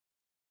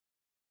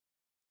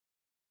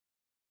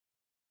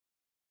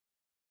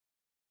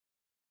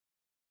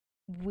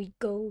We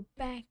go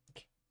back,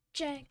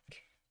 Jack,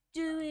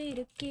 do it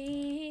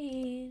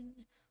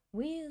again.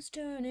 Wheels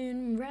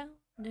turning round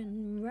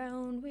and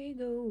round. We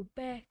go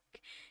back,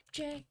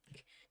 Jack,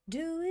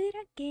 do it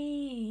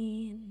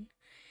again.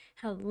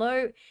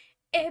 Hello,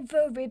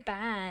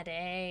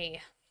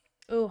 everybody.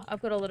 Oh,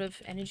 I've got a lot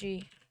of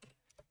energy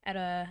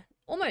at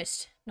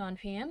almost 9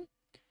 p.m.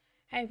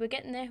 Hey, we're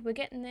getting there. We're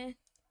getting there.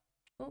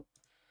 Oh,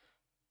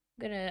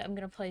 I'm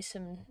gonna play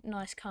some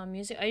nice calm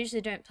music. I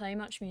usually don't play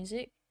much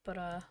music, but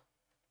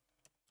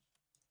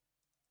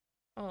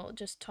I'll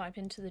just type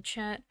into the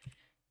chat.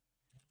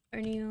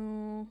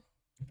 O'Neill.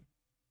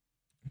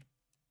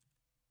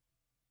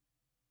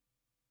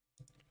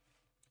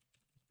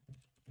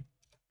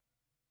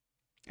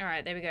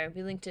 Alright, there we go.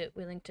 We linked it.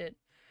 We linked it.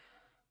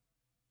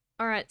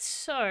 Alright,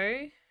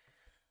 so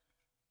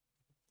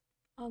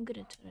I'm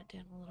gonna turn it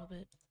down a little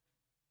bit.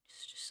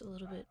 Just a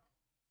little bit.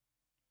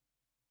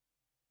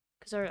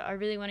 Because I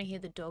really want to hear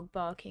the dog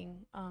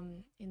barking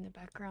in the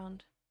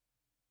background.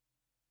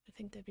 I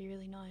think that'd be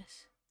really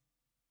nice.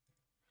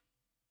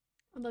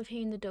 I love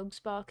hearing the dogs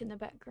bark in the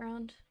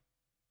background.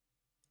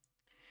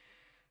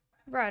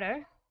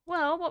 Righto.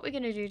 Well, what we're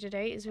going to do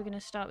today is we're going to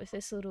start with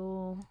this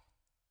little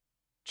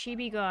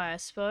chibi guy, I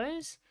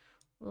suppose.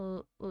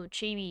 Little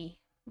chibi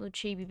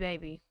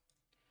baby.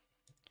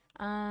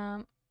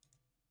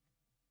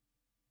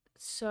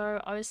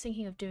 So I was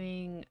thinking of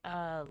doing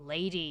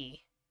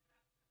Lady.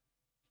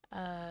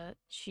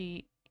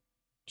 She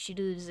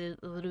does a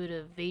little bit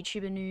of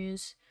VTuber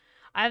news.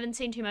 I haven't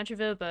seen too much of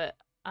her, but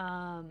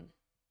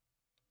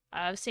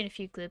I've seen a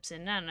few clips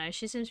and I don't know,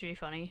 she seems pretty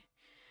funny.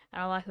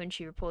 And I like when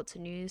she reports the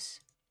news.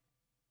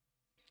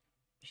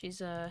 She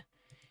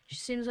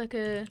seems like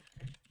a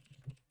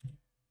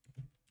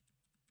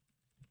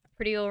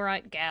pretty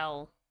alright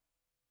gal.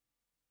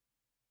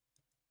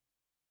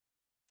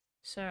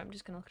 So I'm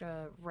just gonna look at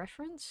a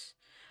reference.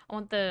 I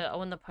want the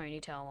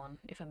ponytail one,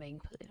 if I'm being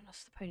completely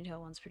honest. The ponytail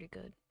one's pretty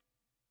good.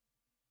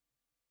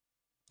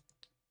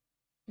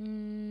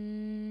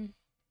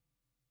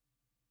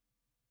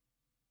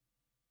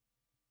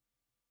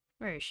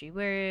 Where is she?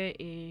 Where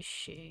is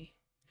she?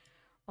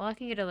 Well, I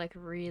can get her like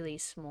really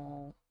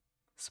small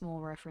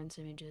reference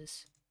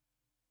images.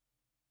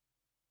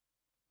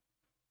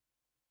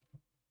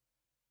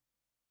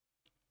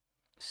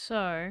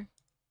 So,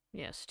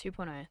 yes,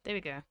 2.0. There we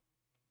go.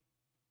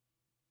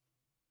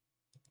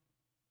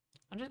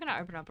 I'm just gonna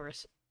open up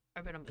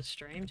a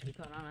stream, to be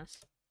quite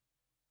honest.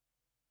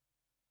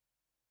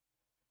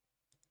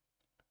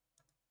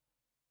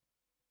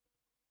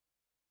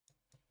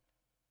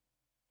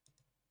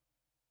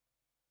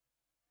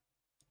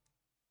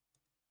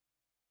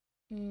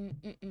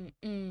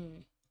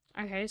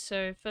 Okay,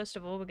 so first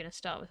of all, we're gonna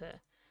start with a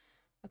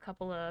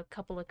couple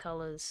of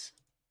colors.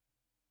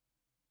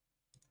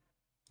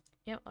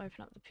 Yep,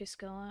 open up the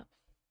piskel app.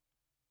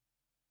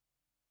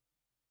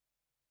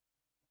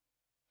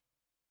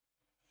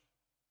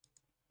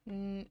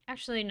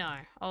 Actually, no.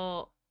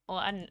 I'll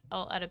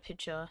add a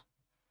picture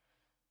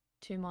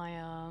to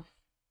my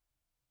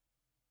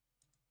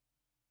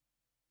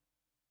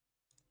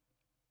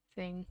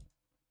thing,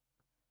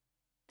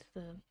 to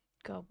the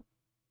gob.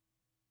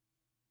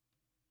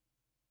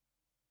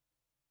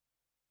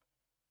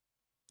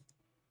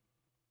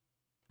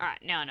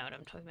 Alright, now I know what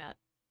I'm talking about.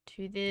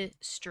 To the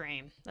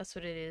stream. That's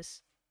what it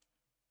is.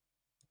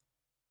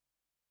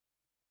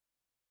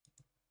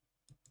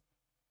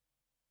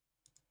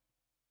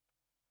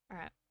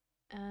 Alright.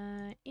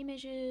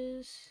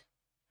 Images.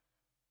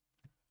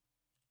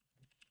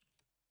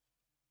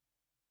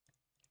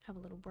 Have a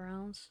little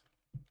browse.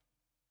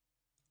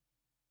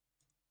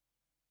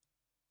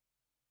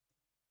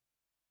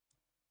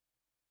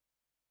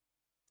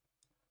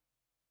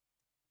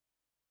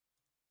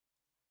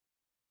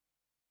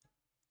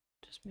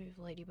 Just move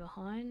lady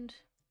behind.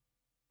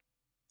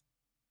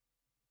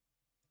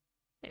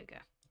 There we go.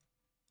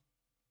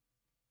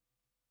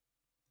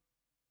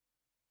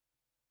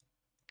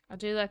 I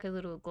do like her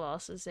little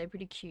glasses, they're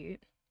pretty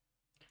cute.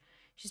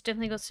 She's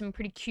definitely got some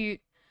pretty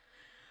cute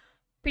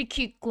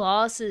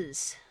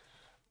glasses.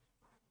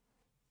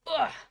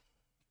 Ugh.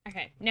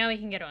 Okay, now we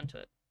can get onto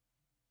it.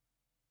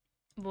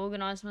 I've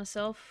organized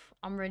myself.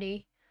 I'm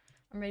ready.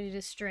 I'm ready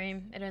to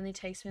stream. It only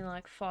takes me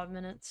like 5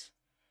 minutes.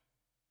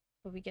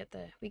 But we get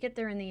there. We get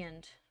there in the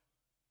end.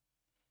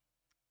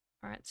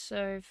 Alright,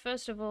 so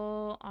first of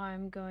all,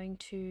 I'm going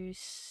to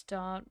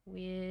start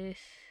with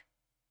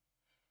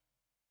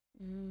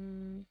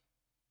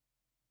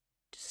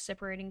just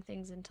separating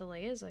things into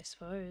layers, I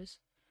suppose.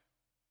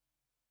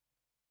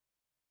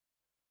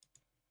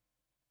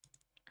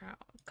 Alright,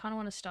 I kind of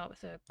want to start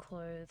with her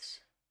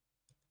clothes.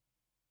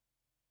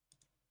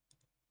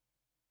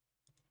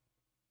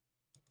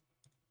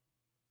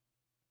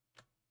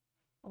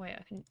 Oh wait,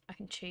 I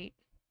can cheat.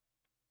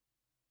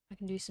 I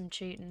can do some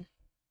cheating.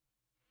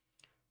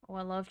 Oh,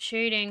 I love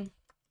cheating.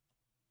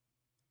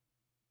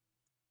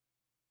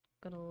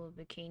 Got a little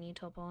bikini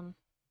top on.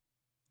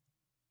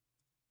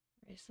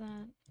 Where's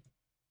that?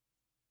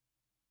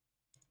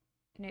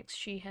 Next,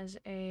 she has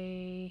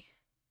a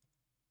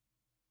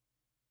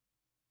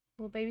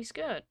little baby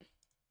skirt.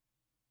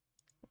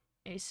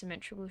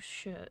 Asymmetrical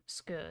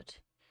skirt.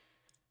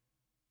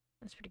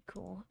 That's pretty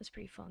cool. That's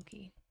pretty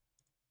funky.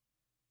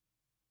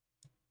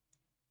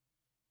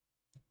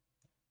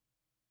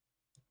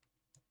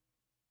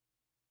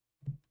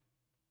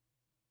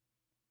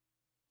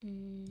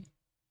 Mm.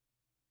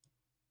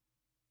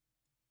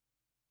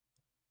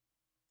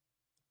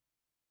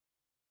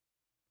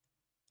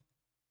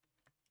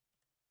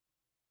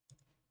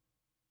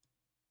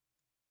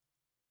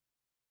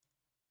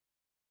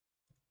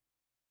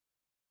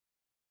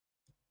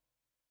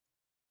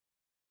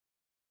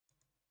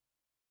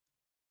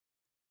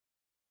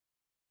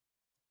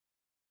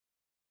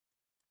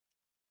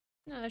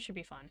 No, that should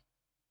be fine.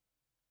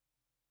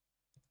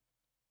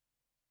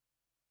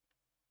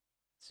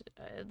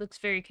 It looks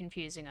very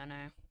confusing, I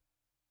know.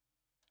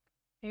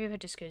 Maybe if I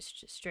just go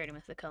straight in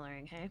with the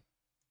colouring, hey?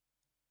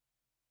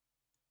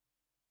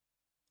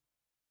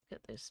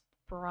 Get this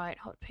bright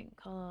hot pink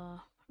colour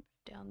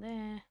down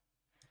there.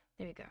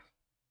 There we go.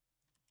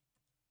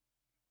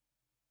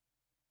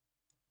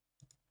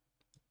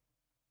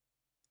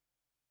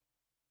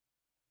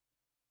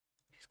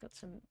 She's got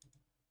some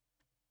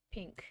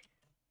pink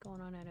going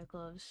on her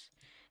gloves.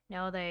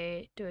 Now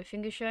they do a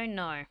finger show?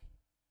 No.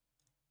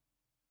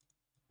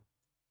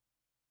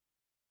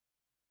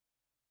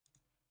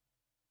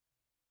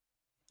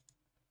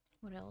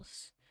 What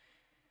else?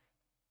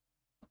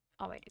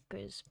 Oh wait, it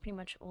goes pretty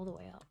much all the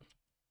way up.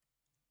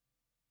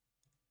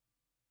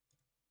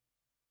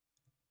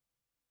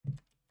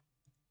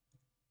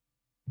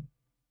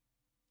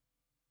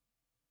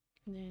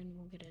 And then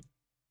we'll get a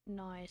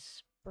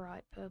nice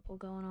bright purple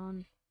going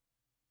on.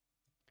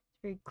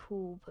 It's very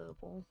cool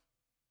purple.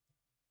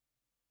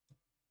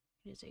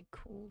 It is a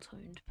cool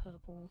toned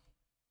purple.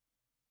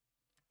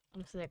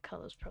 Honestly, that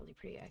colour's probably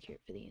pretty accurate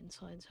for the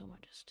inside, so I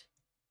might just...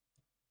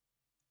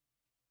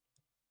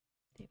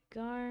 There we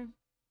go.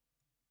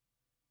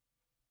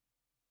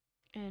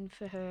 And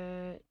for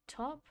her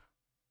top...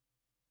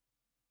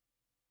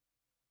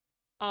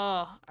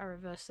 Oh, I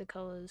reversed the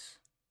colours.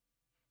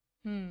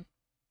 Okay,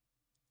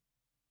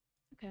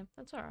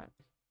 that's alright.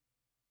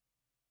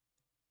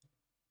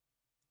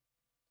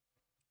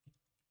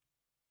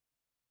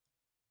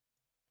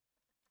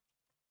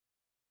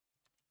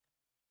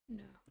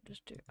 No, I'll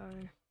just do O.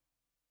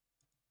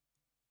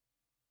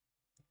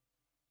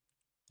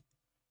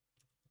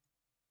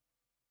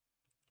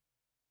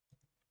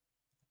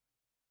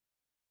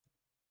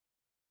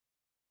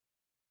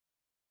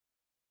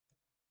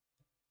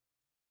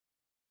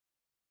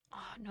 Oh,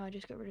 no, I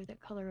just got rid of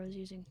that colour I was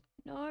using.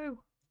 No!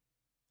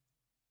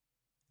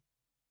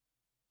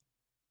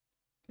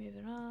 Move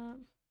it up.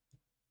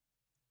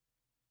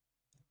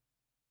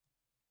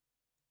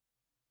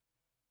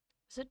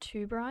 Is it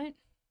too bright?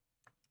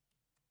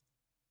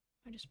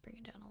 I just bring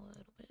it down a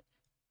little bit.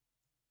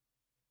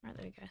 Alright,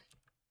 there we go.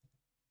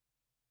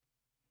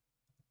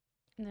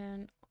 And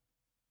then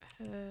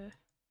her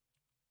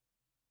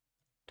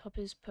top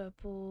is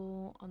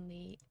purple on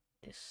the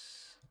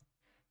this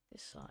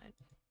side.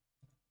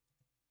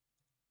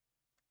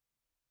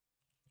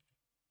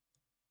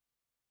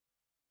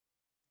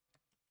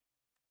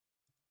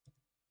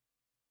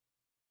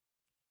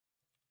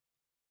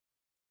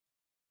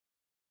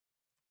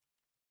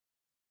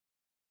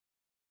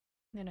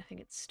 Then I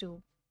think it's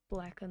still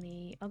black on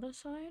the other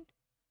side.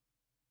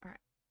 Alright,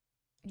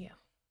 yeah.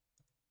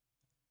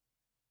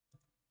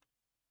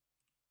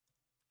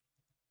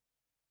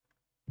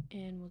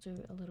 And we'll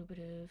do a little bit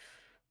of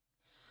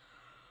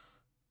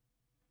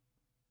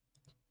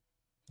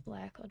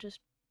black. I'll just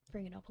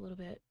bring it up a little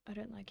bit. I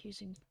don't like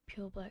using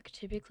pure black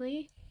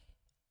typically.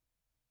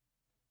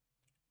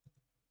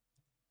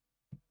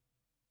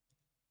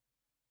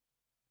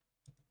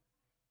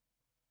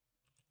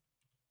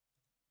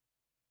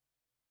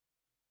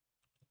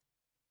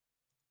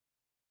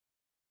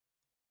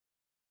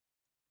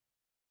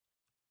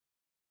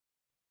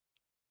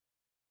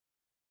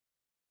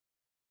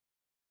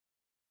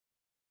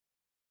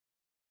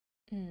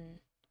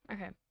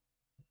 Okay.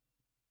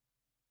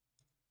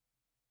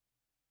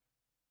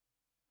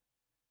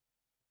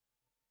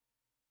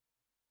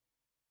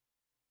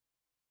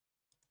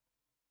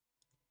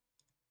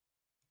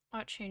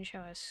 Might change how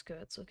our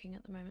skirt's looking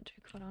at the moment, to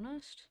be quite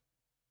honest.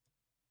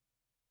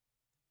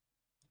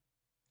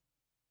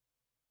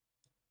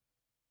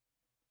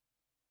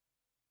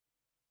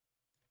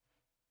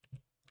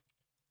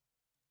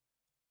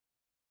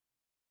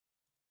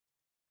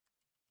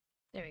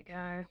 There we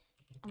go.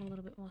 I'm a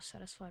little bit more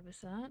satisfied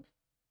with that.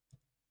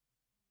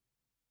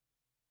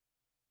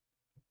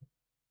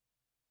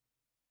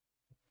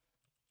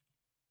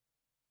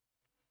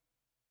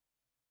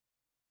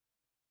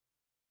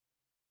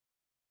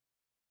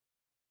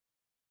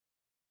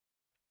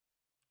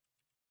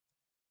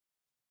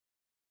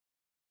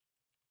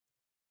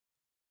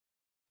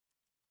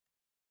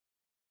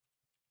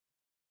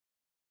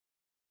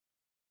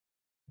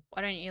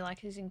 Why don't you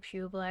like using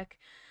pure black?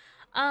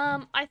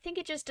 I think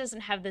it just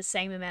doesn't have the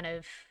same amount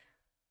of...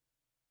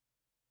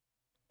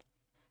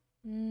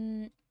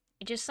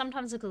 it just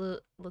sometimes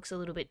looks a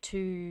little bit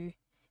too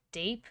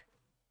deep.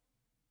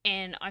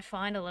 And I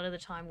find a lot of the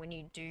time when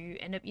you do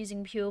end up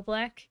using pure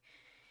black,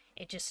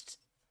 it just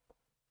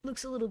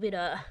looks a little bit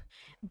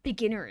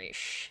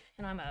beginnerish.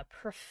 And I'm a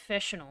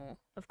professional,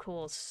 of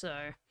course,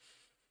 so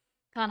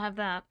can't have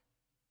that.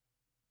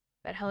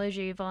 But hello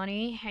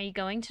Giovanni, how you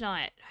going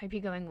tonight? Hope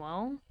you're going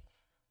well.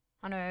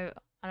 I know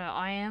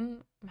I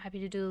am. I'm happy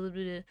to do a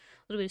little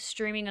bit of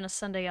streaming on a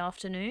Sunday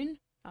afternoon.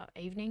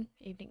 Evening,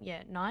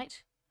 yeah,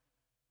 night.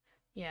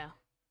 Yeah.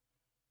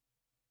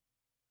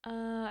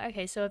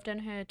 Okay, so I've done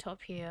her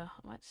top here.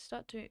 I might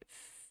start to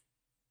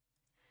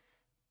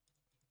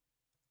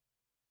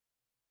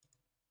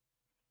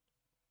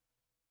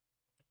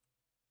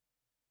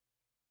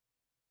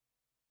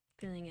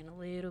filling in a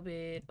little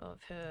bit of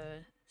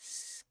her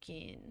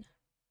skin.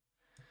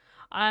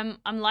 I'm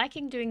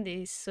liking doing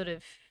these sort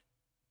of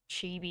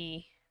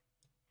chibi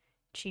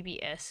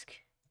chibi-esque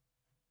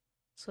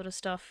sort of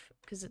stuff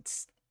because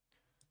it's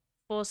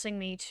forcing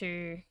me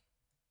to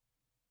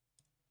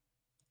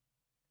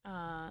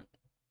uh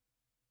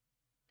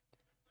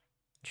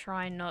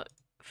try and not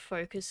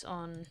focus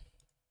on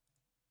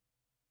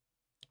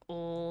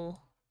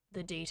all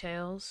the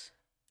details.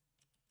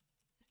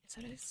 Is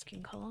that a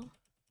skin color?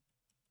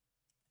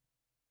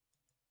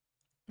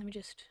 Let me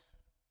just.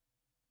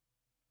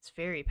 It's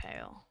very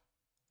pale.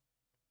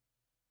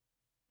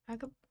 I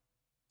could.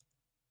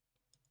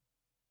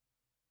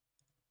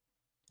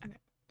 Okay.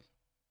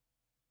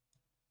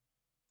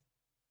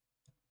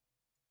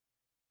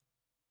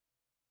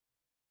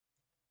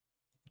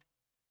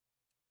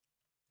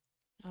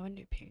 I wouldn't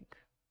do pink.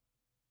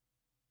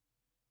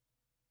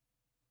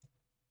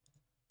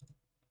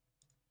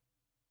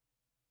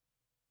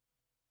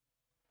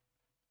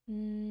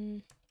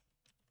 Might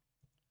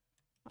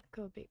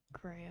go a bit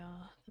grayer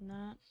than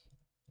that.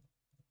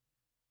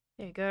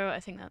 There you go. I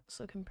think that's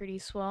looking pretty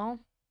swell.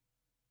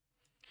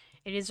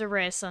 It is a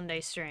rare Sunday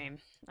stream.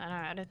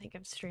 I don't think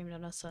I've streamed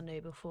on a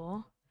Sunday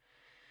before.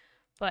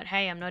 But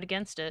hey, I'm not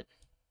against it.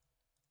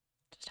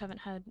 Just haven't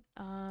had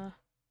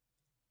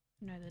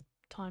the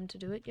time to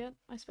do it yet,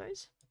 I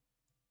suppose.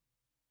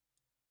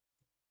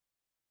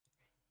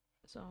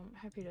 So I'm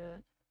happy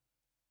to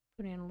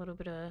put in a little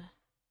bit of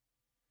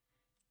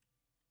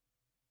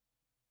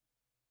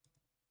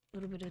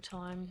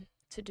time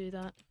to do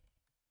that.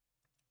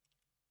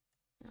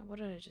 Now, what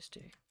did I just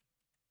do?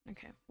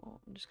 Okay,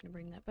 well, I'm just going to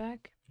bring that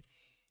back.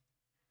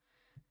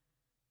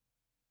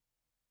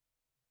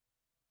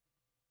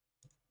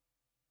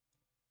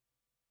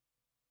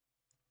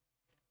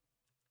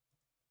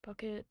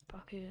 Bucket.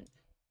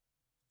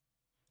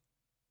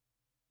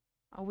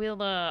 I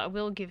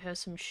will give her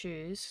some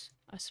shoes,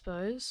 I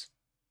suppose.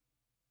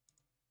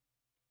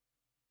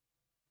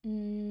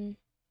 She's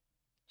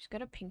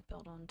got a pink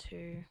belt on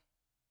too.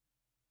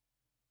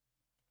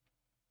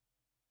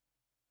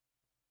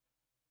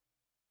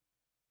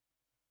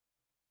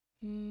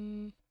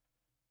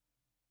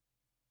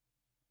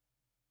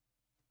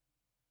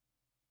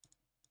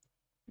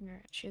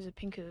 Alright, she has a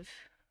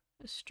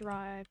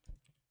stripe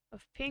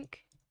of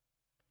pink,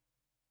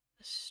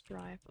 a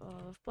stripe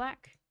of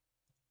black.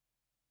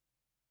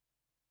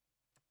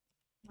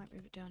 Might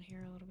move it down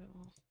here a little bit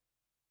more.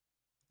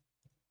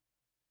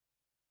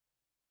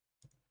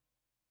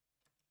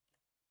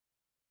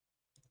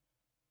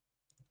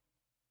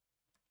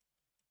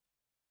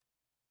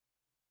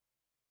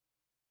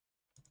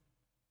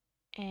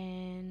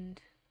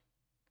 And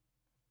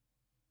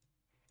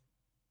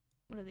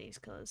what are these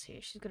colors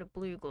here? She's got a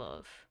blue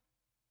glove.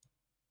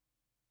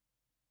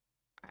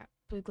 Alright,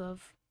 blue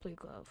glove, blue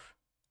glove.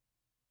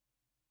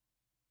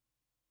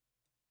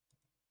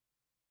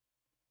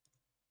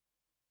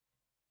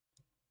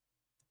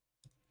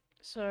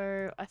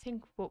 So I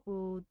think what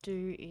we'll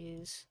do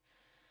is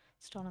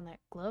start on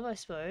that glove, I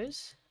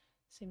suppose.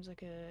 Seems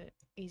like a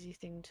easy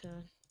thing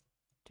to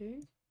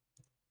do.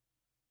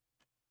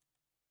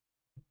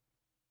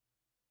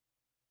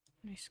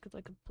 She's got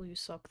like a blue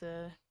sock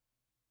there.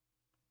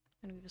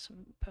 And give her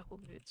some purple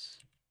boots.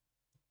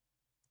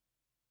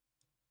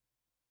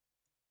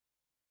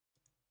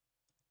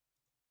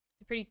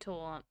 They're pretty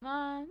tall,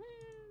 aren't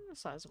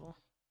sizable.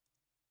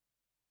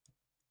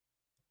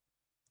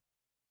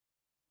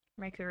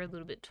 Make her a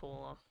little bit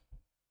taller.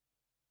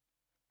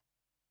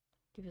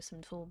 Give her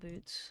some tall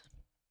boots.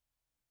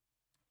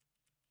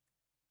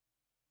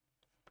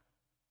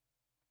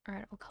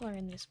 Alright, I'll colour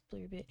in this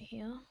blue bit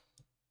here.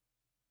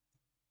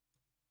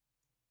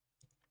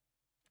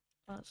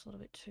 Oh, that's a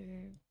little bit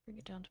too... bring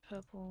it down to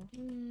purple.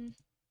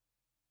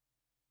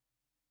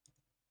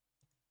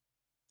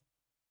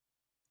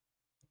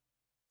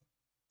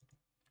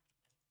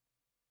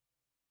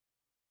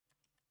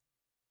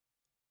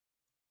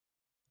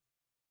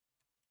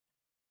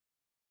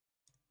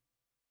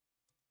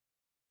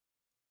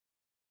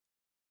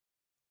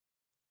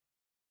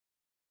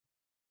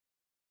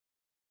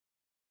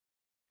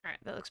 Alright,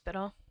 that looks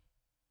better.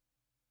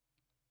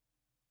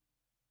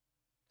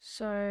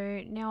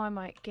 So now I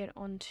might get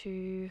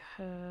onto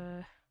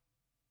her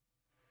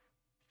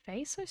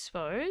face, I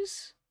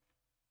suppose.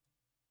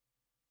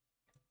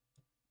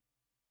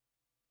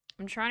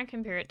 I'm trying to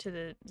compare it to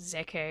the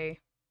Zeke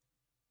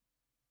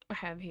I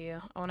have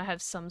here. I want to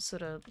have some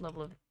sort of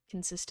level of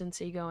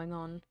consistency going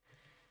on.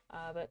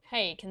 But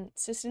hey,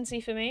 consistency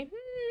for me,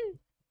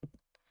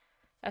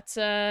 that's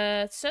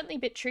certainly a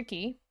bit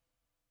tricky.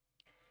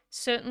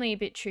 Certainly a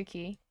bit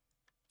tricky.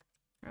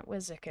 Right,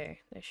 where's Zeko?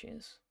 There she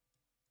is.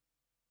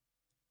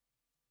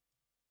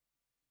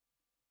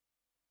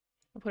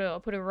 I'll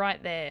put her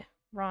right there.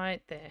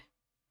 Right there.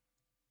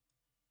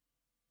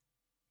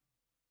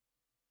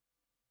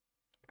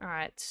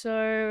 Alright,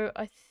 so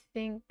I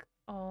think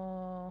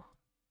I'll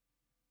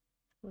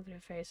look at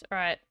her face.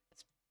 Alright,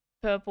 it's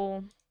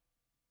purple.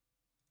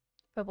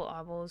 Purple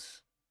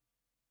eyeballs.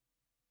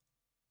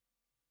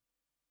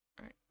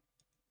 Alright.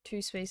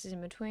 2 spaces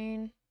in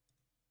between.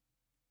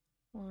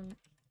 One,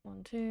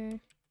 one, two.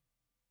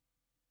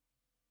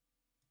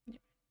 Yep.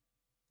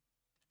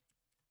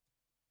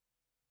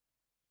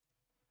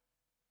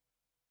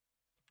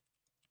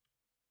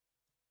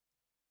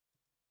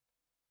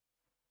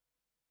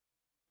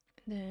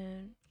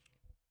 Then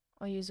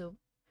I'll use a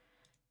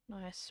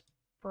nice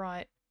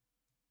bright.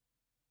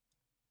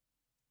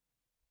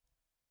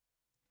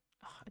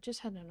 Oh, I just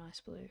had a nice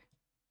blue.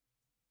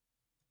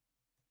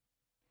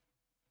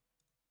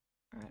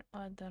 Alright,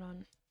 I'll add that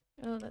on.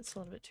 Oh, that's a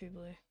little bit too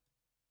blue.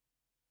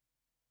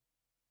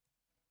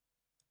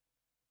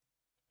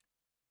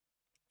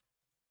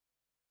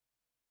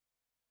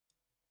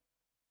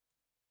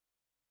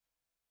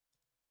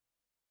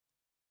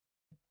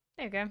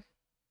 There you go.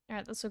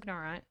 Alright, that's looking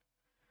alright.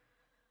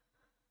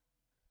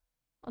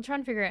 I'll try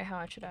and figure out how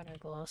I should add her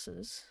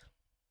glasses.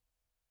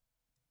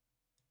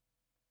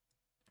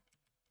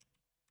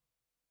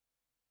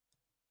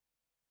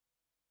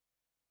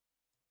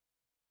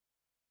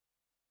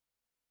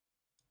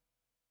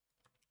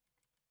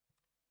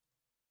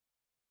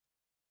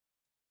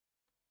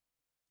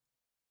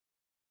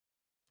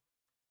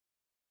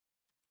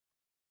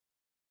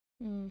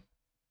 Hmm.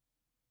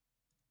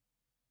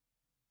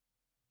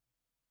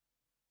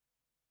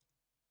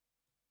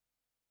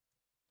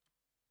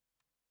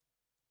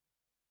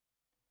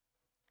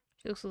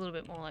 She looks a little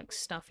bit more like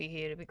Snuffy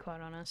here, to be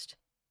quite honest.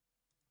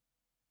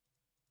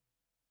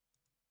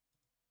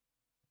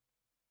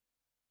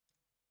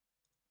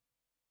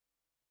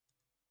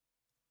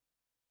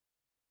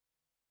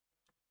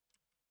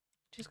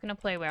 Just gonna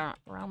play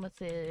around with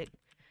the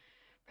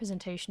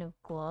presentation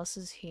of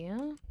glasses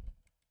here.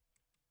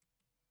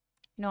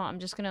 You know what, I'm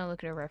just gonna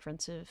look at a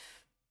reference of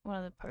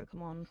one of the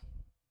Pokemon.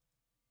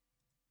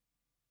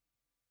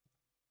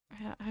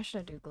 How should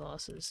I do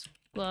glasses?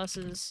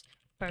 Glasses,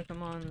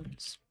 Pokemon,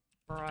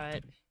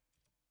 Sprite.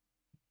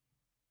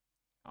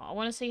 Oh, I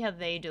want to see how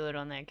they do it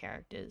on their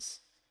characters.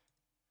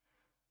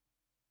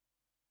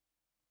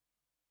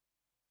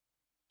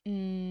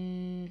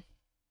 Mm.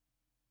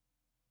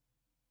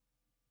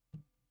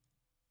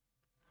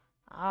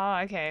 Oh,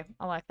 okay.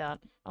 I like that.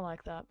 I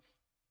like that.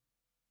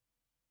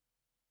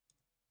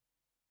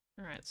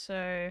 Alright,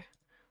 so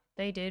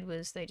they did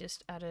was they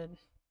just added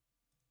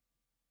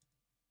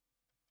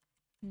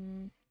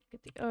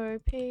get the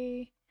OP.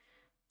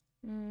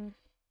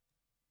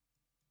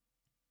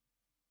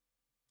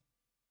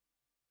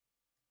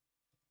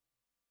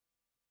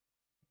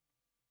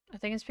 I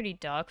think it's pretty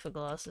dark for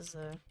glasses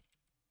though.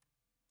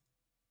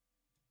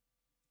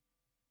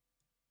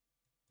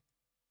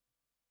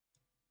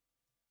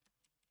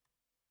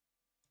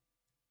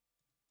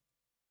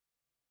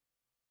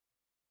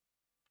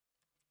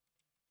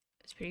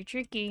 It's pretty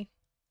tricky.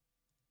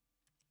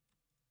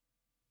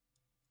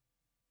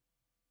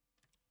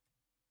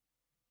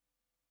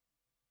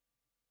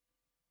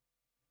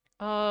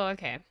 Oh,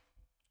 okay.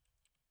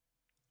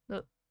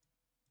 Look,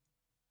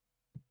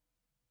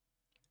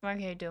 I'm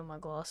okay doing my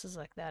glasses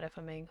like that if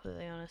I'm being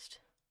completely honest.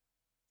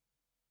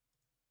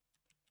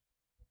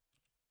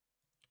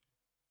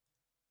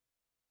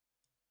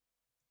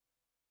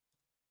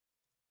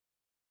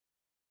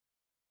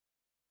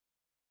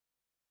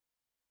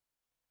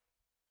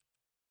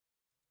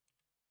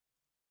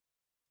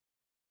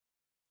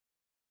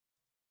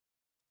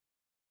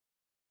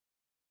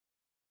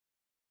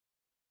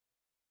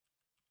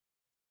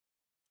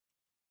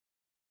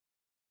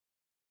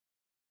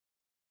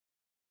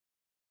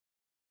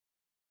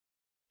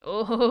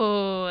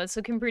 Oh, that's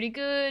looking pretty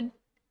good.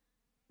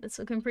 That's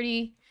looking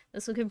pretty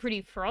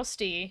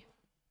frosty.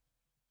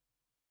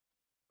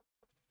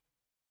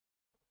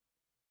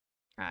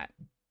 Alright.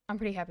 I'm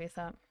pretty happy with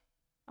that.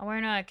 I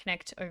won't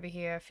connect over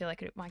here. I feel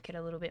like it might get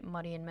a little bit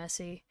muddy and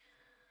messy.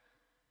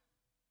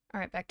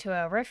 Alright, back to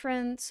our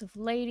reference of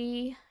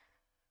lady.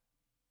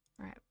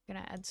 Alright, we're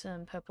gonna add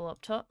some purple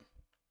up top.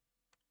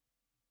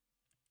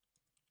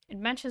 It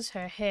matches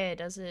her hair,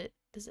 does it?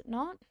 Does it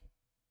not?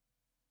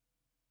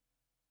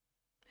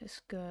 Her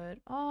skirt.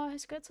 Oh, her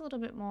skirt's a little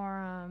bit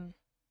more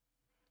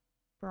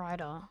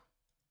brighter.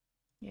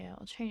 Yeah,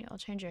 I'll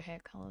change her hair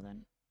color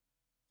then.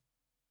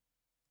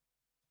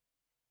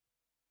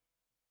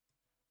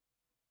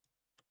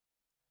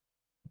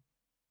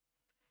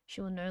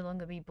 She will no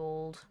longer be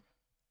bald.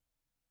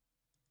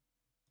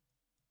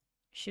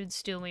 She would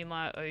steal me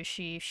my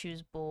Oshi if she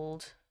was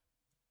bald.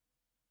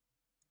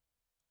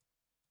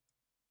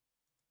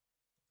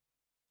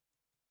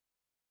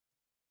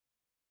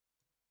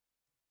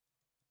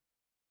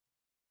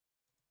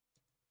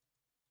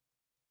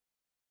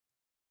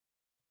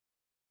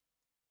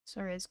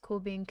 Sorry, it's cool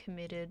being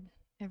committed,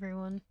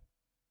 everyone.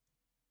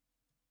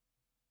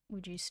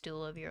 Would you still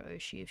love your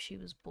Oshi if she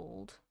was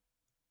bald?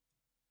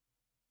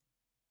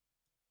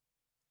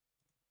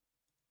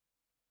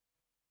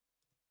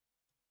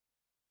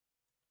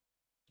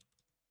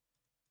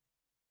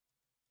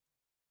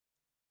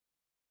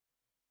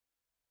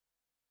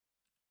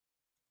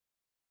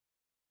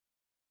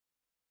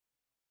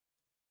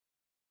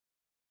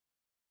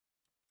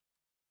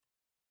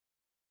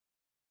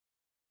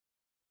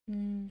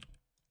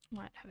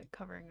 Might have it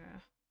covering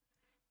her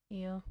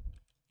ear.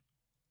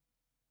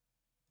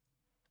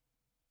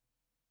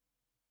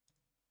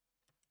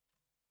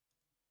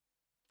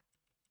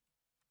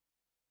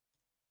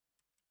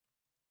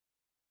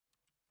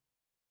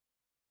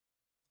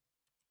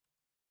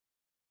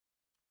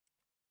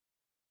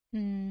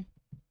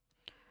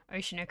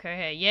 Oshinoko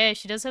hair. Yeah,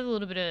 she does have a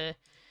little bit of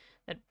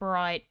that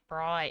bright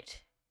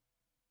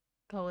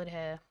colored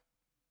hair.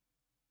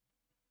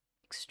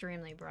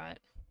 Extremely bright.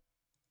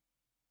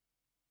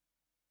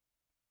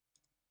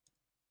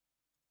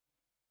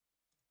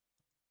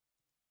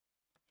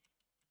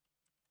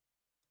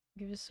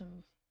 Give us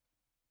some.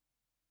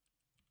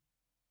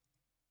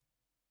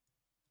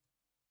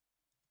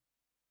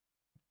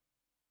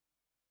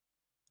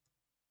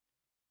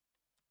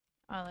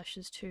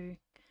 Eyelashes too,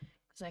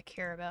 because I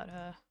care about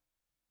her.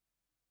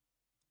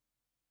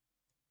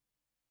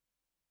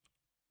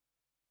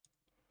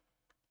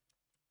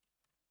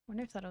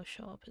 Wonder if that'll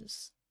show up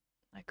as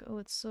like, oh,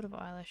 it's sort of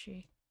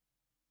eyelashy.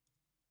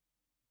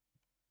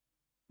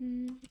 I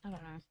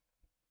don't know.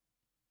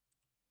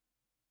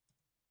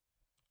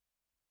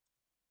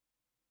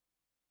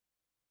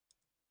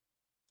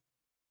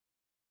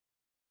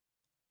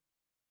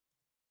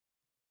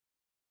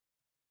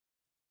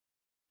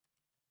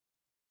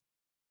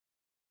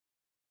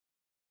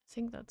 I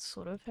think that's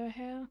sort of her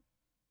hair.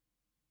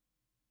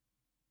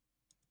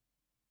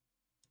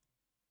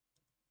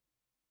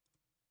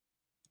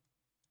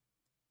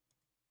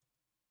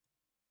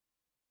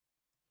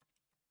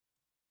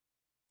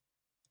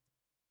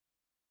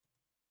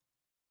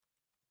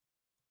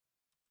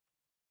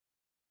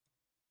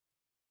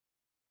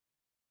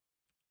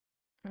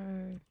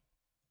 Oh,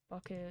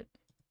 bucket.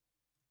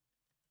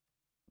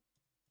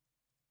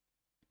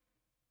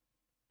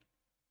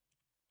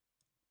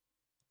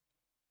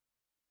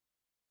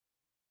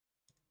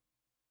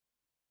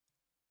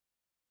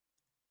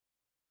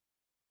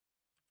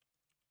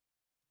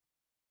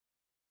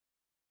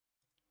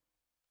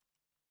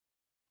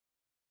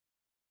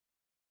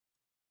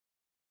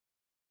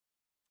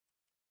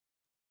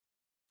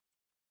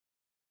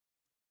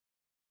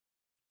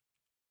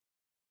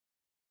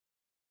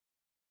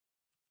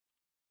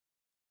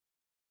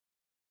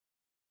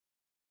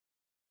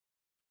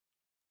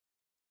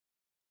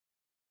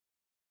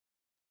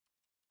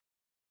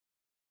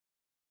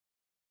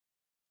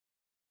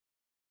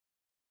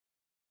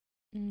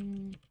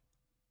 Right,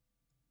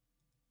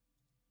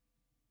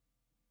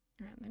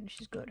 and then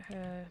she's got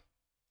her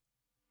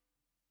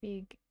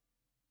big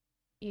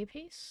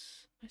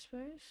earpiece, I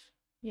suppose.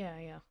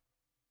 Yeah.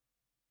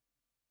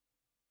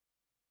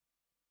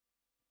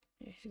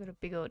 Yeah, she's got a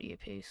big old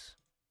earpiece.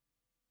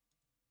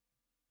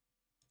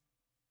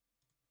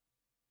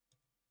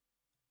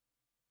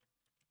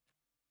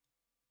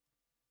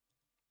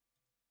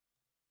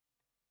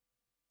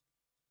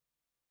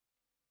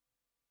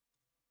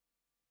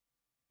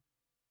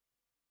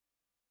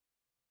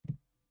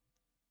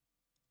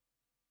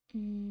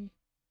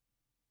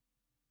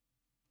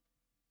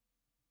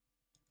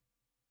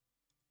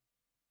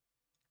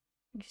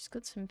 She's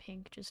got some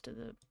pink just to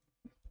the.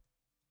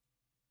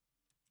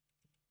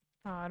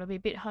 Oh, it'll be a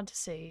bit hard to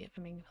see if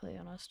I'm being completely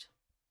honest.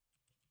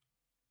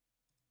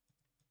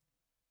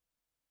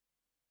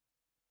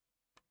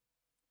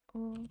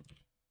 Or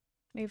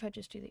maybe if I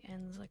just do the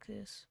ends like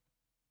this.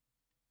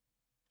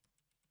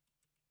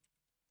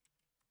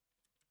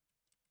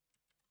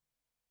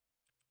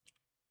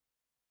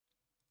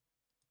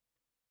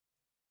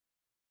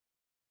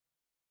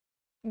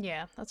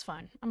 Yeah, that's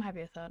fine. I'm happy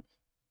with that.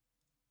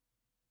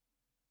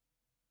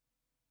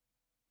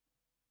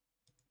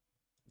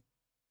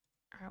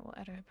 Alright, we'll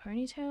add her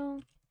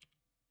ponytail.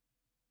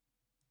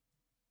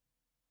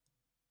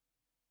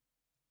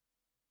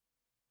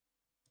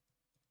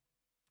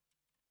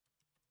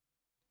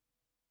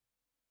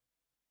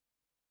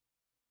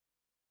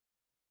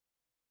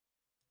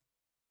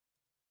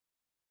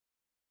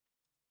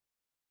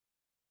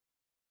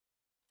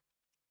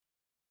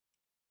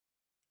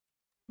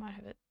 Might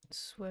have it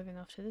swerving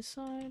off to this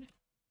side.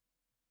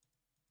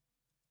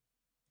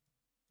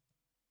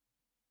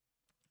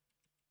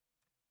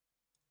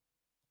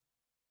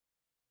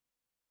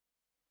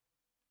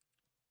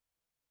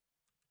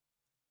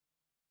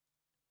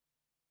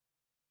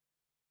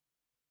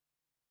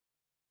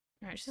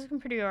 Alright, she's looking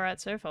pretty alright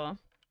so far.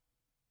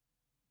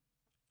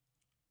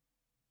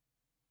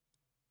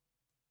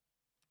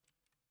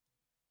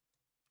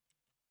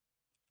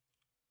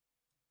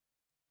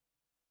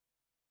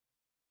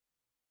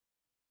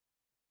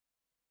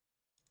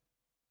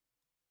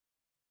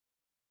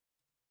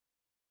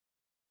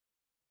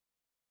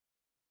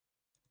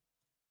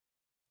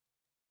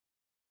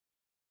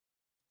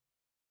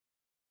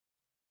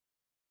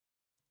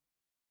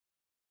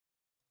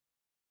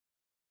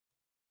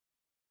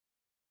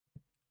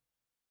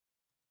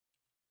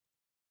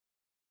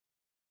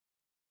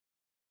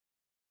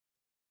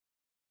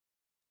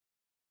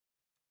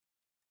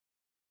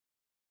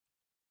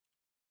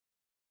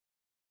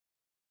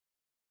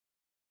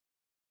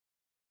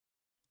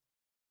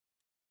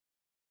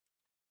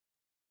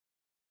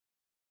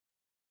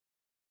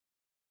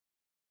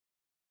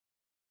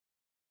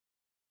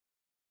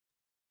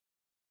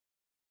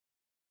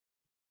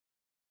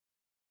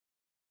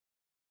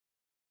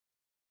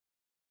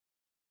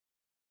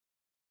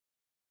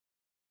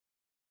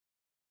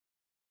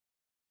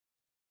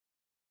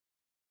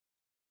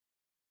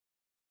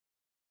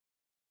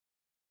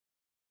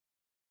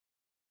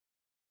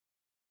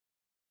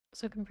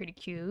 It's looking pretty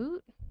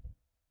cute.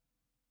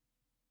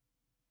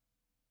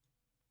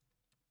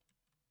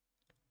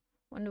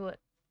 Wonder what.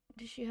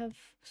 Does she have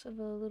sort of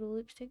a little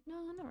lipstick?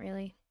 No, not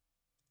really.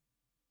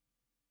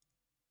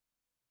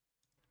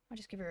 I'll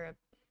just give her a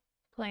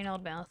plain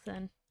old mouth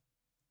then.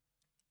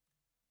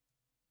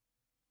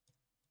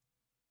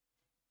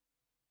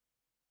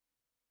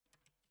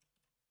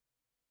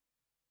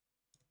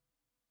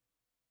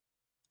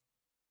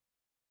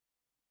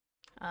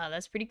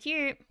 That's pretty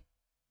cute.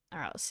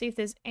 Alright, let's see if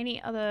there's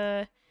any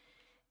other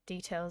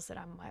details that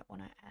I might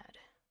want to add.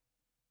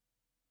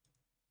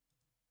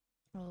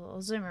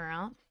 I'll zoom her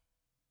out.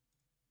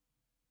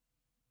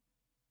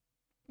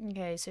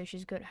 Okay, so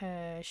she's got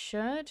her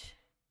shirt,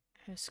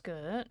 her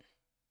skirt,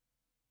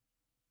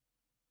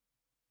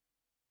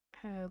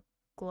 her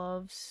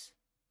gloves,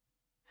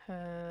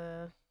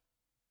 her...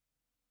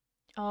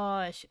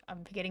 Oh,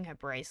 I'm forgetting her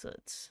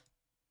bracelets.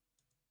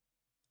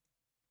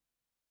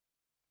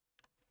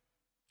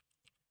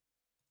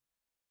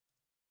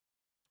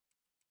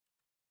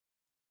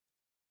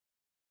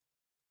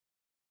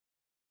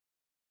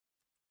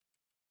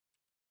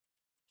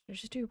 Should I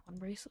just do one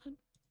bracelet?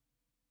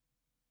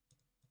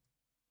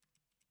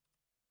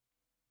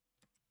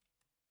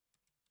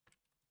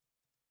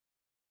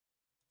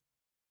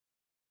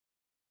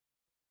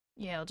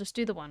 Yeah, I'll just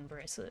do the one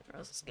bracelet, or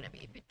else it's gonna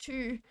be a bit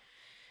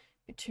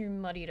too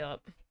muddied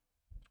up.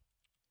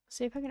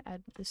 See if I can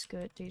add the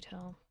skirt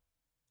detail.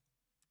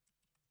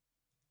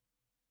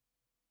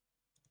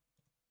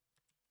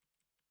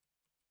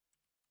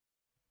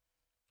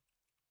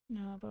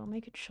 No, but I'll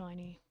make it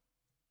shiny.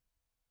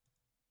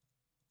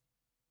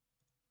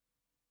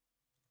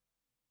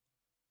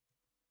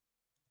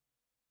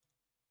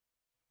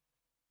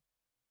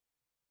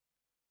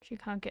 She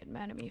can't get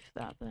mad at me for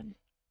that then.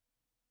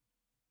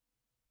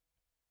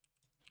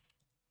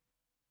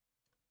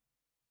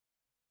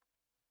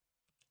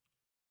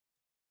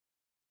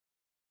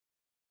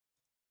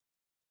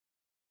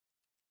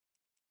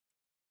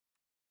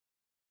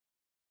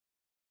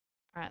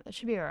 Alright, that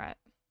should be alright.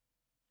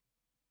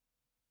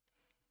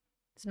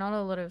 There's not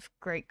a lot of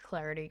great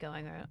clarity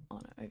going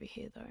on over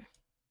here though.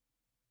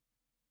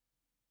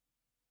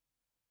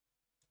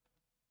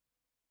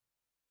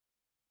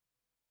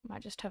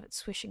 Might just have it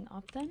swishing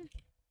up then.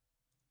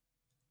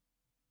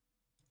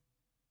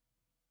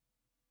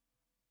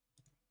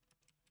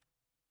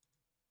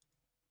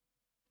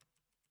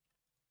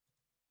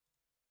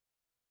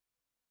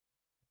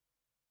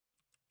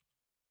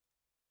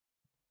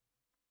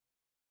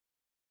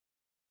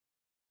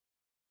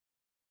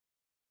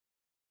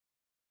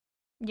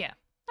 Yeah.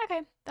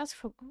 Okay, that's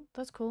cool.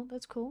 That's cool.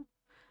 That's cool.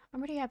 I'm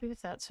pretty happy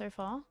with that so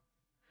far.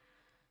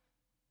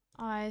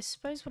 I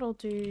suppose what I'll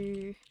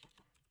do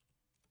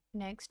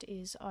next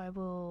is I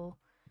will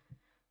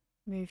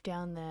move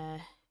down the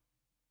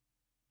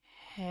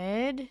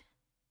head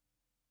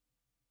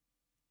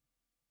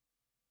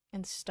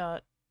and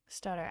start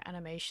our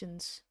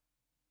animations.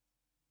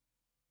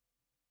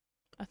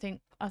 I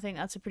think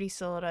that's a pretty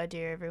solid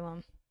idea,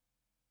 everyone.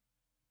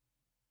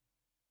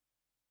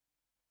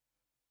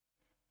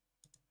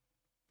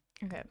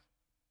 Okay.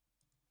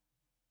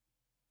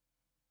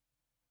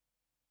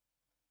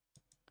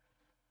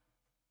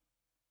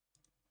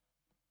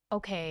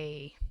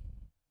 Okay.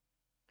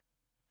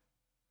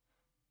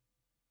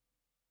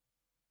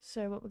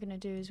 So what we're going to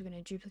do is we're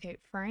going to duplicate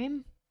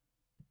frame.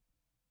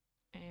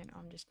 And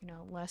I'm just going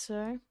to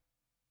lasso.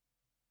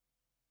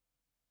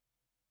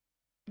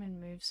 And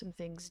move some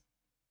things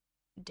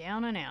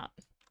down and out.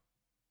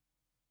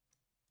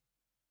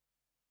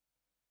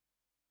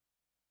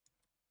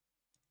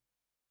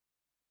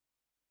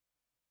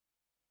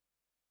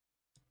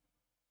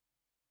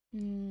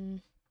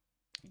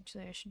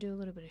 Actually, I should do a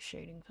little bit of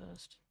shading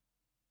first.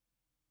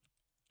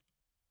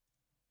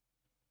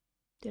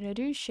 Did I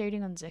do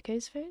shading on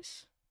Zeke's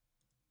face?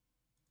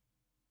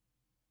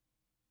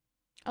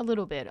 A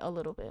little bit, a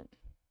little bit.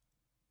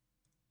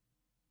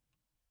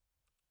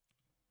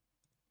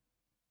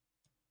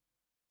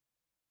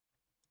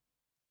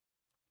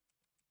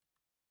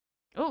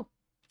 Oh!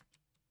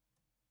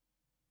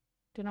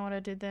 Don't know what I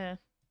did there.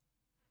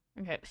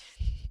 Okay.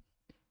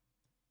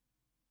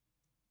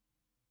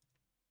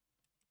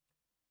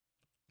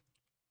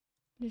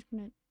 I'm just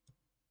gonna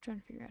try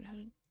and figure out how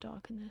to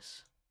darken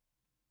this.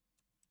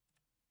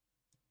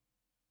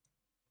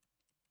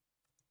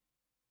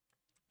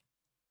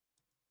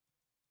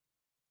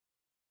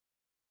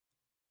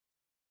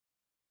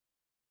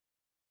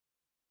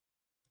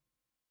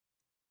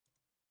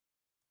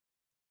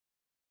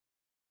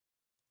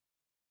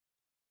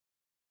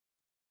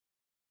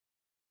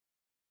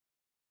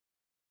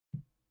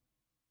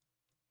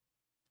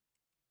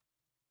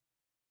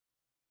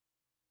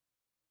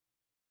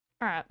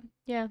 Alright,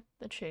 yeah,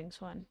 the shading's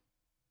fine.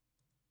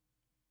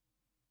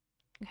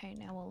 Okay,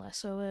 now we'll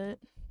lasso it.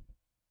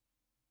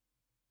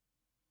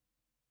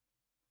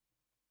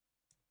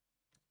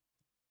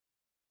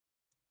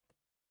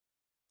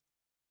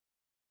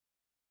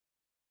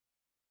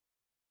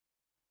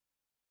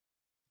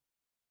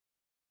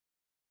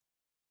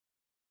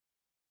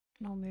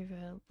 And I'll move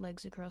her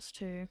legs across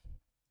too.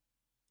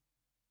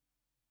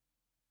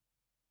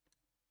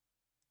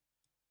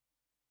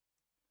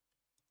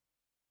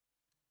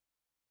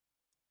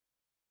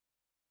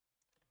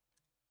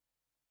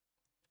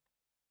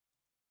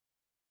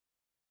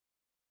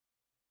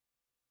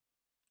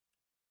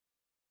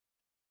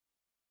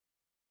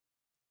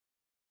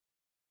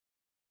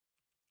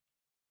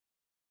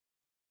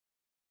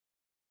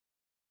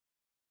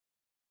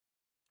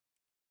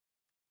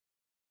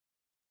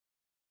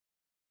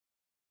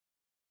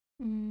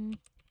 Mm.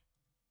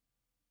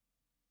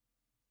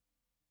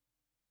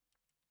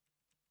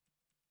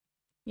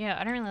 Yeah,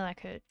 I don't really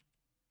like her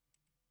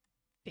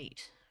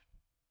feet.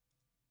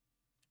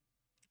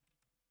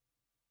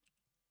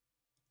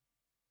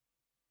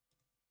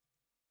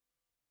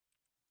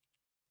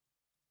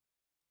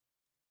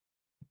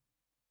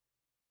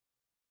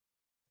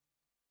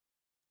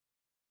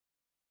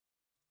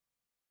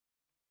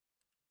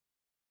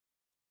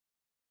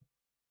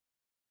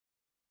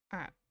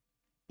 Alright.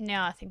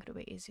 Now I think it'll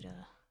be easy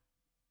to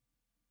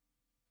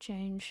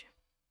change.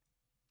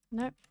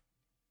 Nope.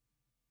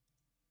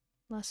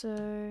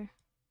 Lasso.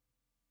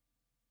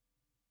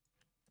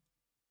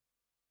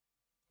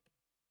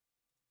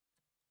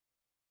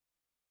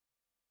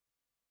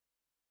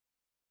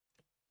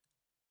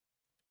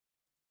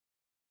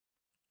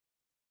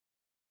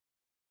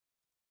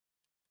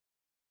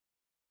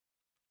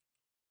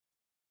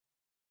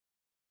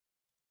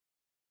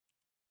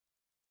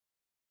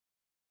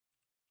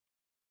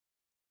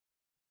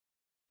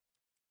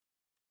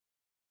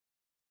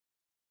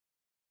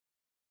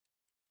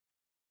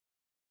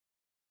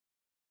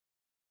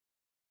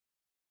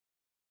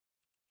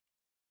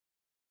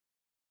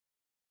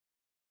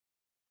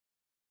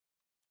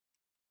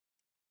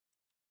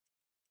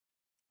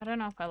 I don't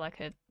know if I like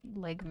her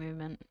leg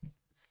movement.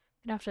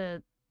 I'd have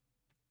to.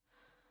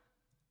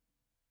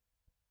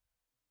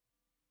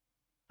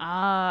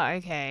 Ah,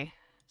 okay.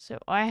 So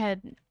I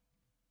had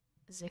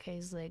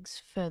Zeke's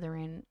legs further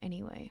in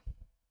anyway.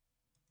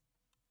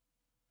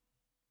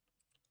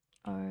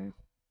 Oh.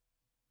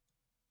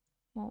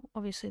 Well,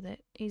 obviously the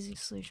easy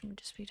solution would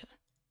just be to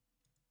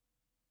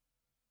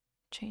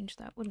change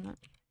that, wouldn't it?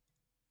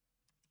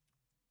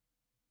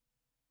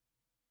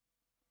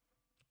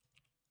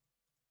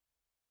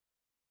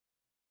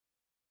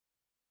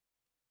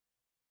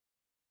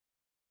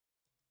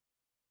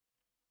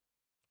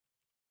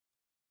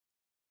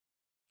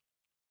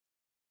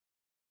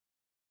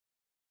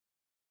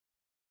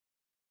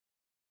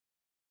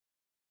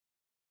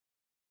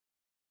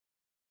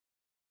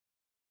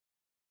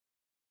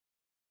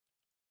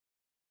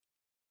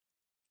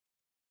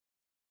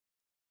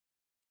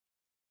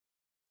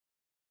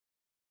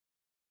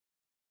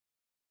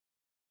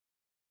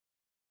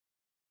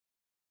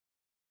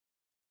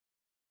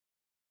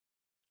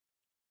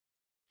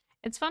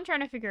 It's fun trying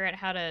to figure out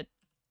how to, I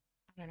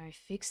don't know,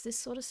 fix this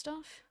sort of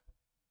stuff.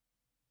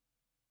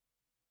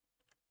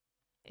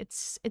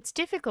 It's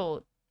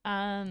difficult,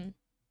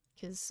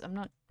 because I'm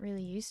not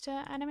really used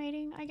to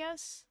animating, I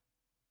guess.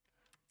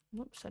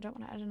 Whoops, I don't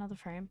want to add another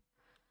frame.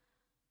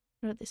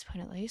 Not at this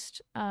point, at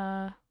least.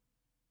 But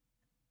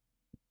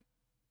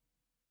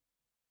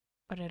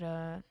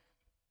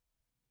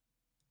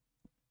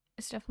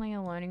it's definitely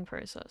a learning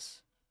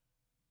process.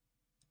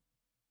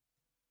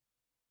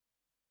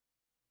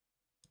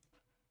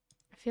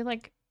 I feel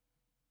like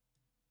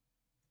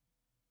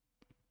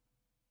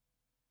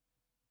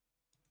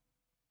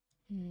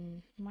I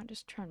might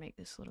just try and make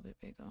this a little bit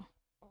bigger.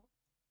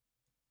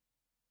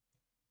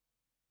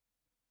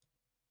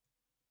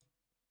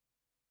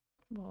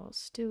 While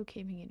still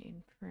keeping it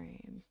in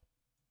frame.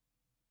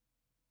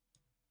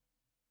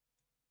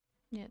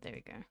 Yeah, there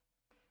we go.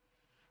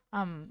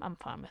 I'm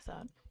fine with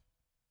that.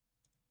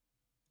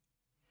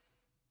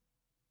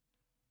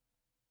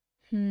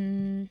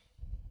 Hmm.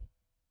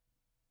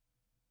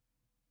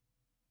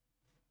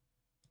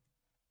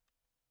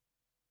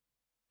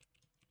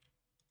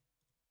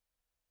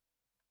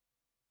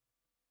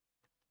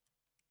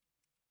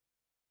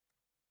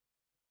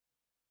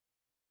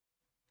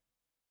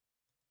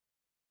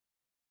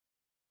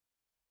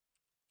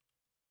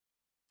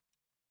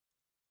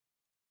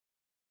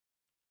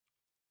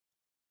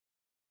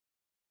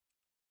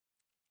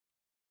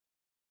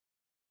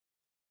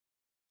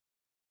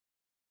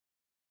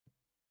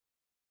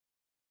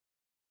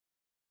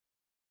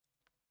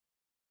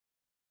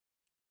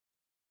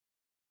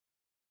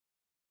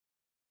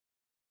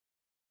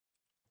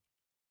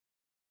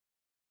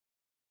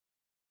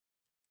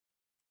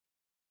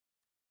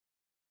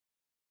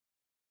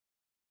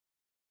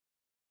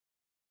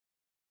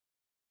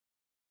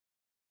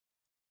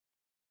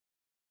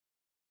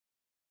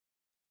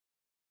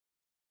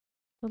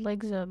 The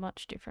legs are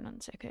much different on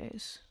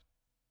Seko's.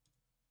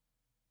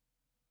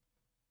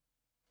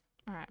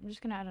 Alright, I'm just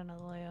gonna add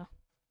another layer.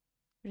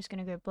 I'm just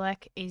gonna go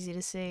black, easy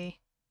to see.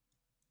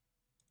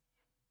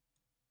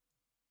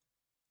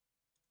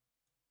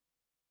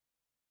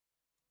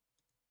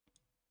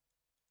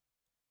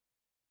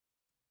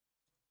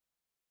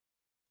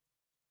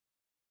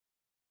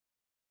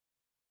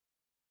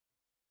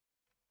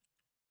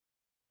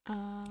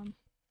 Um,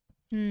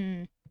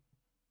 hmm.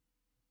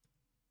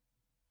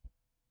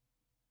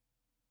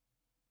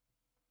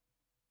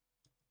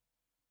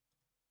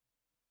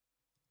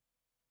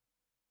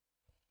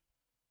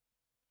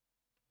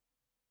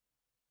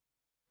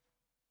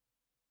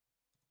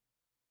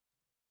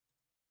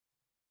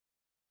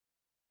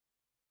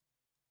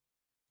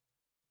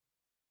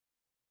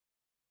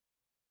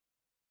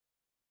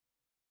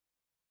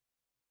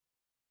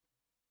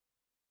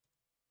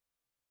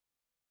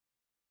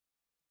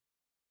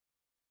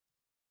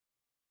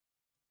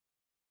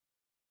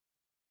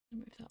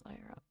 Move that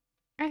layer up.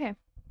 Okay.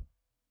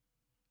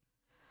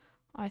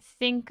 I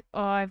think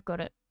I've got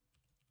it.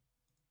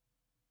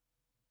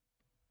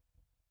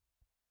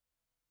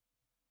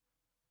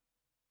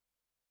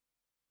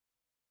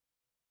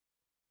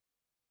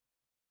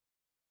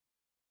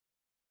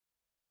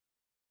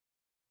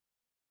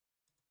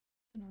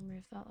 And I'll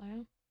remove that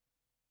layer.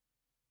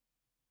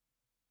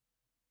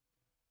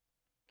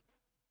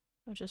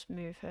 I'll just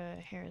move her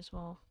hair as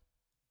well.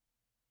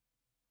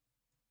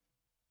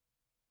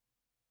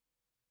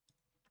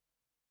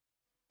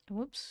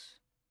 Whoops.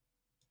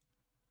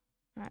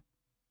 Alright.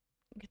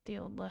 Get the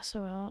old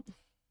lasso out.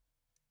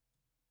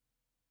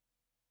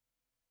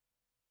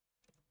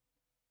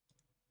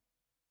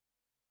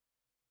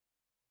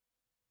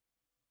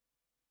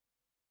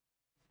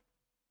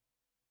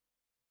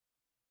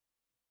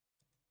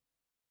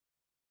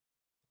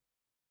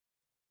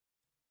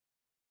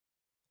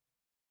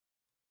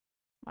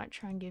 Might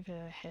try and give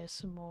her hair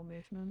some more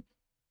movement.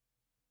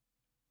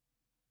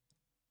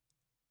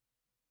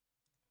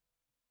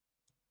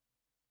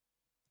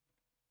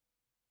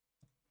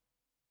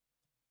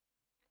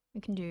 We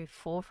can do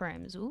 4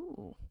 frames.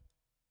 Ooh.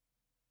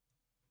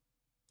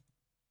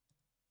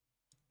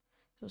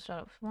 So we'll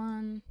start off with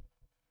 1,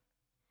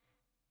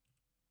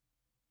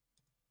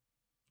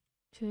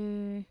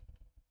 2.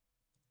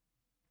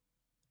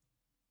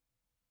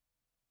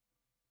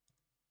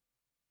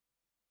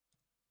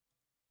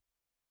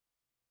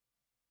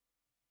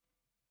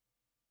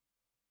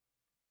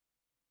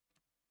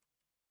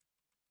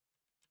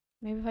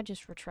 Maybe if I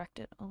just retract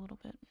it a little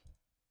bit.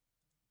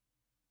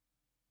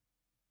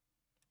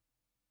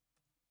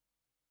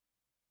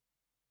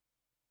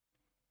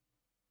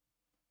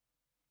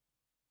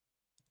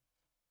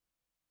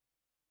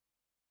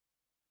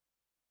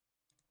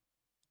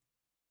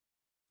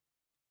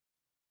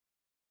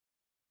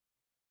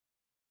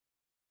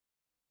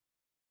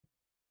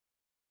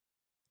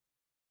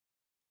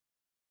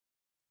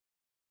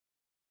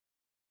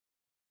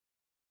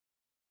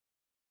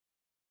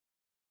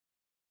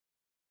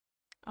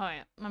 Oh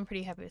yeah, I'm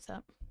pretty happy with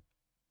that.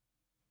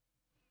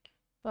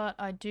 But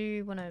I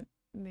do want to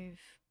move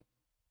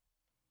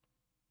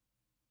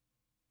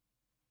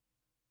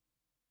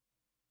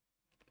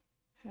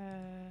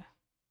her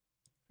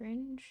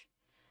fringe,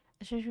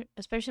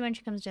 especially when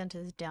she comes down to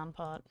this down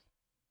part.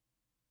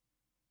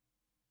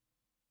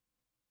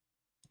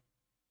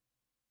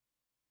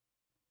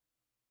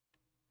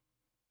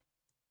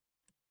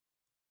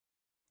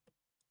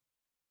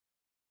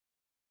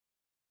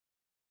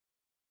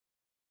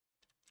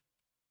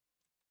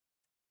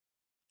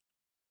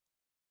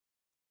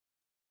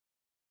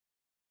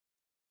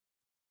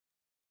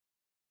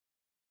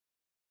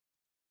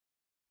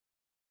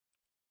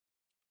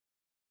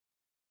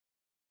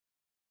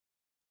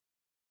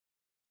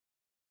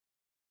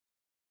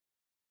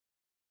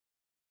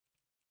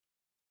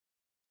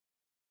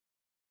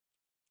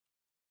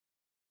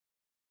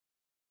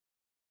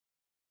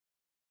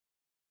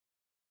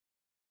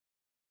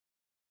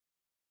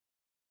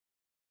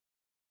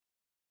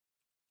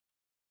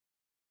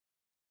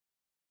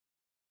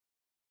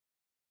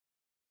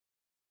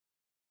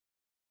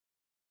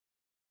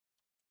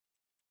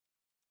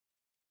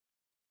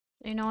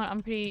 You know what?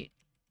 I'm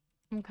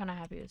kind of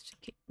happy with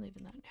keep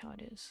leaving that how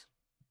it is.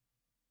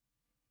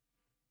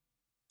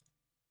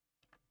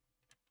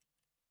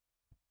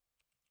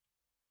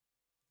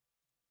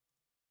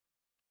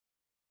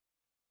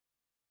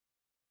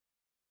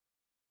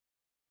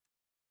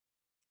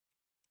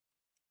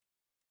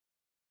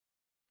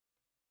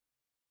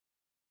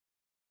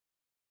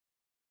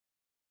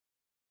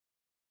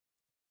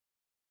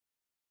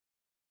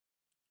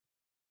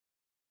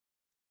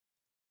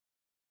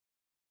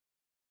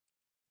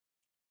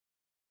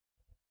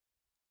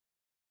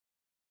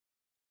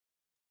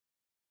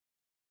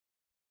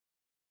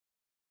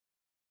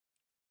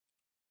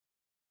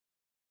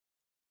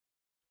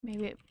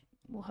 Maybe it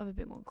will have a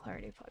bit more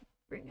clarity if I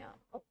bring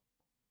out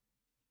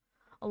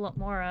a lot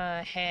more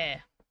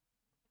hair.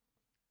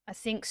 I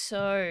think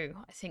so.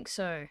 I think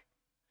so.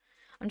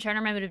 I'm trying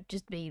to remember to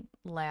just be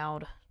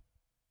loud.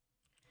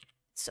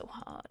 It's so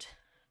hard.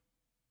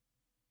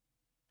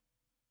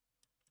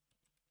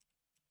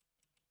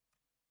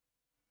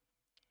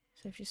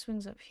 So if she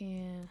swings up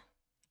here.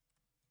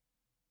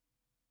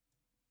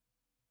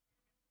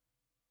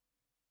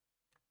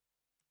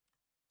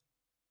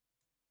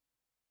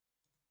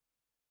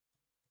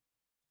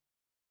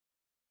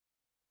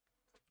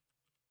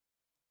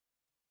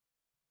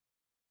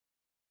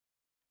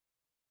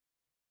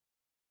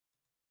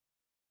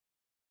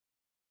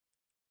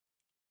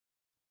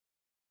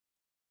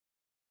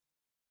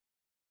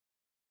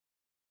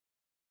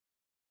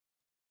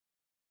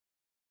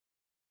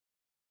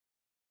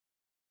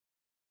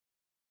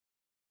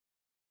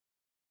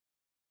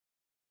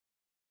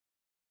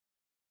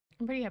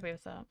 I'm pretty happy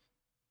with that.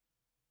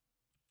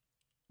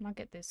 Might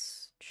get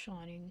this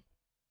shining.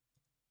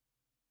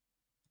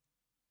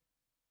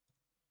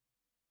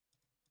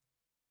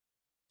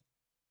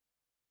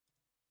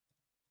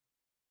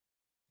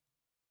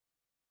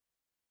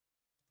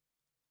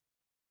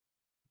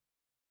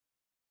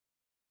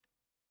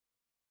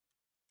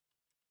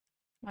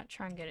 Might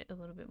try and get it a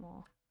little bit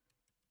more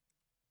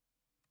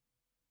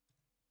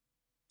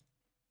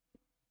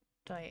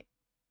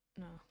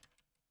no,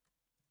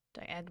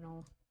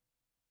 diagonal.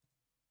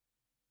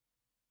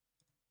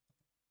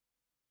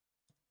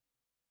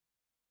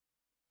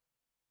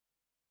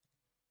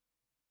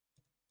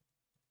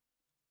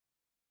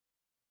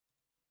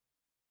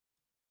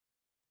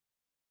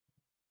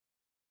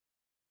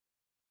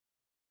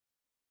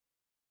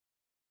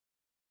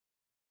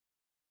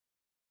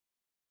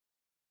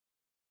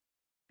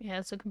 Yeah,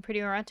 it's looking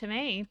pretty alright to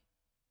me.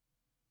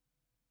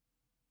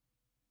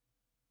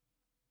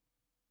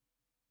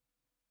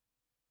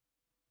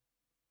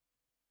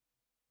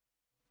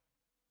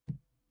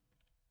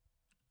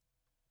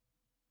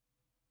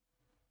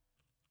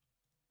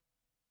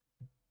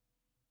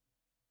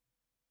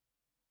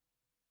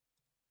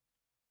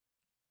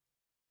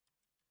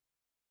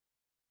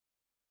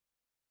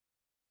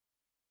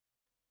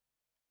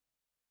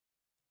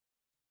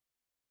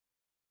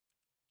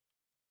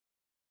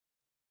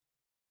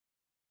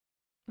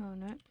 Oh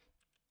no.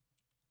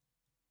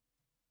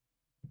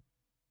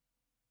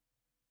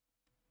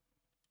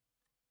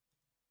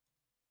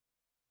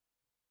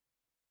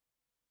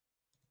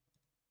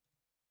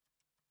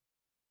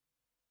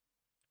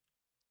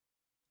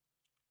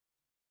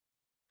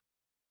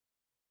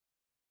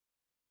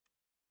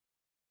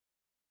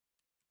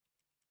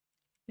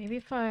 Maybe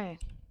if I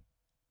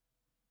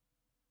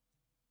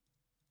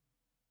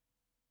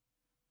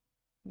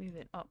move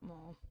it up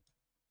more.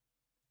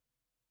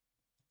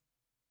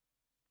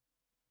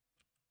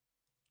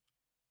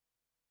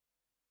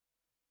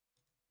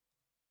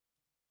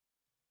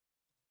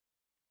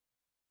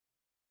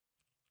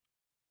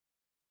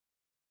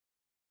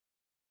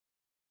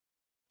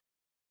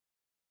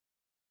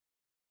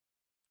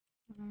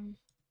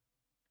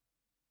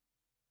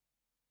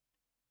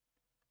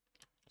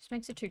 Just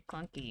makes it too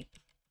clunky.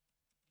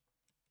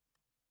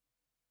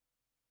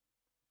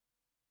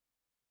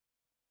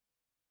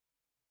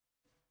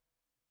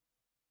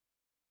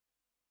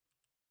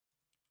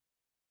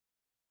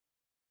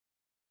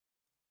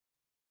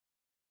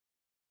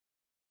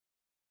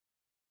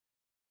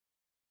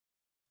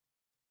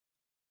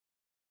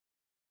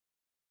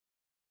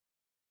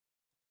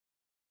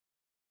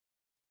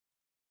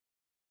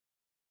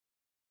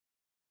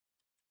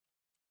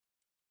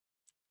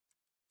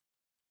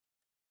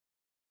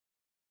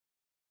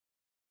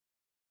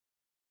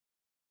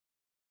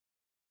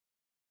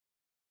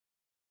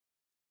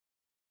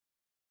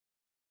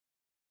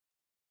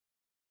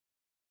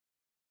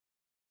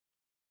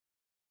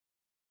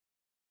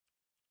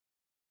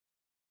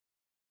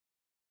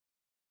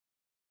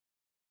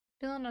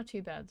 Feeling not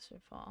too bad so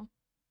far.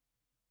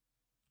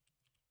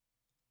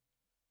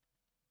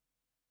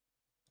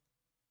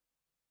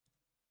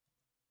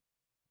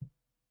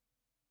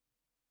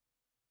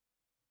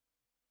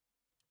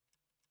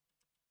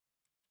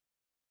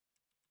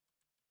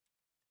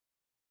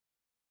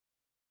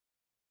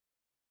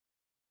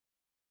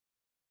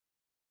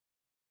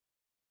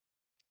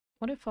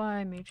 What if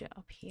I moved it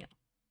up here?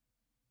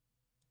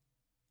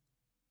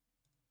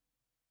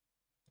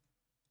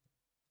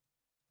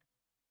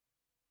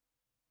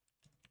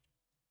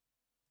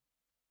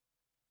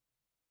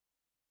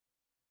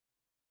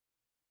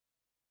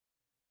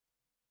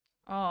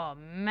 Oh,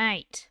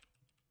 mate.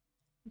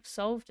 We've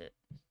solved it.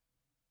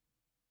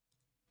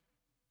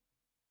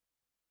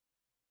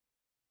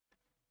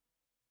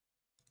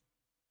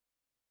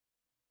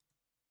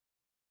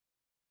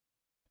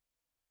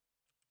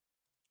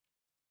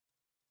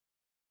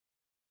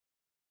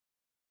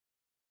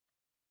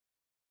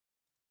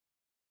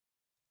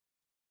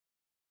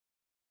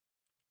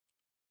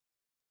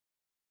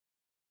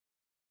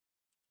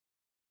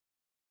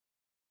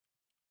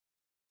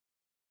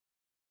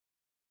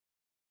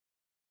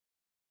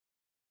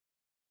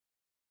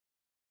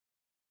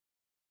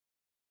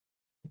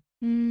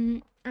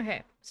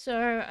 Okay,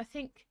 so I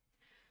think...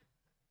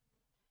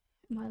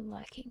 Am I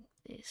liking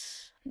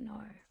this?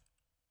 No.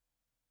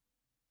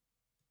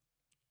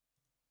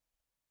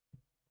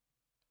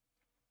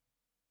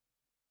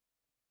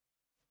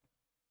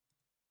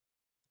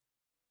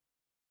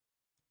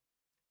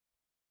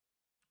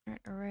 Right,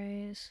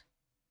 erase.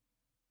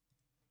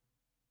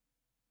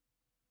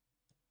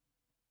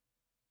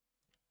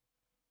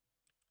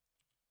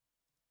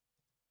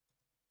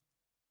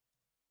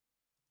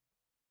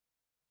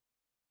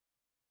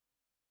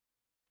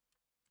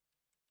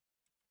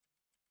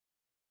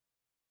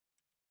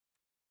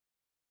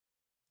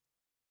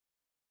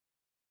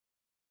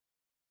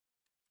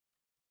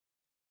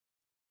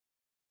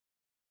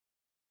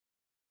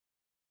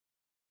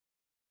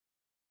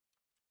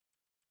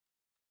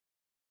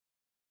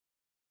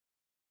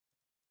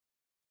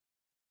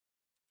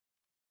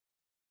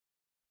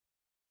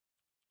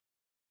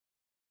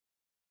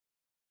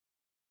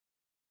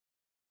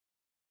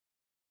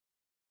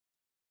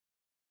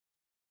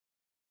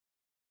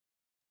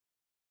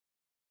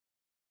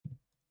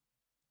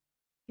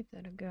 Give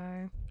that a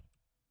go.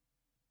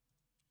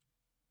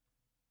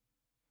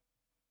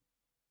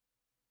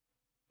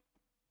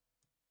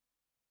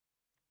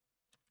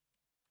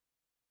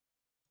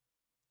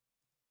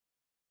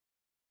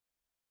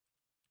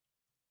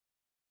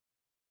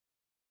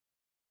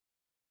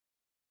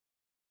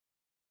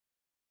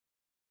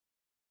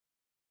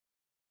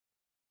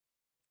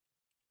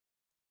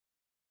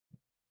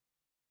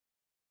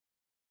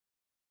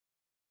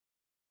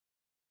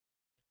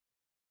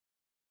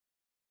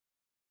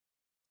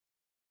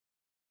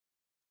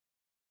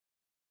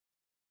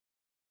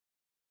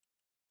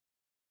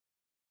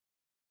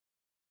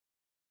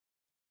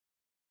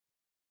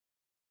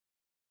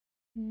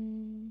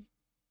 Hmm.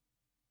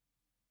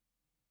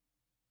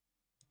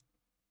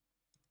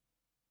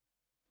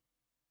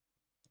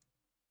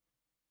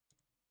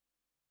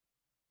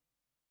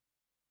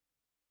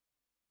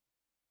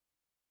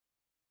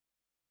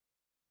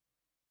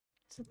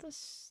 Is it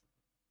this?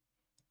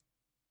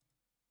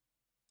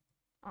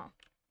 Oh,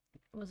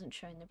 it wasn't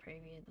showing the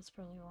preview. That's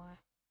probably why.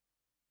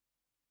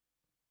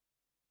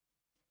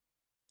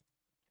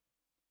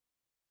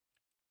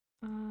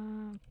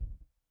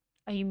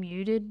 Are you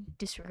muted?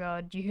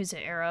 Disregard user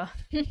error.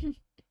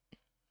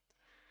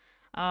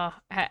 Oh,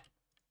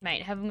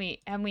 mate, haven't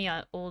we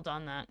all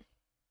done that?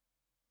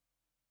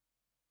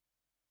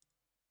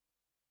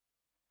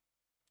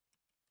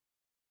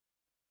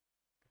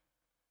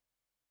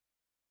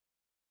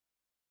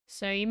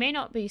 So you may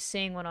not be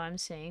seeing what I'm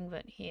seeing,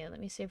 but here, let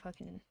me see if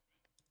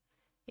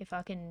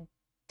I can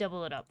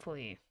double it up for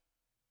you.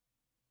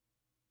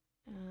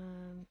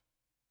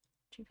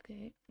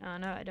 Duplicate. Oh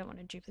no, I don't want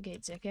to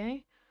duplicate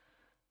Zeke.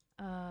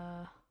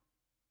 I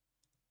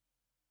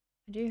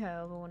do,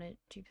 however, want to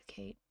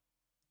duplicate.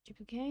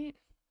 Duplicate?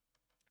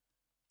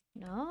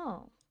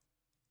 No.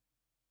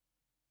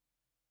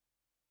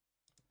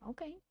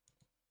 Okay.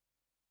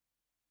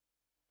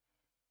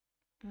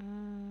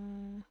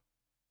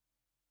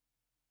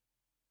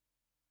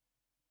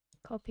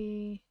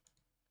 Copy.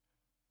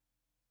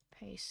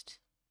 Paste.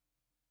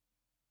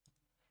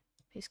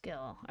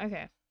 Piskel.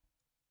 Okay.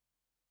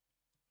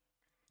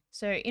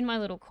 So in my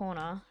little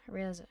corner, I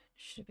realize I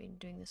should have been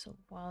doing this a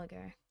while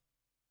ago.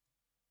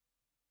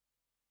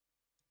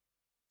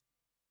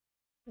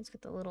 Let's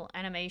get the little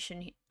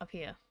animation up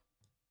here.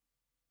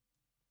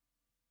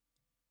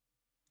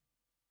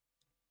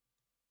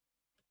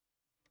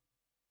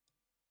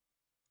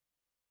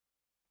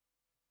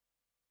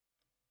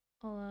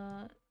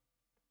 I'll,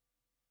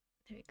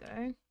 there we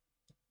go.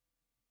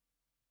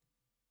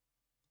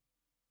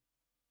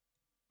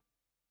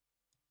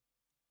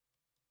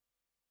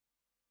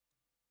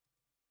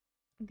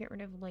 Get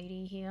rid of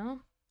lady here.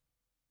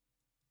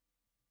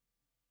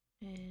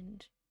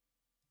 And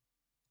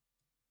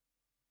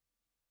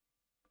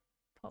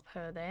pop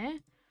her there.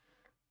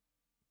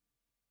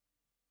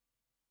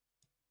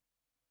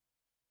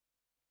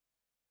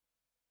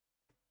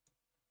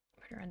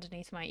 Put her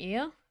underneath my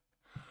ear.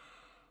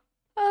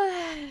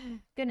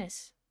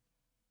 Goodness.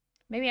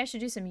 Maybe I should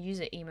do some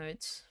user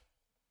emotes.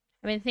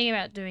 I've been thinking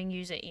about doing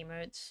user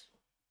emotes.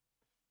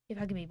 If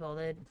I can be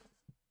bothered.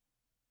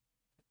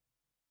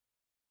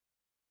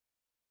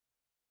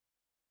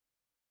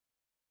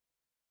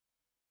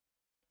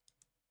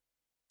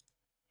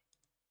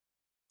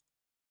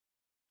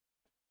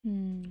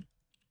 Hmm.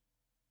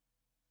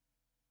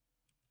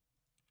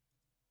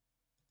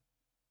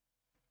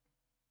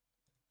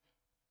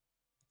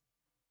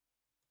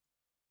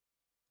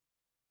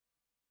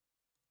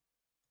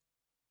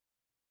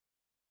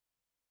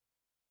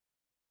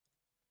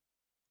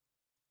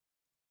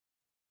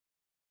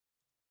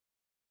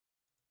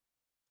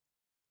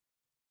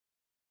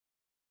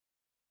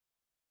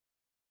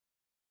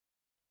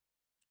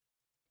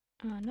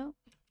 No.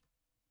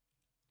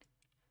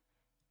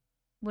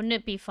 Wouldn't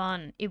it be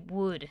fun? It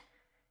would.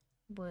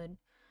 Would.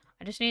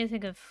 I just need to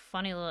think of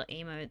funny little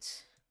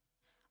emotes.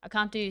 I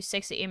can't do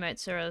sexy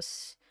emotes or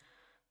else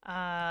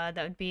that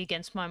would be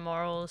against my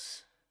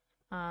morals.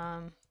 If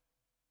I'm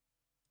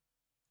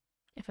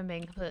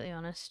being completely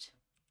honest.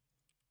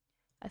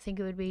 I think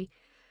it would be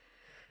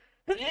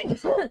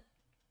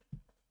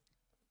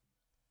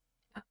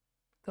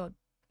God.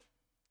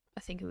 I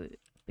think it would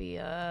be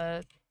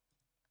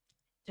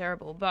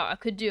terrible. But I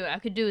could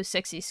do a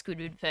sexy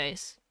scooted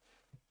face.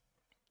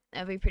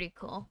 That'd be pretty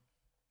cool.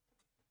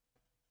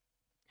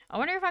 I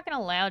wonder if I can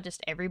allow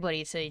just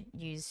everybody to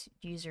use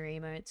user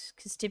emotes,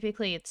 because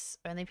typically it's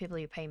only people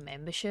who pay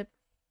membership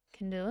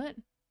can do it.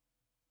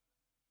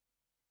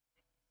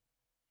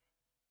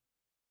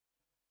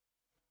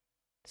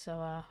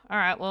 So,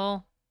 alright,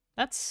 well,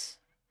 that's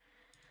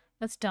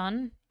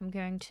done. I'm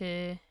going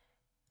to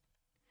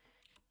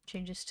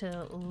change this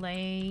to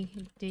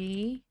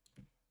lady.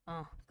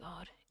 Oh,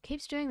 God. It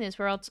keeps doing this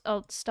where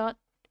I'll start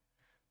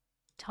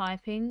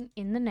typing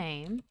in the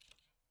name.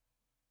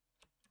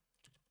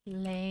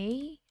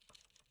 Lay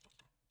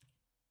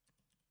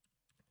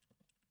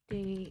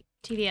the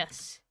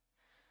TDS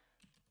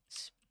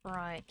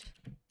sprite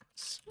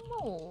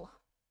small.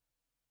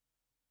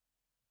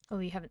 Oh,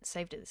 you haven't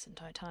saved it this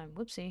entire time.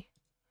 Whoopsie.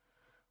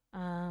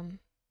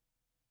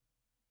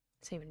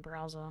 Save in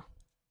browser.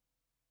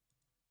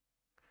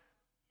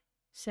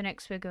 So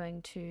next we're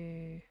going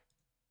to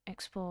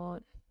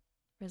export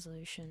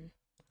resolution.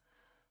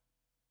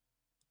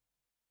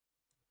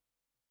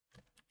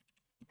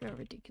 Go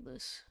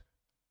ridiculous.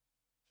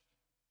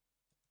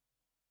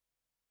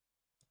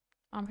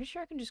 I'm pretty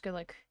sure I can just go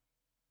like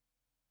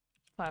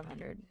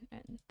 500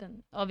 and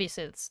then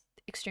obviously it's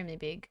extremely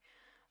big.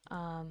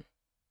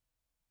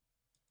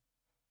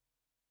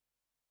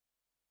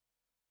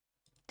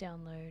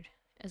 Download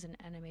as an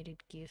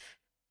animated GIF.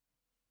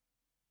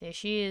 There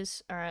she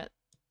is. Alright,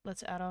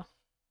 let's add her.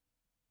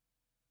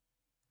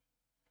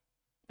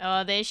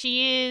 Oh, there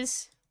she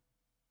is.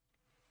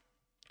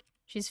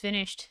 She's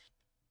finished.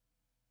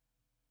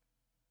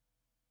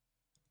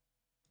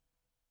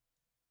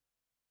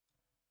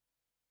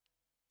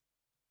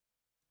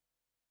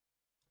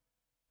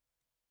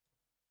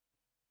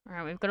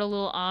 Alright, we've got a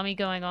little army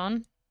going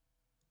on.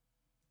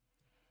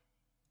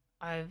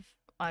 I've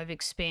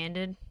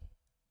expanded.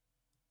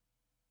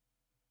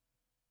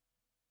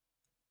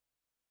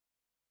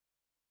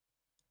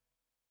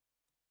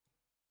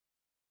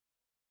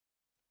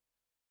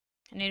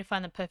 I need to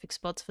find the perfect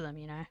spots for them,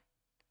 you know.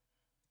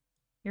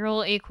 You're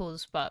all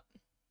equals, but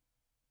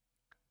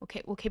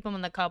we'll keep them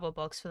on the cardboard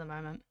box for the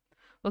moment.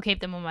 We'll keep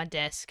them on my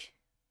desk.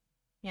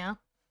 Yeah.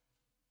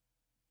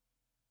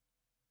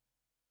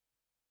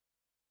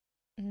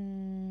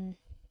 I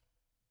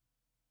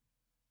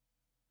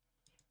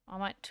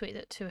might tweet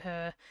it to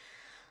her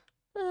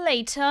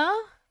later,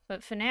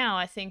 but for now,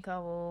 I think I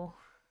will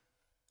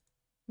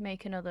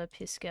make another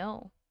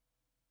piskel.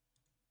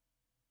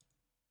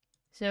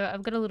 So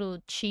I've got a little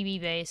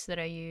chibi base that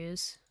I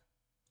use.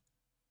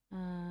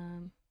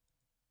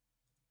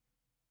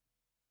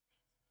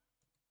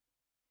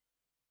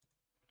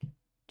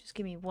 Just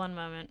give me one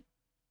moment.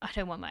 I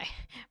don't want my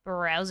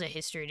browser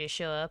history to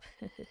show up.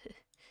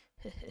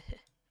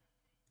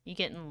 You're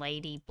getting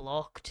lady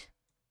blocked.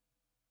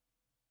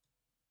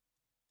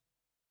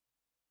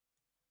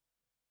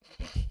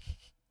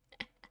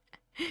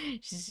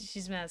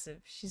 she's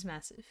massive. She's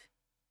massive.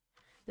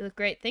 They look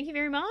great. Thank you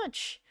very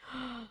much.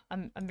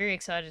 I'm very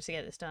excited to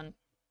get this done.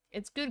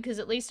 It's good because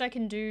at least I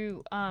can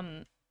do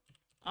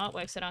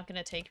artworks that aren't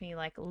going to take me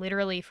like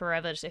literally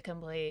forever to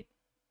complete.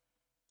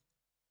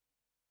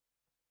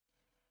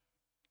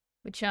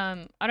 Which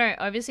I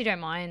obviously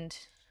don't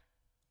mind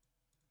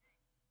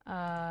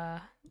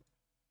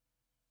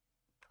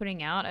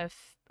putting out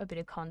a bit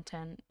of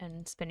content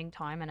and spending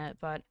time in it,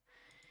 but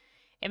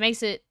it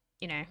makes it,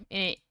 you know,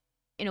 in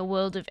a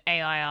world of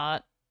AI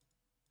art,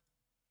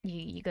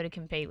 you got to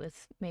compete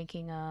with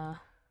making I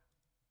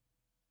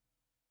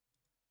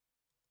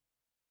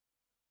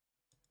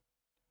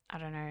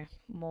don't know,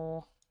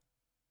 more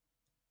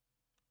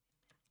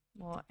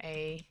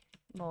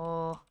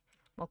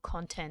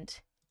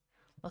content.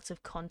 Lots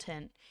of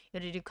content. You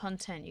gotta do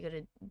content, you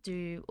gotta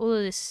do all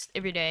of this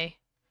every day.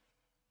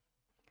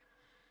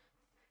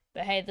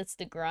 But hey, that's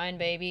the grind,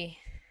 baby.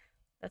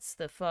 That's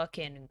the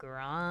fucking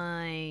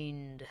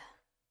grind.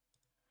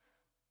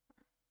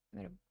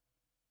 I'm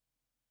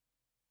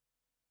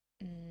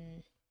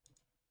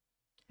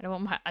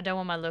gonna I don't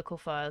want my local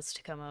files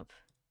to come up.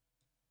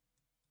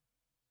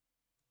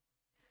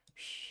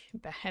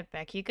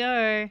 Back you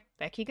go.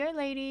 Back you go,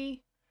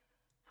 lady.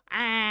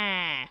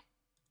 Ah.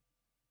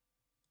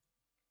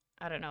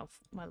 I don't know if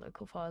my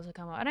local files will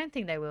come up. I don't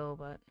think they will,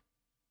 but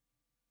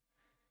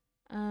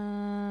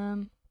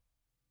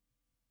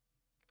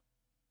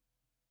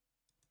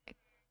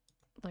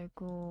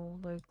local,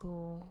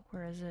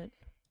 where is it?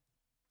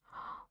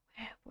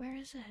 Where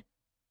is it?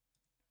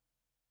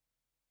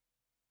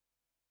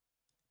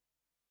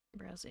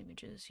 Browse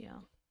images, yeah.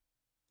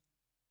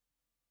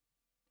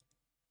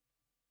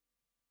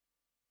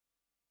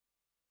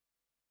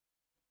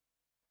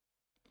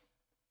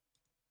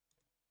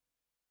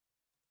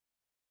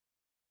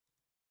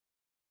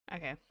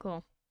 Okay,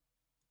 cool.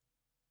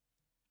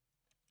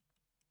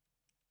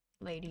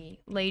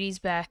 Lady's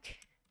back.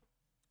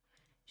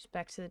 She's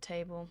back to the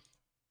table.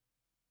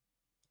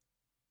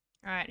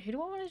 Alright, who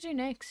do I want to do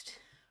next?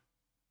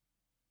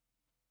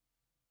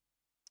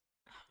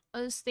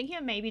 I was thinking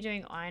of maybe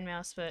doing Iron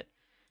Mouse, but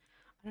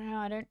I don't know,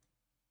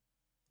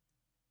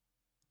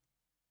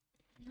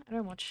 I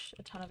don't watch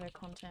a ton of her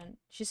content.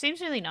 She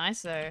seems really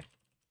nice though.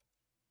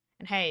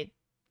 And hey,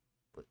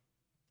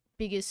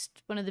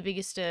 one of the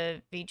biggest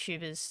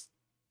VTubers.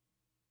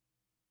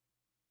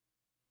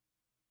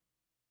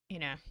 You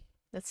know,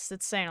 that's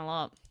saying a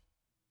lot.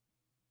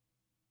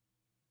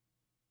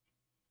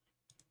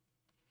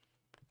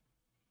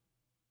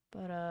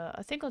 But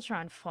I think I'll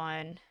try and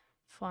find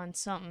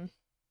something.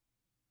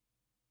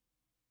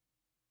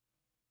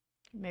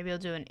 Maybe I'll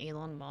do an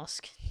Elon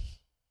Musk.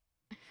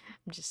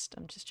 I'm just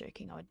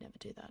joking. I would never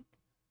do that.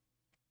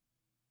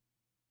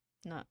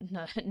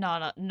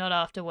 Not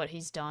after what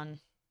he's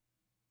done.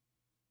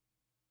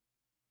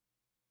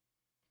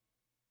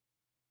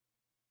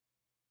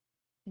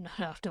 Not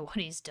after what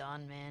he's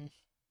done, man.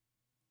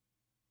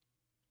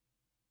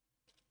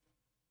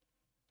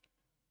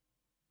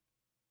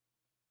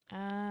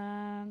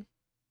 I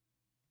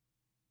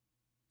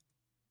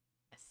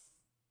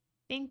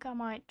think I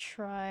might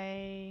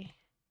try.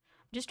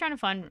 I'm just trying to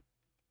find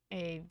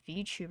a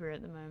VTuber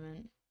at the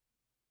moment.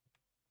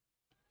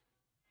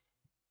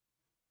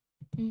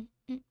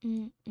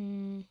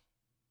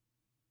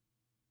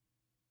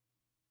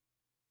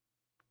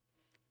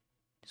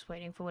 Just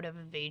waiting for whatever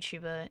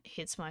VTuber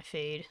hits my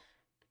feed.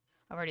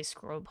 I've already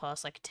scrolled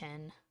past like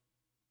 10.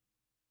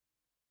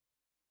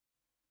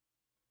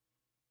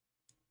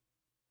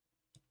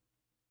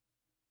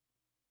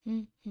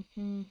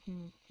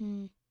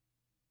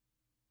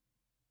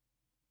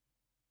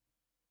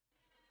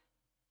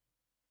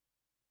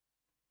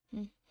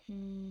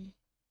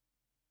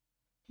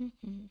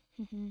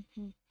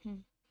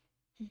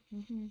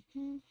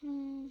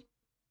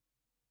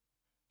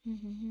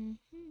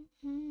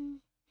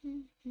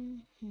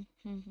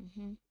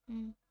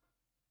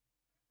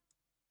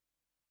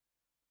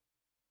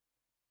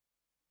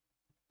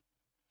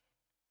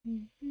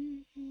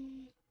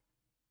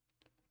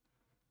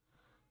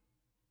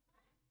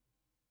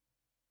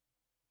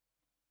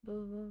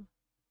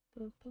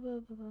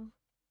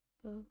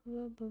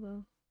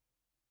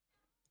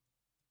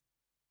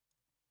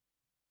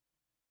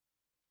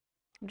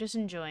 I'm just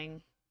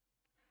enjoying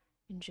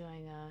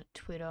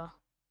Twitter,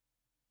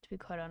 to be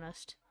quite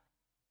honest.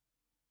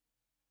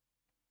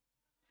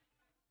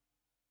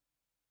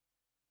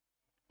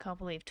 Can't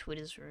believe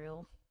Twitter's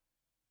real.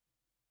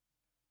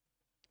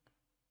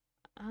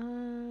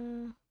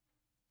 Yeah,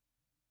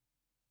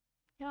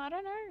 I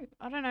don't know.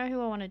 I don't know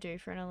who I want to do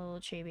for another little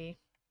chibi.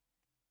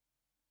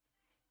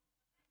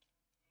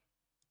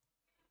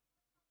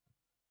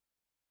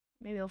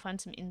 Maybe I'll find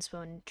some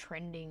inspo in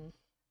trending.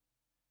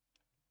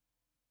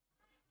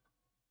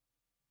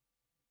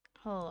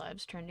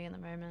 Hololive's trending at the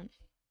moment.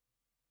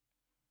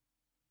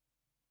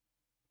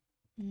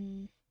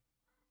 Mm.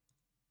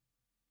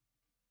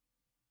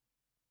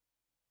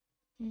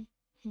 Mm.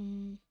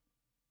 Mm.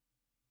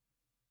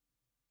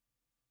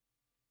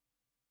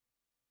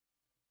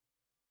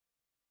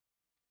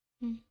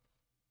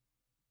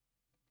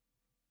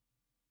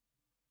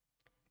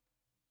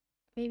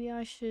 Maybe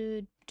I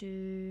should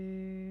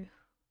do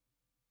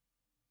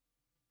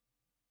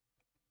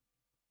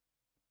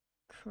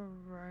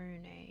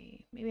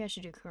Corone. Maybe I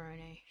should do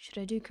Corone. Should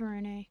I do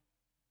Corone?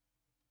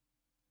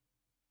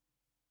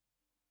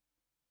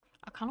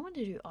 I kind of want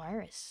to do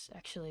Iris,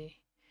 actually.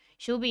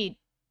 She'll be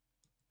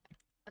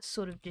a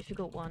sort of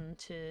difficult one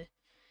to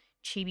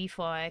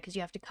chibi-fy because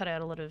you have to cut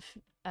out a lot of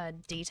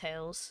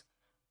details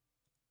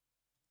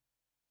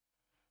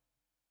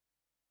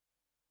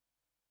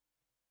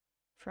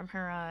from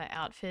her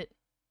outfit.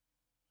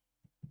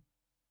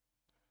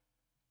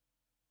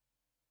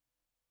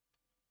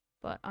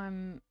 But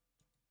I'm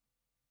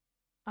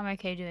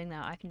okay doing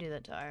that. I can do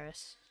that to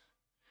Iris.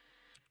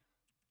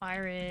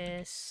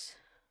 Iris.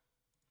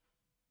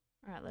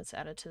 Alright, let's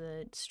add it to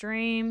the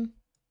stream.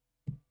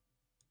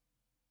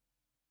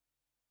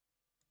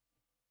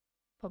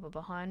 Pop it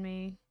behind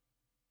me.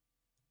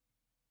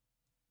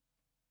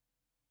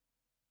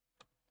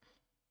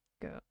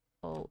 Go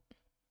Alt.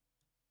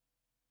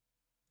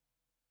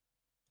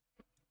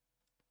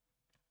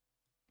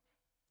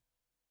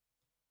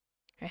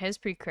 Her hair's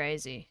pretty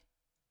crazy.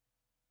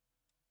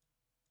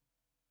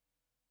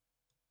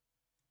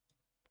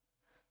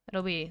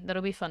 That'll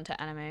be fun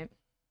to animate.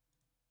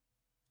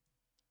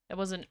 That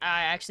wasn't.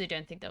 I actually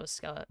don't think that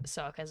was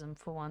sarcasm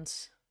for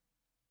once.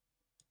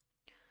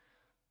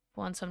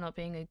 For once, I'm not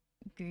being a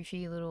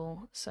goofy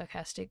little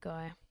sarcastic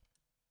guy.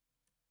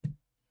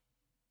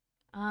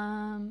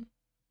 Alright.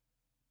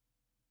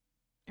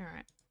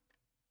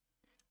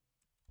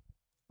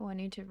 Oh, I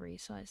need to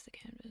resize the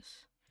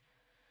canvas.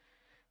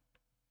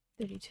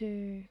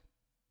 32.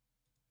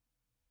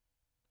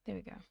 There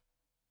we go.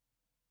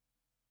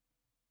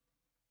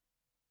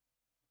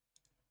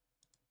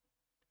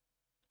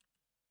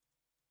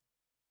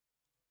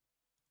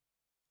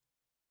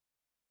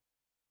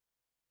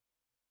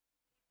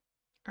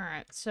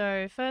 Alright,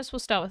 so first we'll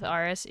start with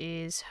Iris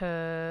is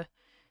her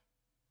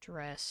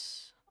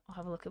dress. I'll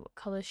have a look at what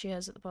color she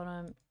has at the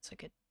bottom. It's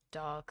like a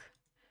dark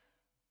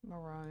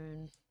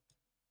maroon.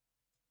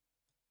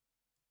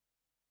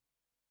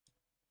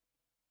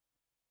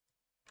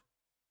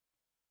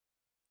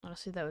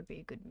 Honestly, that would be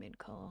a good mid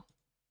color.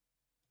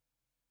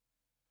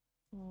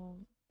 We'll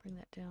bring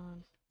that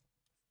down.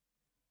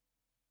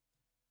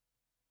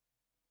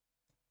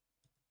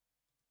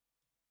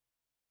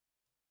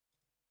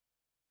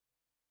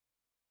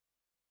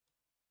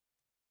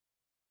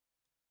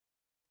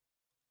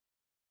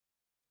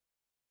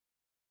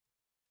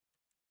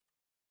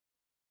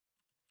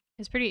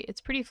 It's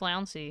pretty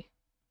flouncy.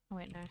 Oh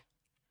wait, no.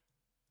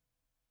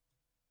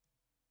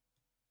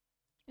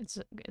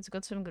 It's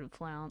got some good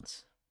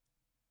flounce.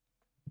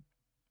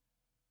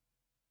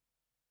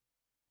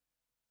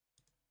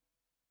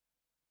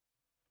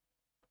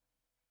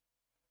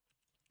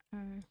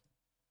 Oh.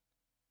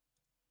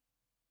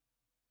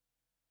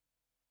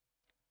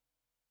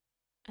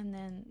 And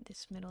then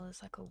this middle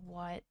is like a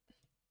white.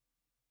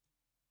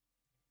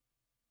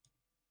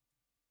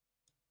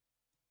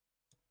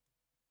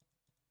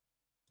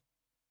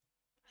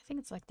 I think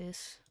it's like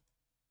this.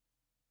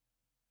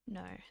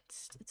 No,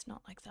 it's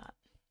not like that.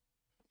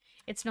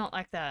 It's not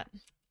like that.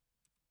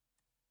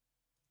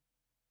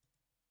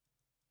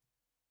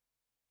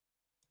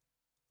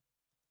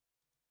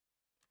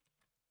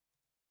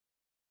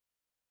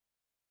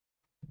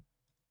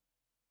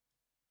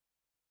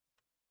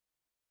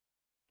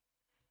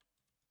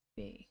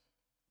 B.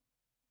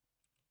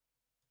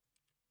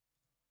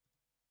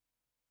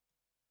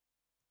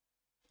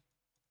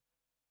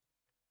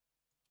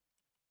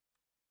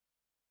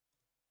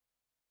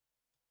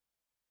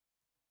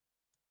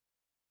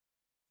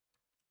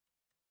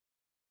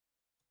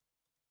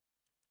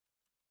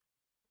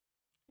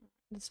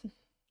 Let's,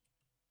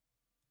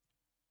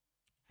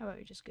 how about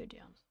we just go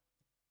down?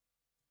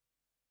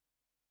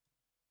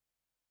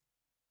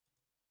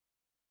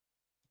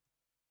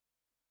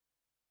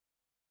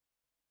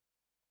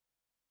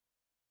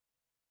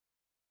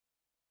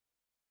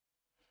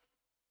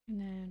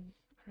 And then,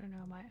 I don't know,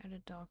 I might add a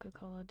darker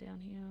color down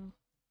here.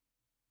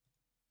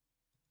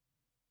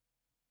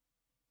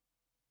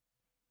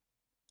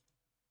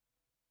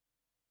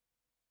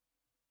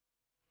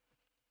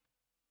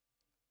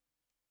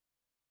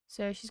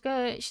 So she's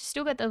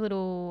still got the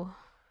little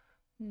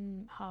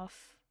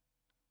half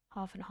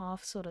and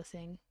half sort of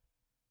thing.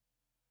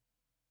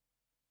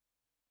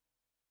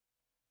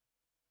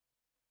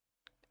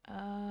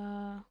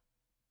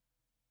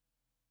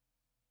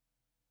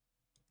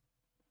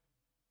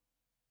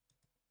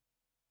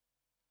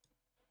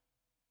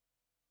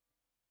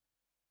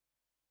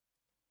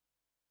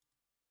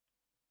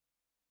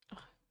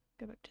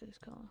 Go back to this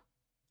color.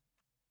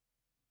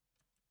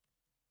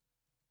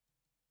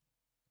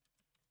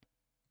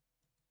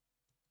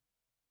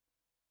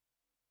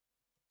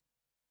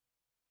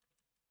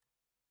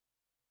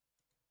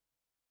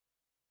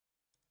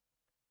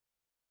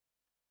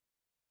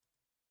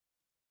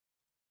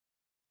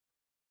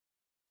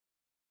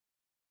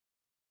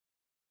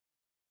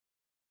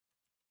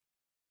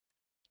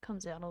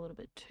 Comes out a little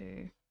bit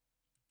too.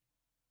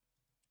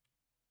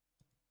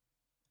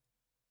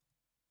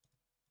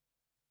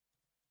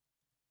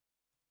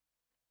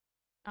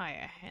 Oh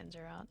yeah, hands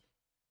are out.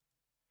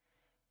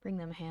 Bring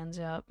them hands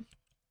out.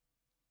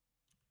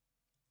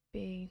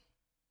 B.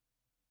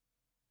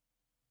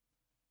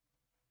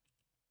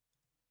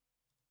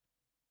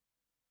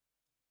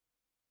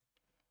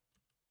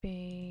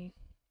 B.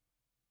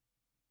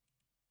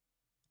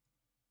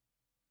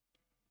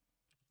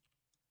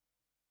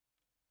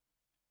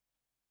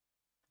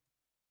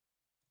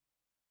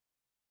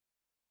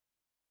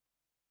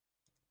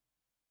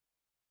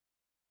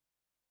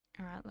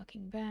 Alright,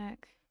 looking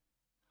back.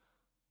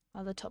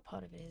 Oh, the top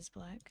part of it is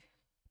black.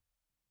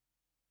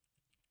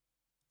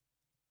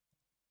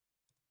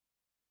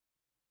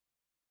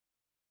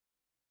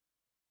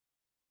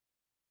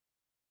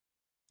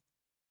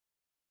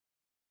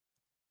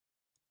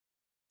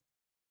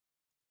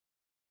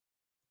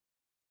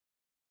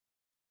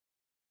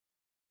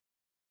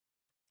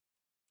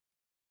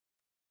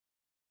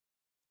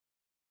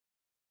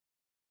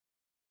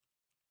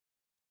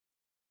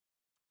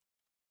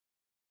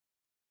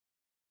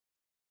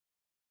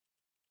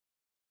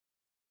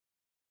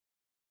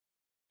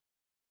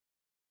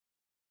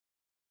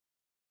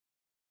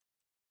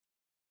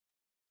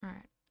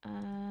 Alright,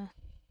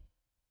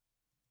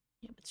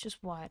 yep, it's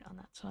just white on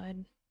that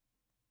side.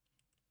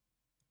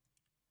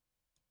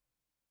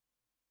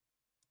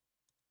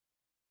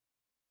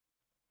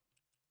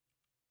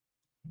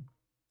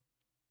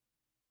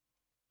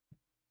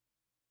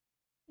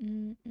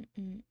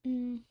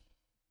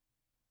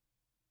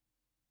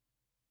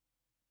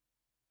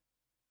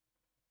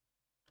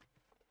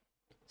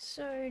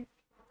 So,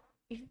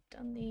 you've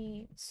done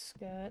the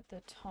skirt,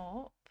 the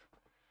top.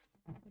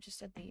 We'll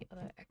just add the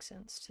other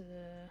accents to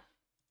the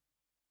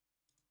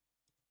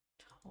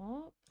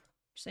top.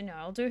 So no,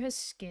 I'll do her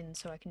skin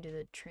so I can do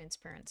the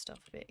transparent stuff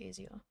a bit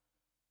easier.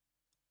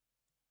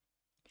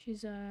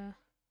 She's got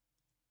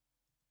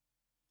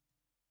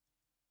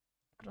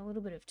a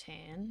little bit of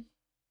tan.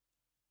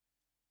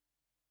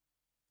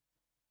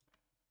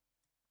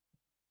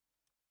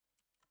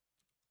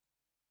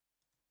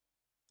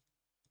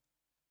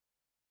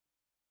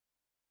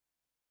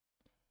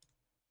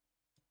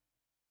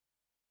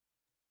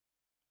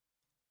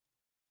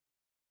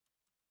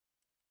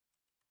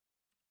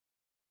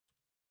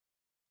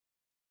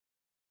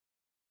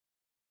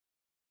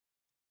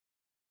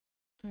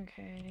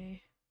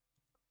 Okay.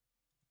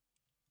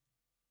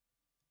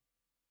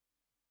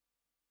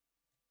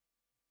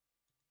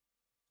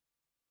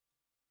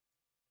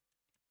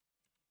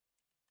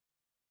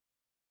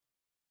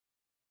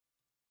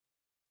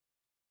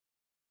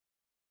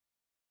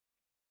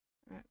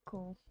 Alright,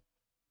 cool.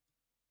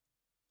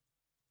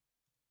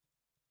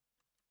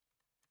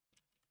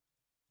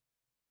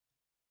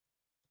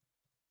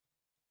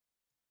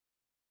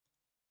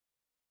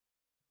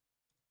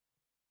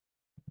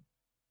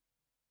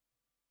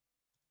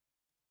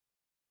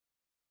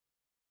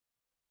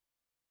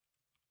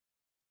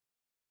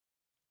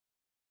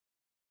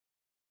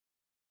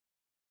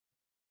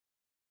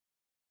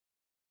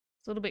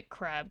 It's a little bit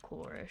crab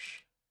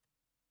clawish.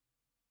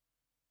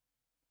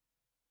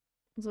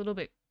 It's a little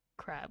bit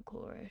crab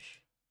clawish.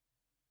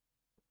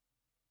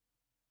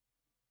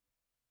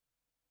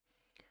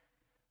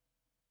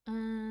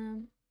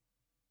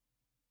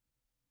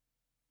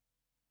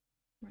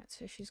 Right,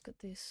 so she's got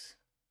this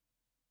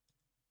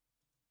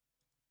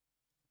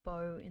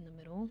bow in the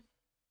middle.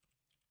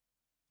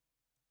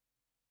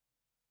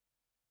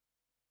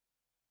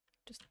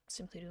 Just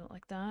simply do it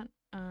like that.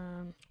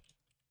 Oh,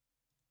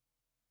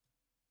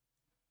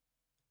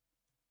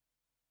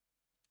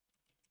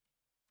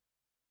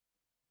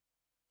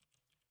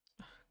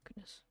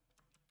 goodness.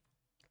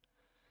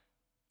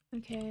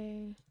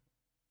 Okay.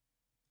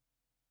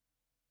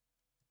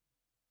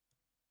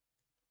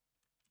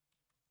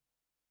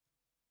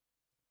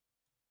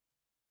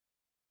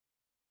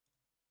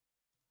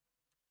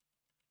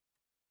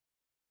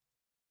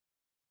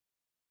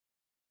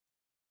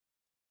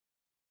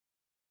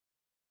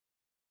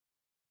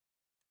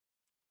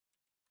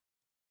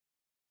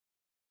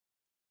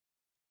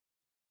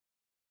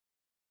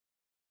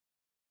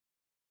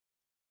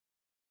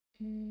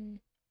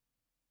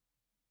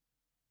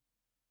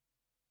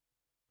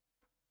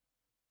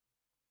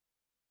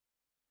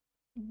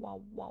 Wah,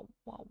 wah,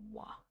 wah,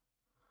 wah.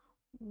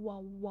 Wah,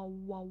 wah,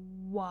 wah,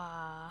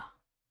 wah.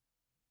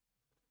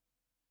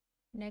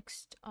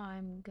 Next,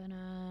 I'm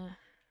gonna...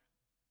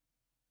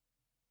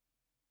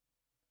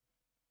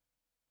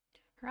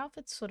 Her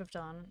outfit's sort of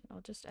done.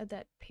 I'll just add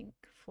that pink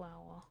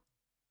flower.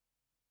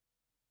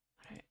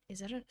 Is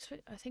that a...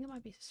 I think it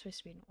might be supposed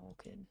to be an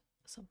orchid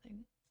or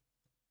something.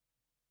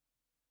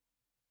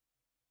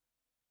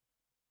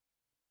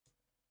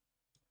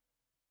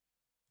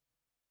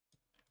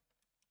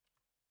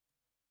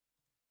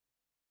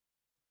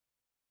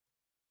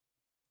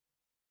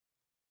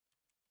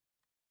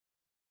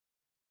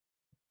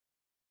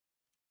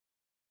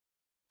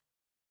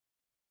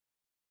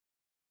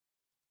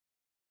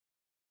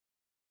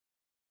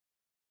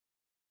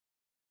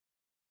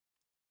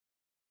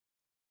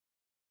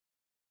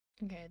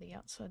 Okay, the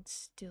outside's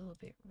still a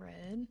bit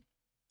red.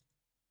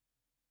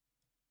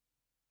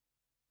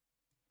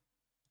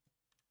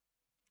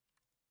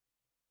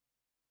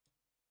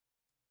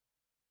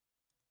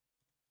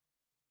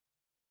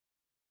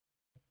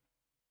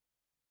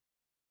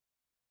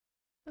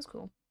 That's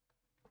cool.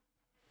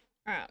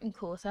 Alright, I'm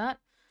cool with that.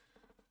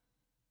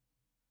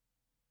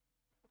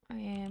 I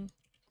am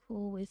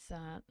cool with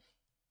that.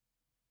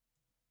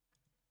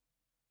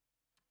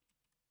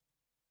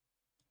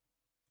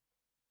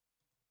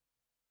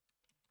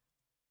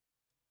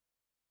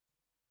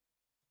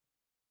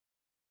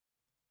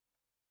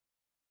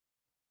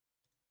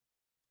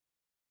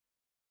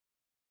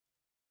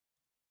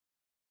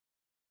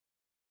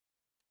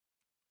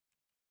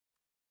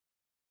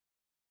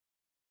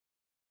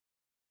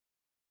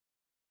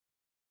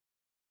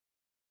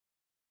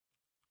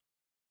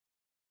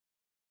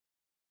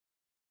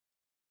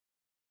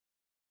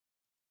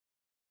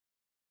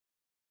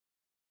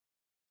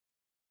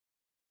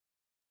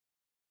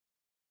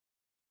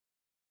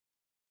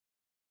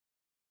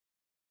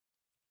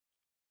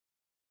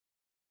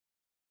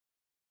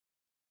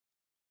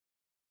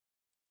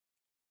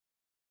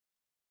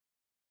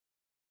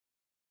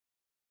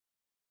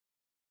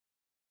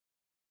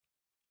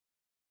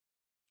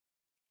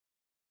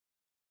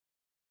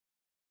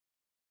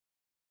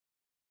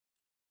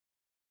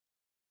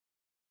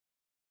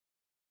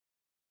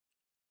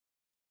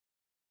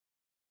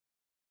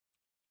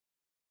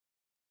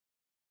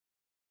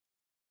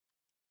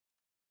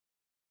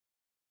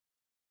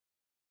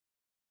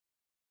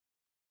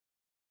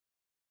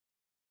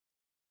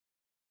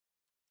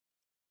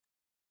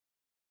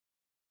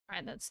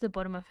 Alright, that's the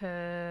bottom of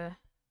her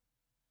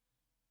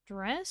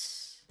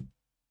dress.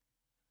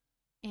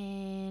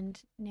 And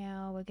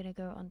now we're going to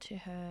go onto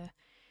her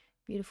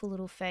beautiful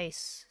little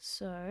face.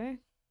 So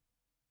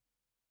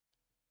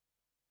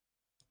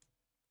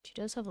she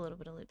does have a little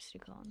bit of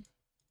lipstick on.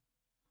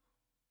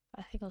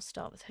 I think I'll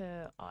start with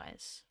her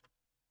eyes.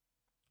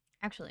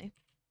 Actually,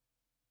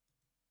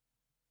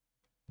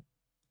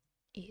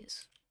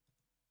 ears.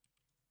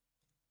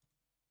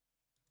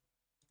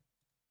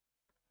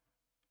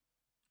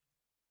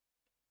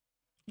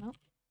 Nope.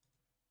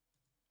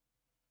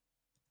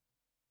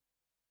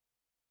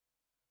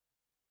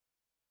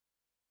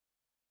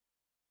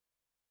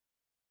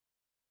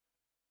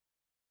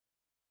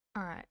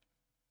 Alright.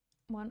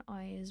 One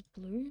eye is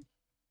blue.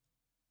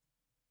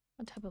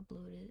 What type of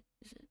blue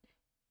is it?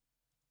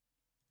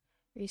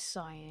 Very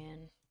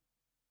cyan.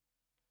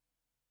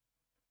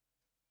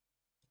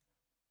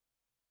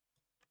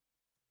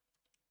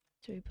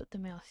 So we put the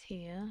mouth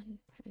here.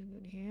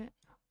 Over here.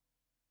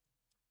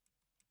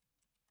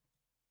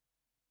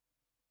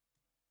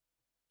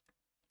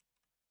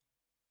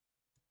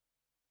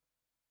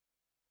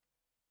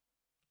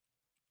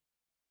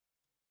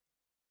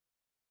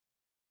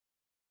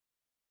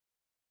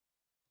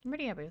 I'm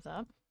pretty happy with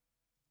that.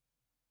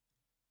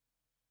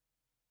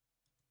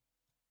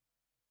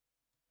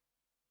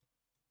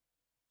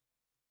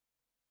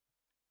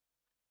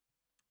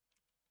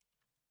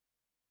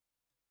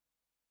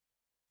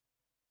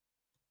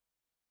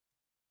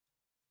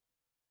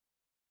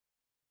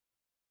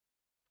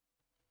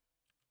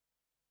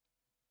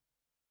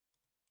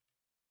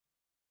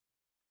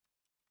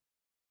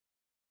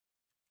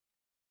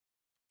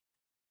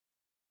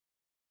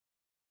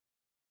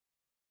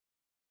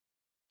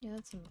 Yeah,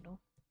 that's the middle.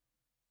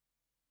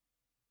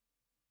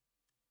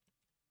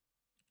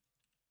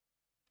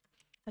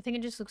 I think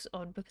it just looks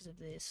odd because of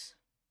this.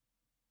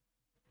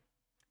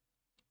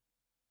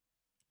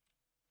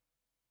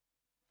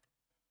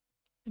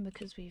 And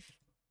because we've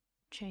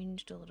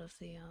changed a lot of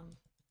the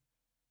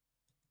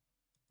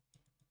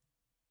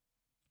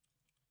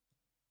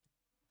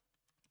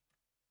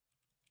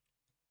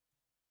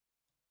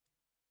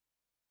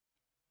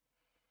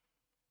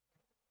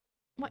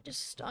might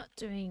just start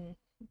doing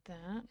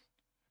that,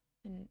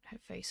 and her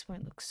face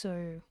won't look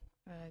so,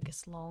 I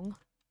guess, long.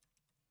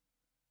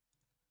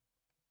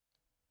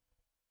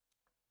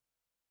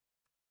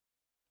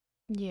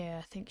 Yeah,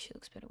 I think she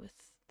looks better with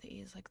the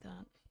ears like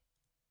that.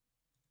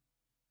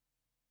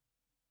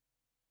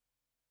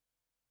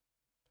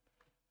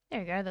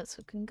 There we go, that's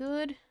looking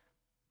good.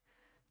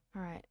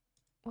 Alright.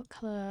 What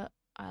color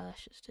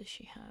eyelashes does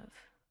she have?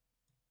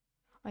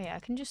 Oh yeah, I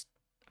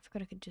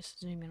forgot I could just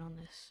zoom in on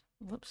this.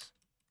 Whoops.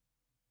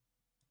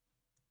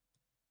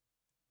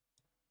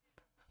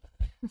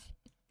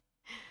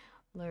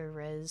 Low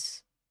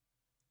res.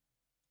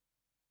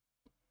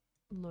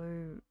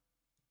 Low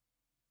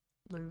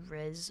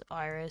res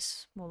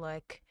iris. More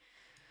like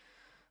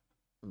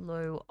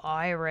low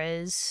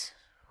iris.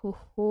 Ho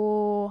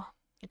ho.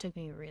 It took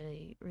me a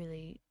really,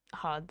 really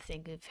hard to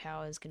think of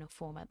how I was gonna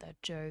format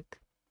that joke.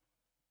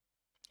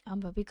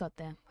 But we got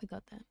there. We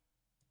got there.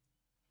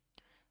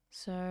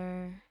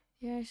 So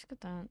yeah, she's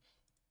got that.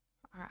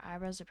 Our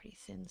eyebrows are pretty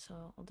thin,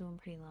 so I'll do them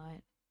pretty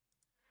light.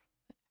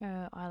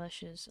 Her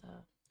eyelashes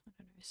are, I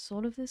don't know,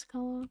 sort of this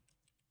color.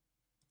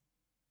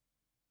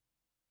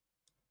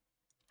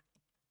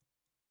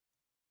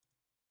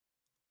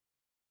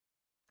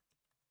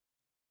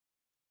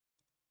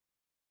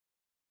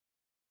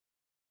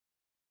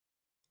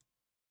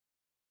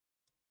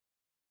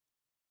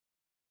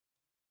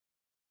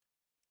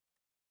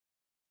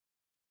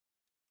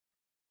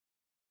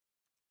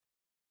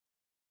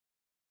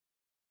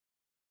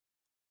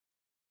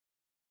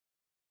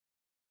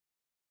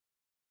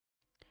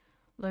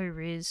 Low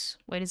Riz.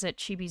 Wait, is that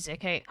Chibi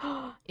Zeke?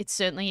 It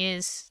certainly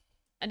is.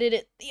 I did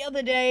it the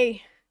other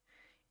day.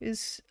 It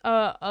was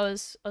I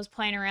was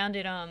playing around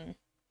it I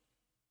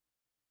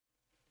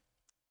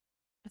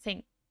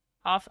think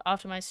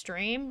after my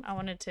stream I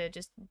wanted to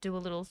just do a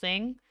little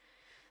thing.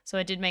 So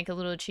I did make a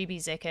little Chibi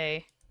Zeke.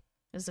 It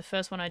was the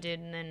first one I did,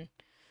 and then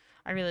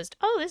I realized,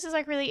 oh, this is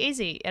like really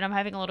easy and I'm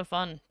having a lot of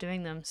fun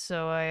doing them.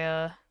 So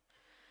I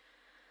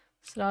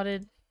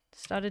started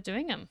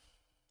doing them.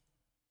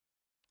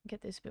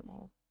 Get this a bit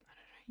more. I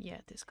don't know. Yeah,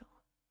 this color.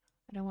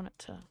 I don't want it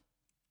to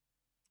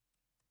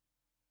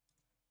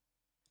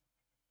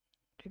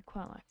do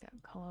quite like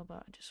that color, but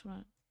I just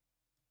want.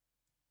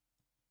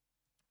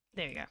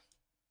 There you go.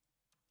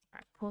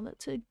 Alright, well,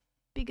 that's a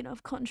big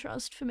enough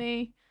contrast for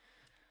me.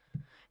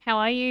 How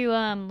are you,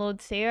 Lord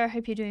Theo? I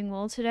hope you're doing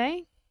well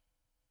today.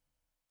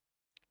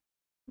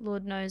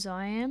 Lord knows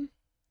I am.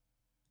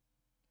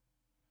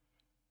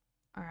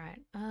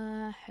 Alright,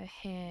 her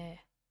hair.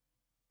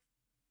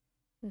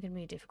 It's gonna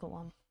be a difficult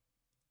one.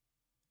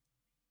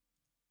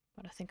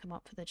 But I think I'm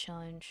up for the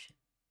challenge.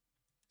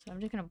 So I'm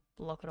just gonna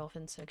block it off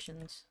in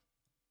sections.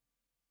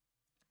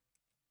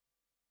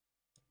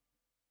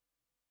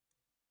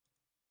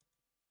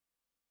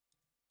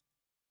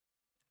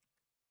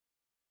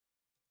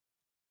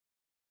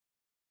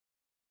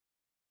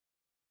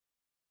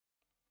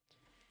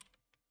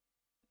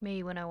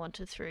 Me when I want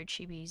to throw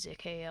Chibi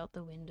Zeke out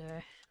the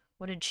window.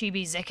 What did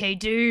Chibi Zeke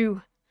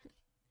do?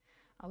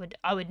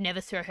 I would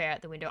never throw her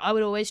out the window. I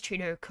would always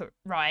treat her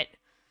right.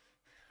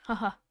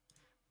 Haha.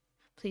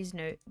 please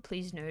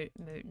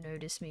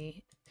notice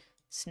me,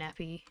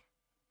 Snappy.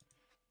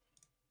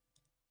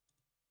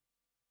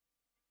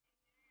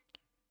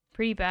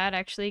 Pretty bad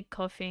actually,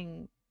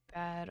 coughing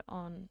bad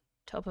on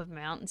top of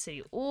Mountain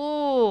City.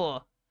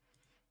 Oh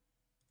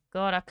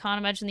God, I can't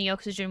imagine the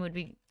oxygen would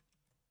be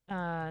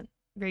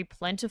very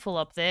plentiful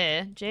up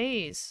there.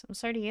 Jeez, I'm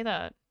sorry to hear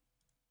that.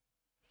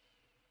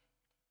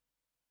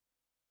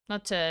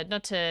 Not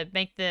to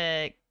make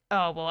the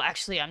oh well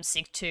actually I'm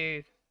sick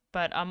too,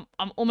 but I'm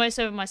almost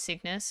over my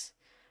sickness.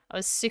 I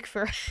was sick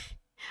for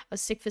I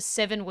was sick for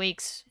 7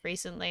 weeks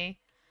recently.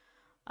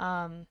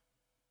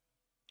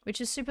 Which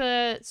is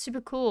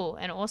super cool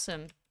and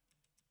awesome.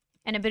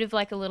 And a bit of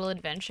like a little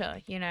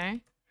adventure, you know?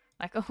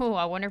 Like, oh,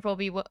 I wonder if I'll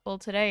be well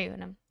today,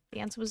 and the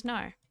answer was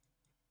no.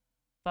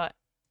 But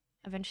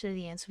eventually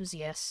the answer was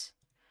yes.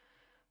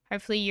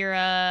 Hopefully you're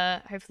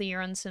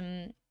on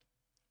some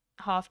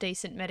half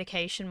decent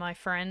medication, my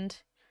friend.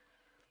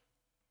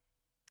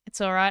 It's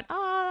all right.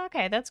 Oh,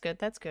 okay, that's good.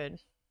 That's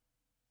good.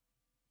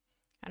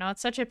 I know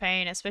it's such a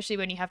pain, especially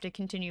when you have to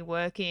continue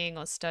working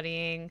or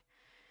studying,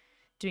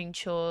 doing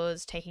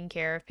chores, taking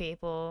care of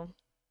people,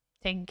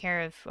 taking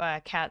care of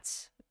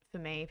cats. For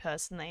me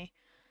personally,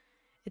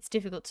 it's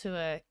difficult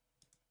to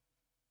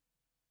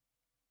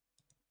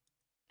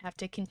have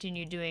to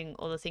continue doing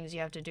all the things you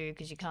have to do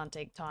because you can't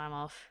take time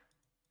off.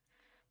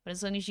 But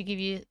as long as you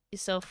give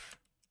yourself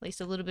at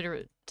least a little bit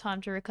of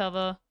time to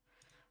recover,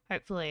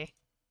 hopefully,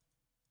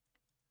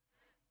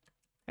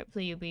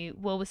 hopefully you'll be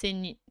well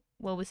within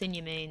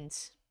your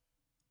means.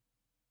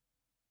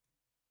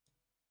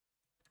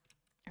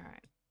 All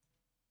right,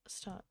 let's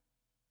start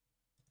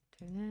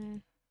doing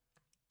that.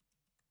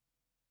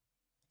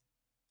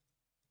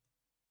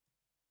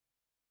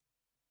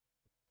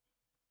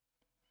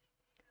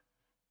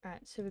 All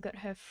right, so we got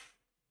her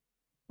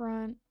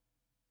front.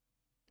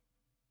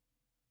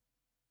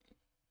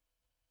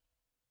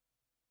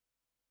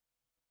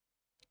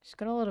 She's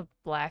got a lot of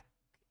black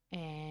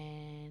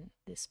and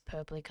this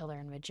purpley color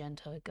and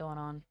magenta going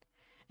on.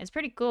 It's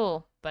pretty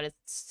cool, but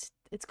it's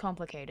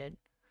complicated.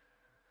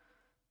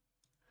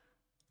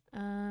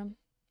 I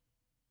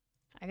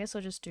guess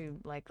I'll just do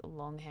like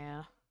long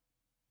hair.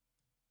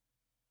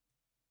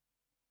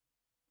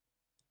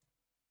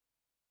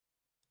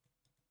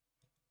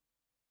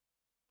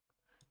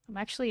 I'm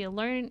actually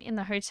alone in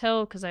the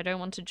hotel because I don't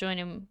want to join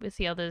in with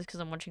the others because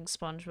I'm watching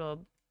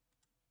SpongeBob.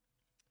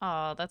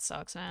 Oh, that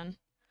sucks, man.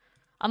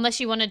 Unless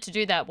you wanted to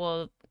do that,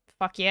 well,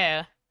 fuck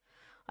yeah.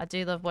 I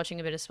do love watching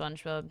a bit of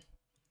SpongeBob.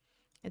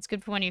 It's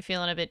good for when you're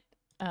feeling a bit,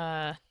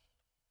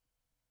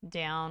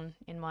 down,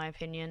 in my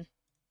opinion.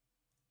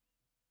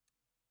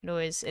 It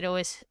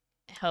always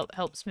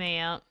helps me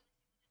out.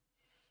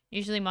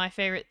 Usually my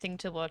favorite thing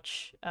to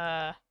watch,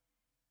 at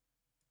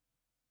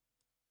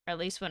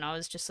least when I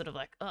was just sort of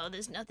like, oh,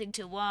 there's nothing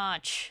to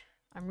watch.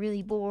 I'm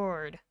really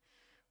bored.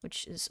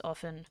 Which is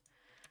often.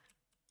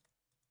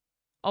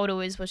 I would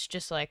always watch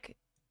just like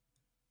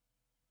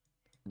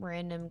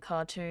random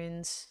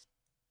cartoons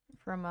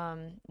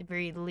from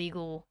very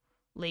legal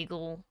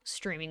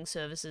streaming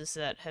services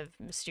that have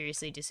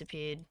mysteriously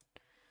disappeared.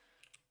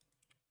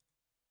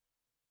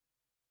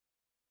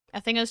 I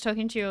think I was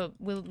talking to you a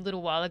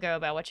little while ago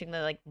about watching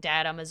the like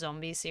Dad I'm a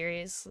Zombie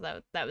series.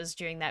 That was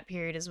during that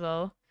period as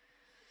well.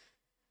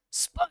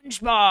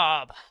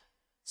 SpongeBob!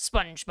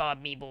 SpongeBob,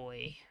 me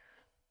boy.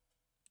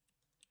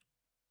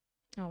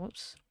 Oh,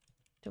 whoops.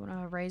 Don't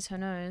want to raise her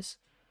nose.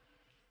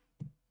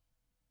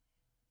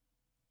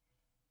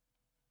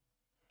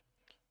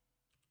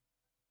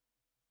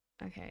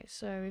 Okay,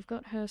 so we've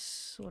got her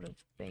sort of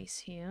base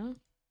here.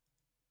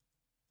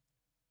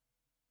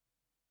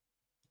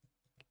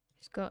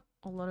 She's got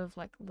a lot of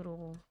like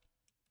little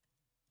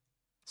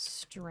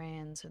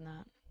strands in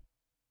that.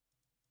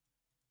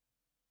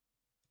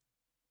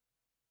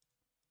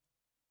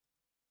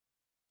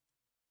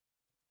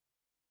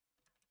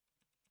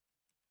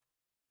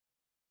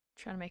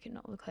 Trying to make it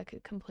not look like a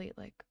complete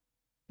like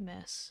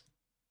mess.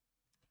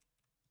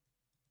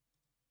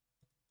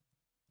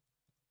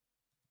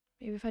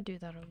 Maybe if I do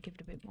that, I'll give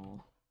it a bit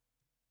more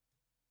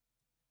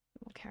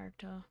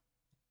character.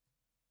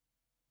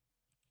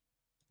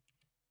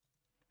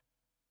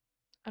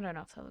 I don't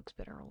know if that looks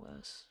better or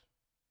worse.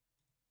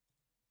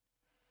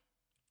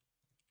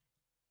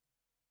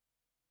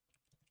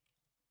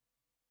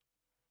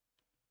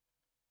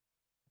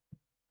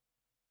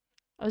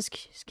 I was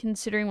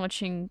considering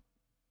watching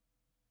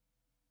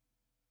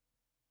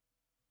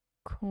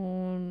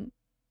Corn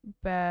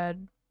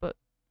Bad, but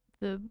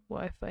the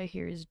Wi-Fi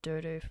here is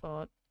Dodo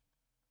Fart.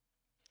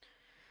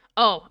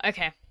 Oh,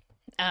 okay.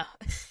 Uh,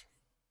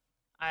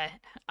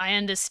 I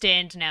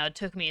understand now. It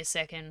took me a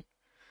second.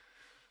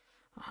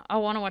 I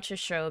want to watch a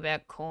show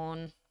about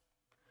corn.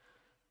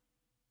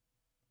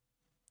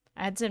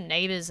 I had some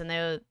neighbors and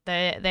they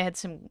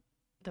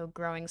were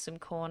growing some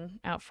corn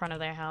out front of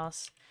their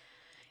house.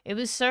 It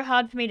was so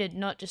hard for me to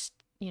not just,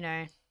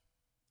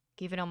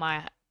 give it all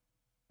my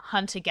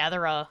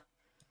hunter-gatherer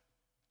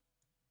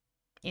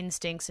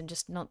instincts and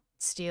just not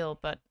steal,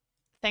 but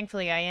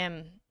thankfully I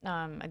am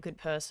a good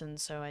person,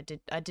 so I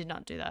did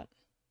not do that.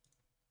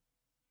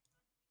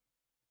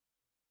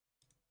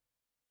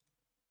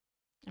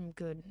 I'm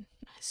good.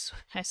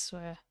 I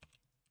swear.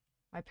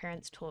 My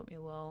parents taught me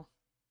well.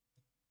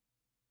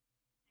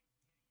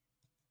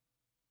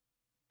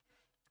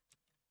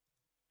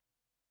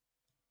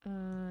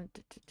 Uh,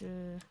 duh, duh,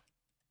 duh.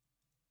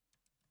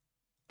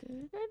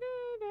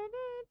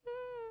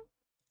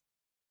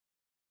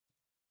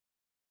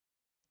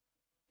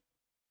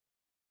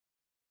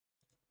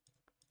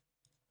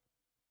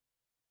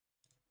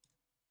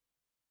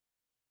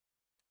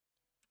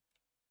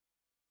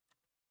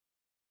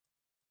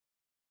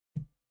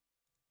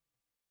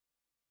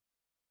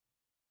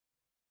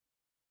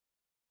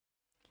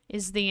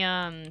 Is the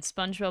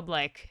SpongeBob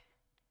like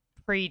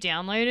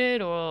pre-downloaded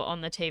or on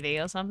the TV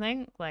or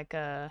something? Like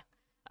I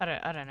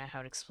don't know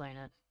how to explain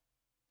it.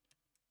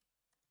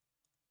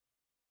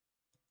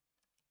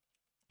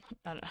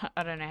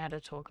 I don't know how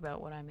to talk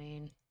about what I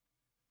mean.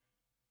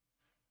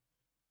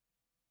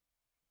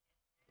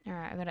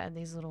 Alright, I gotta add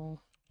these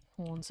little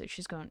horns that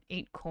she's going.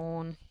 Eat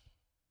corn.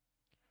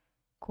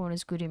 Corn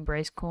is good.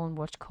 Embrace corn.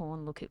 Watch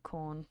corn. Look at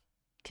corn.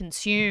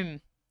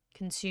 Consume.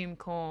 Consume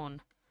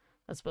corn.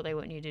 That's what they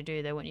want you to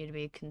do. They want you to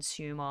be a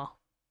consumer.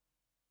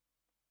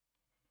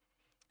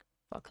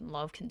 Fucking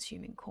love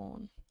consuming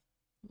corn.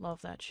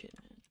 Love that shit,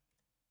 man.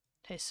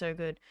 Tastes so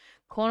good.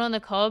 Corn on the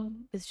cob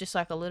with just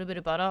like a little bit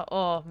of butter.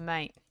 Oh,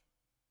 mate.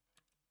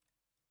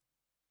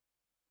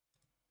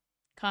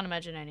 Can't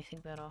imagine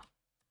anything better.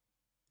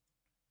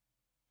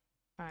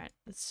 Alright,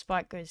 the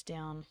spike goes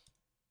down.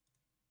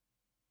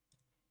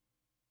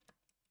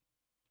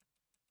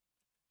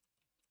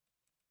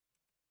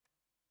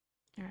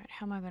 Alright,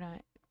 how am I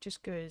gonna...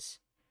 Just goes...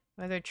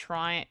 If I go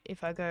try it,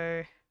 if I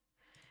go...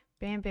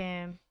 Bam,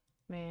 bam,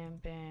 bam,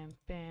 bam,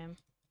 bam.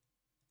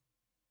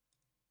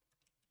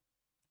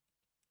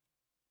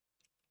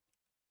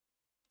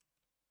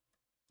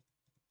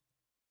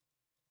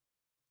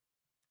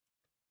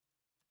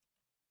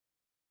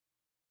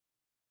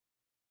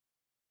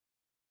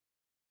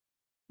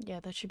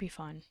 Yeah, that should be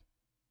fine.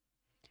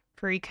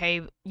 Free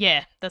cable.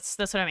 Yeah, that's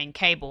what I mean.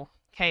 Cable.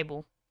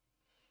 Cable.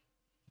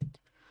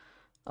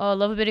 Oh,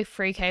 love a bit of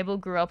free cable.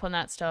 Grew up on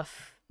that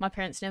stuff. My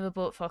parents never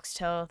bought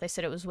Foxtel. They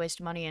said it was a waste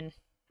of money and...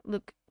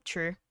 Look,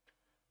 true.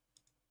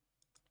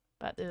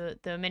 But there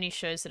were many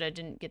shows that I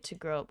didn't get to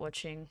grow up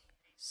watching.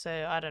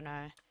 So I don't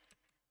know.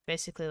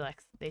 Basically,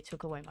 like they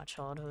took away my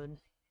childhood.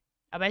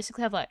 I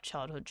basically have like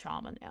childhood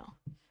trauma now.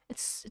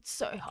 It's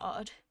so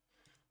hard.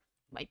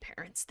 My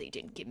parents, they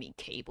didn't give me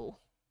cable.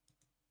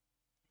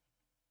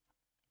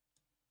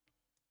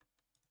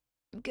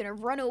 I'm gonna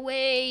run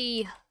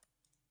away.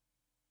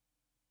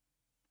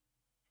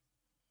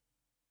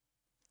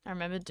 I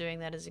remember doing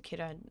that as a kid.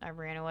 I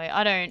ran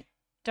away.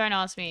 Don't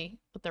ask me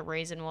what the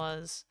reason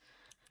was.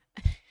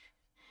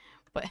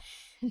 But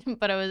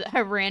but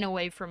I ran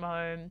away from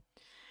home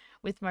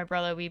with my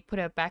brother. We put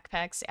our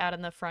backpacks out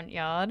in the front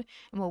yard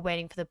and we're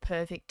waiting for the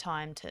perfect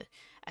time to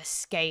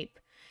escape.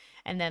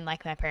 And then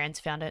like my parents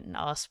found it and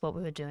asked what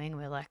we were doing.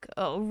 We're like,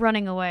 "Oh,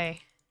 running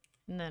away."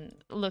 And then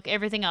look,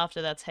 everything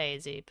after that's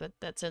hazy, but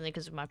that's only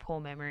because of my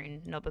poor memory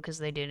and not because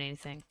they did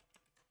anything.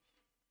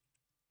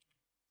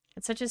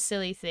 It's such a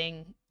silly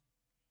thing.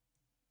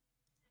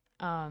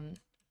 Um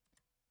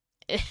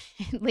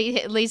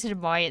at least in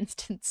my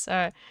instance.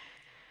 So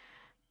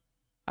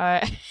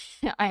I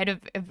I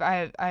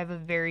have a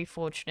very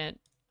fortunate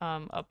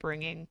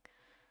upbringing.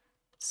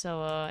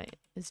 So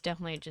it's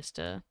definitely just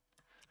a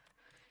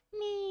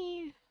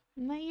me.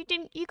 No,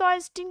 you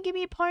guys didn't give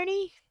me a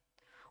pony.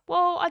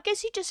 Well, I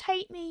guess you just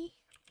hate me.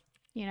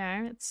 You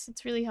know, it's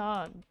really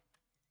hard.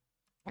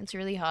 It's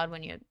really hard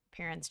when your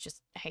parents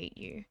just hate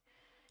you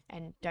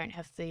and don't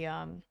have the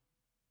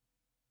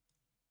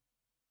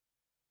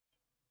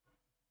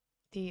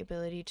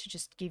ability to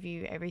just give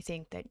you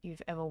everything that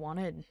you've ever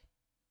wanted.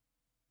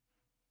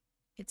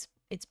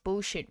 It's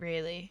bullshit,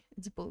 really.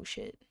 It's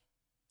bullshit.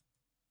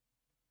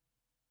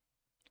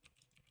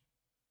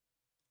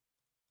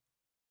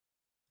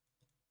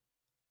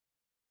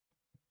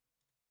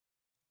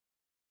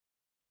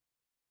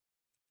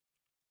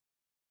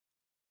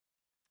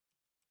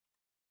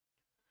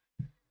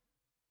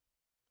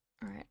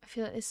 Alright, I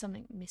feel like there's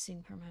something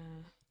missing from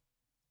her.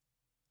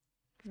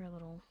 Give her a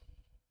little.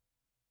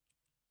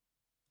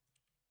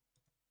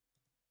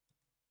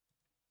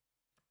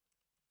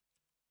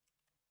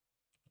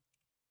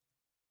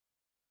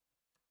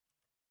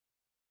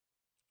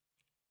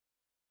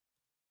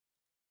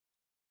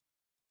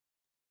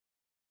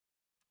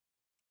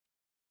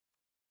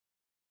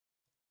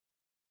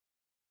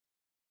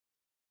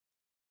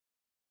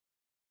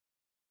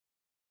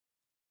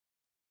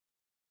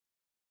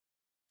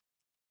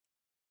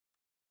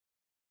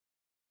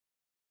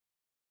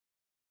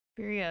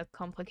 Very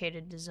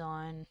complicated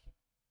design.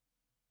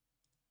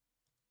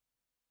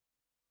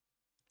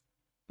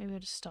 Maybe I'll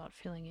just start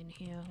filling in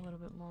here a little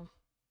bit more.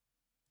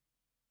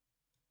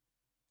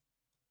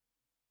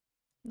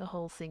 The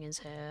whole thing is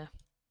hair.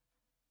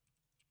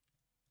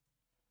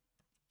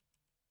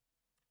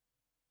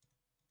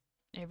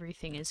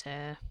 Everything is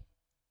hair.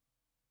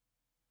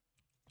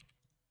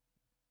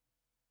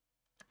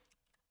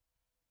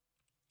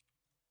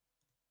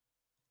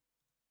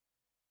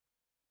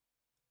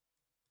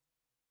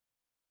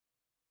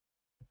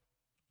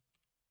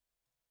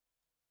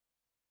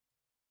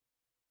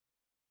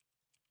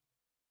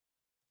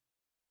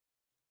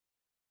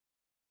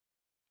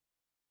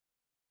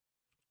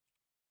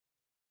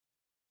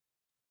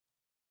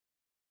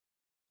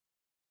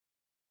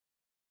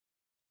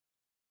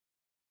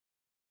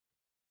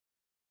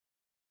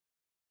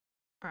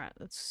 Alright,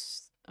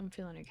 I'm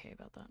feeling okay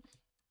about that.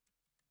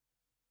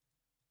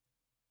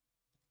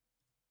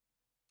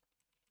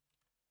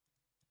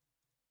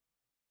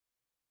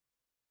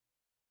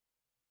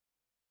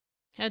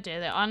 How dare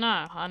they? I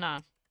know.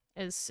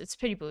 It's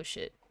pretty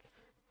bullshit.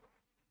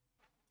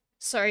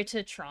 Sorry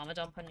to trauma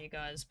dump on you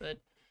guys, but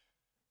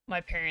my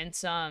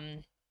parents,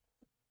 there's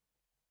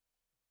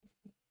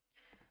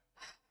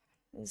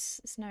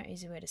no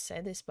easy way to say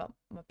this, but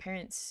my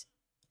parents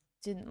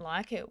didn't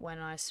like it when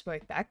I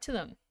spoke back to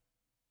them.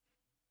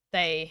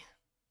 They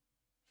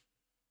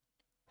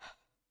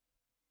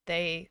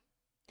they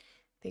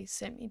they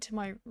sent me to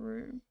my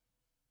room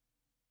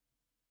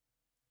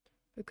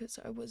because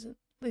I wasn't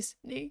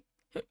listening.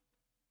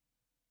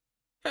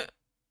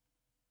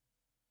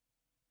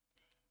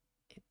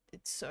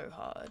 It's so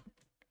hard.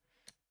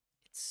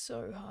 It's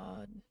so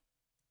hard.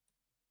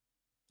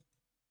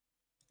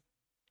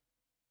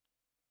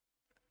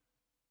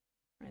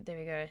 Right, there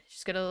we go.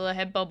 She's got a little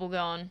head bubble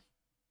going.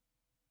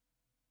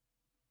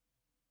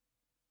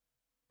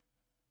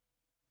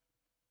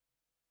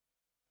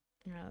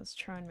 Alright, let's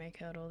try and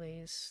make out all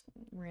these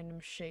random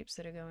shapes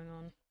that are going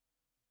on.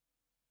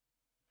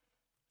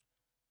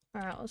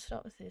 Alright, let's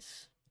start with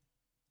this.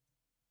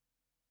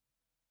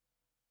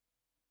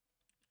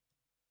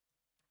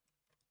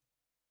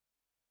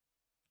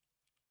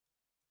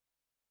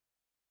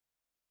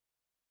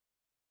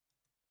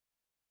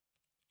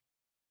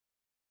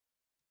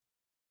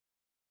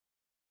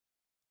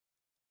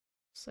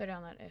 Slow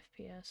down that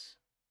FPS.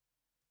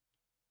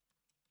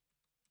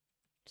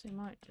 So you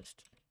might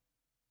just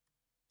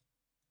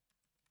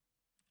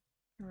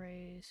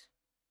erase.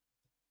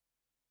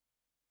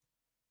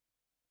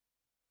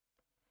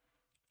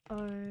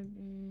 O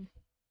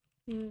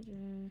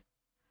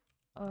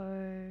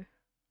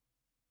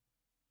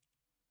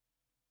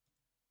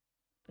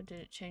Or did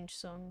it change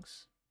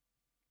songs?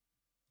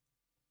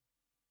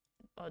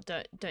 Oh,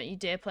 don't you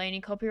dare play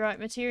any copyright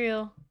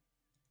material.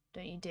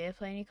 Don't you dare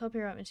play any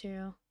copyright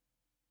material.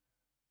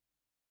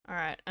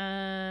 Alright,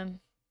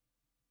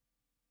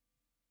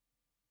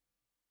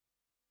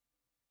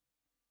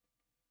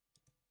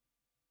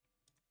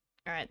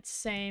 alright,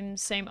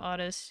 same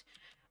artist.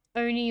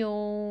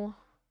 O'Neill.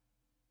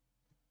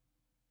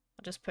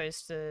 I'll just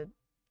post the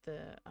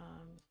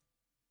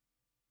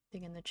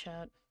thing in the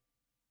chat.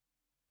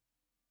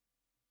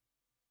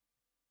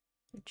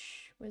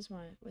 Which where's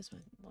my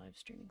live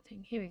streaming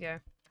thing? Here we go.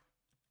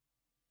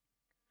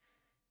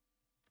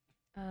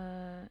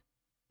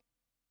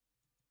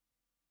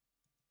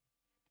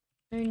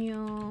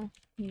 O'Neill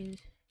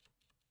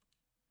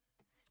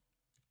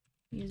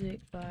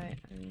music by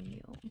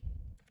O'Neill.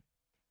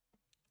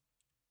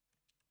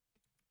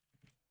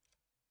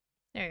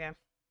 There we go.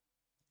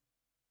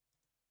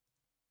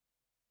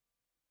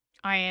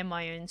 I am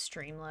my own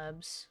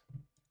Streamlabs.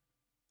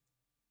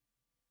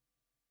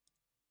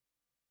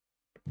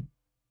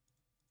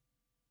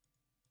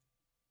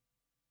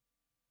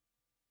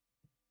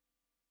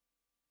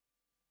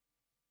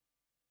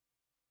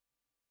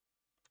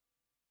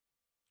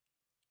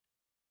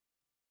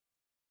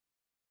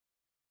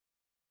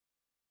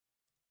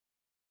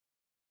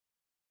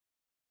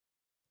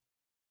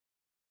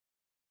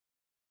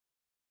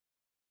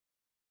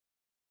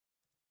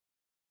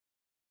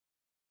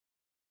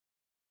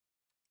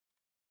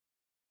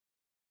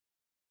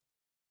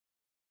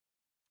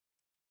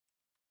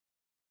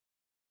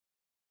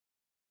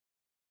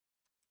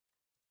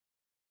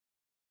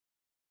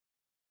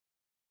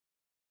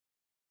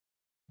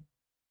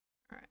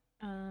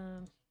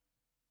 Alright,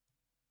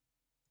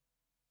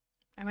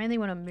 I mainly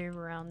want to move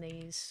around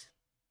these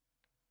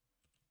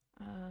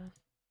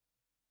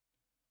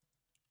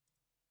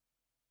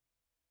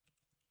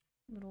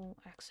little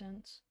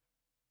accents.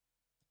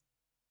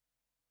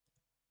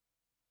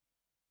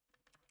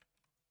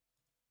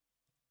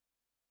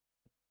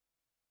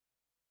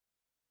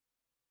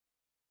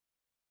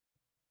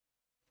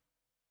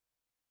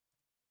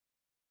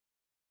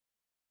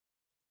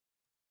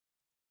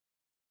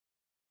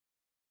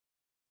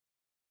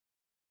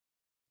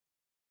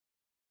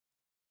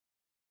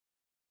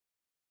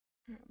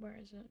 Alright, where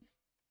is it?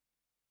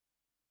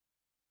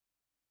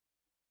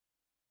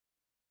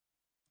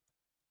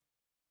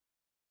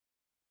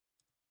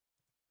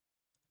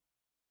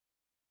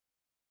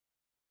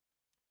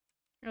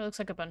 It looks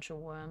like a bunch of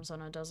worms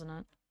on it, doesn't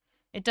it?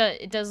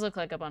 It does look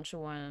like a bunch of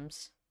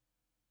worms.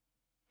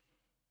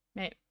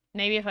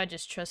 Maybe if I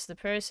just trust the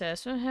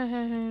process.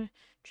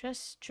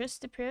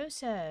 Trust the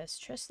process.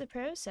 Trust the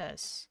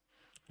process.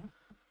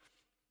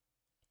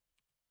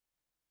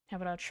 How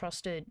about I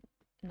trusted?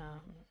 No,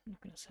 I'm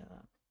not gonna say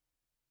that.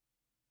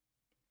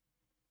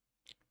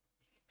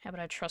 How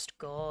about I trust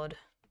God?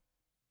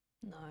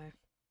 No.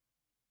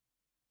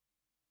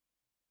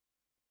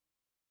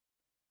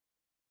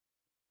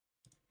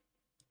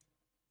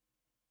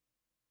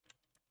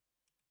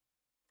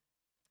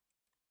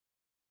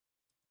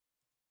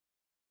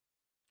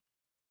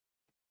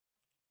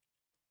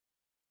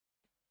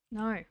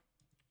 No.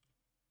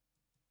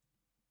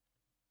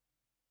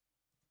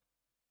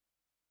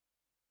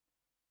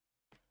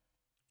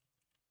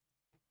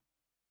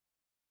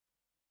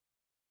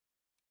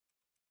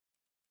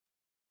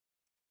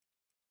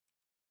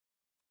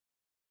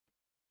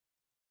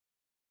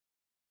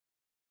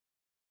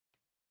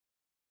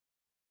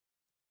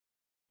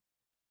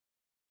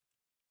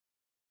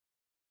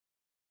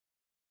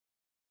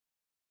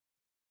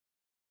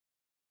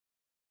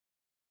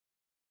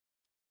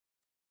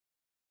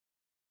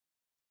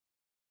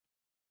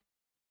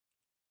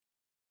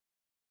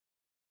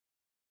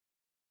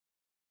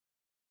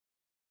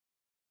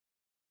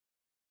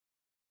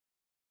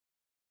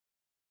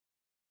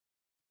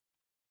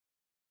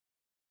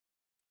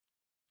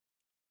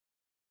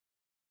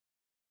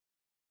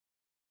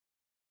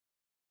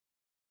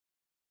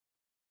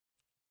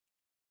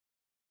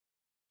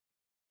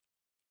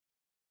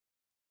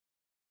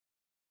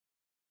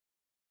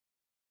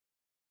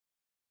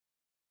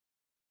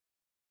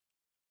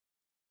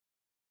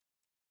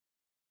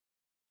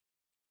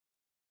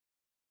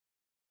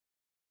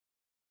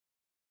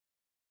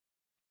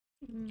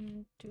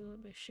 Do a little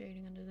bit of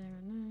shading under there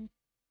and there.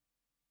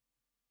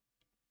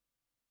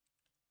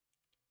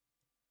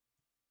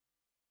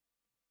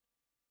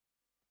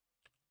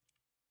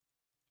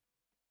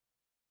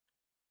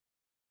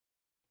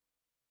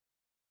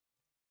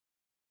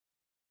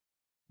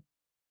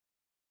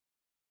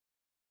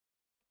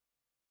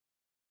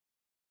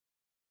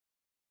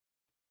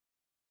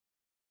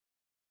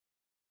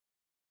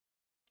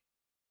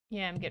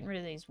 Yeah, I'm getting rid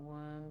of these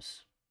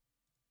worms.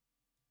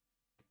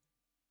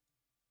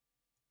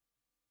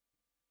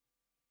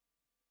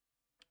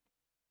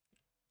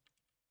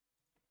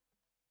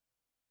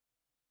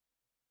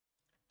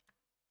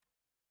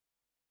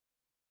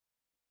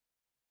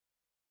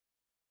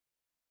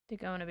 They're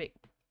going a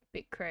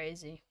bit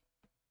crazy.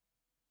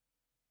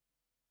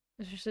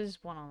 There's just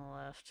this one on the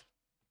left.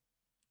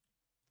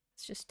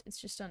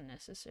 It's just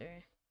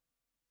unnecessary.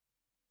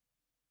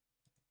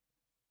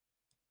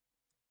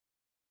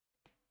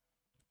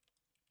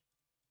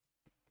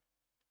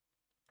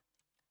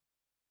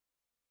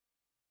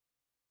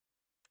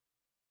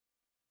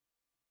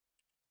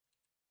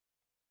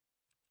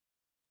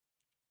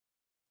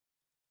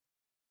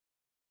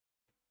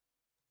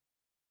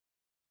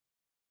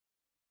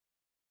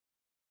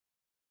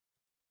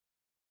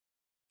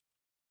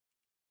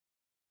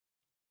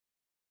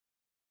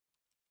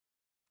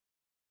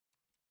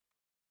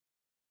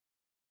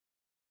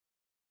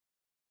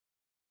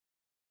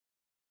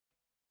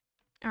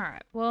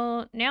 Alright,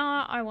 well,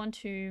 now I want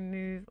to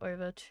move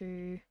over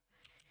to...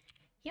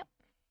 Yep.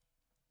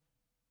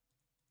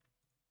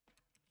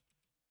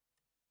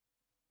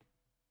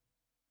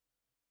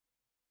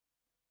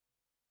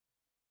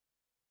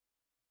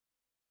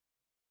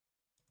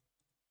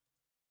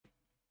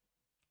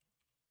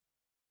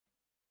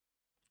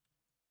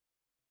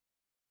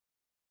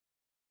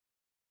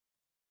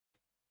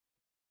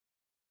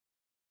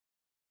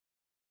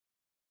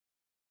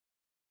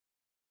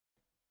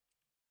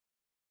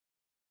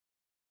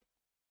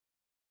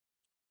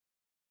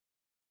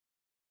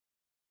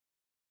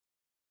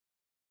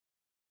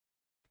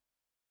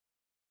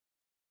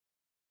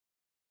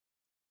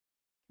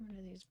 Get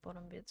rid of these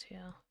bottom bits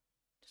here.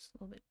 Just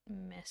a little bit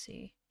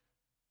messy.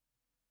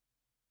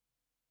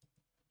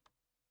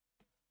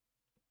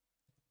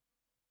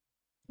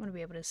 I want to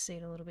be able to see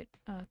it a little bit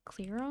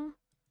clearer.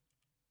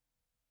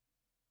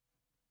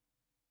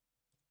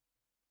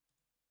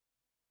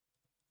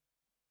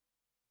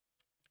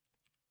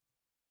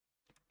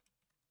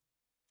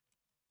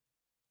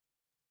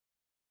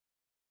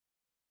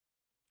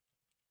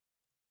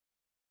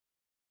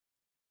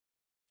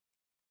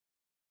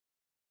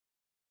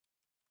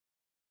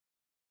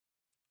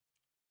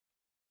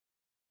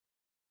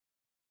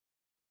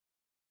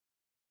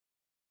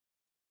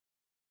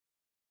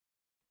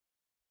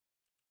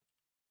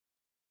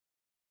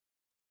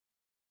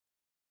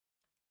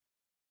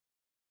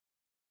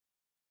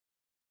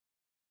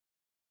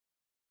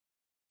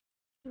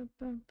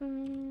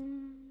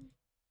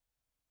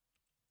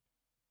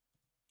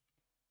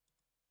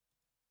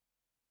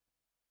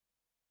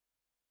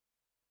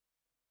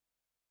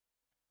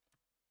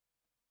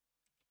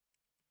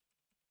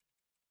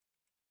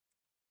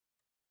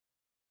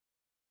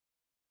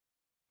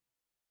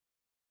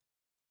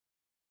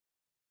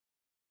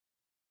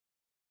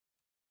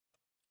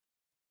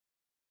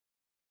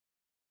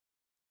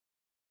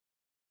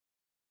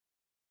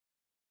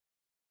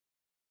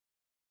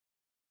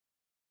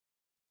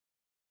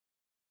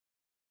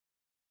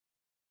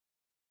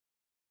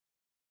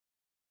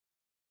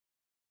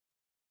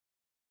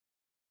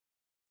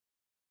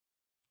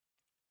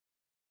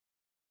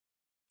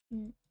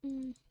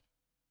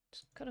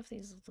 Just cut off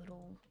these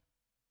little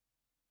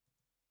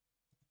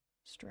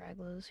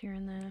stragglers here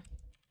and there.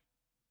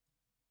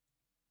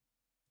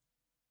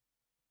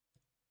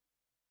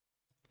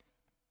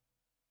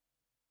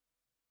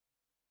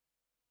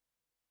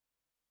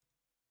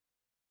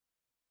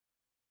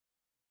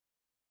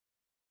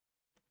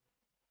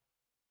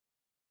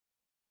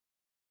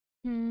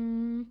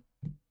 Hmm.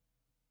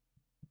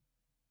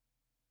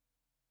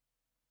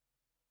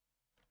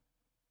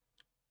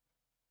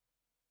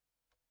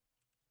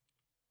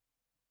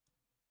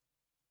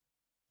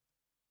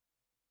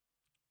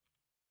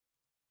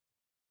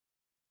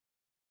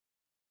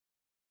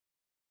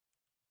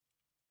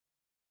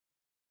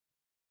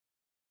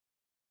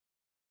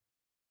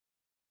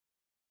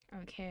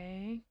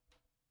 Okay.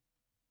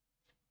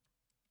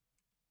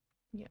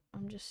 Yeah,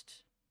 I'm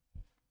just...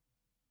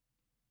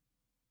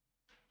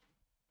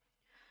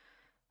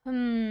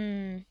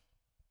 Hmm.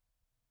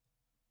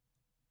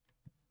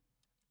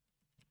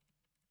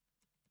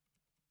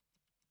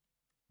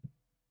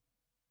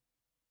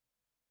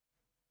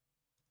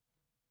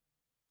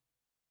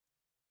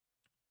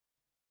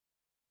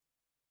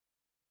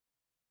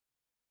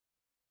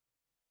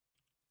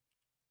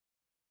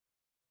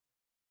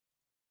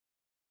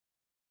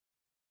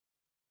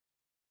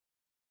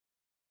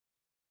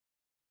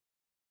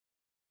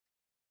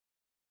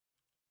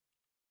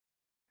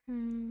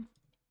 Hmm.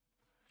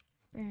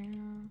 Bow,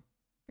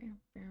 bow,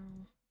 bow,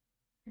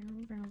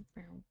 bow, bow,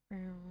 bow,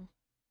 bow,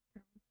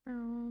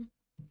 bow,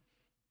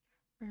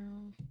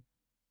 bow.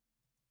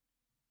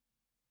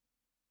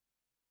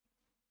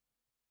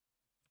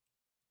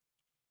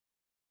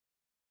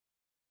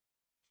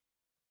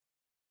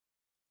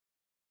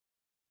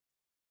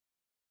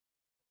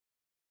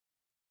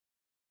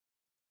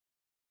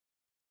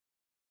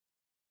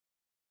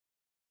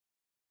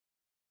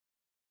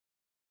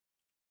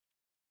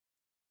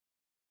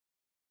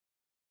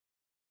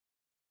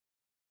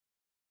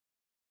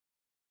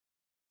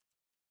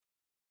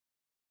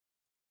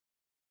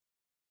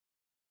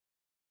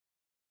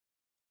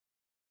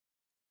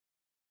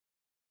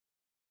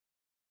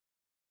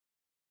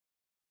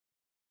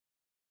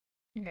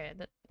 Okay,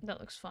 that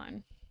looks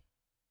fine.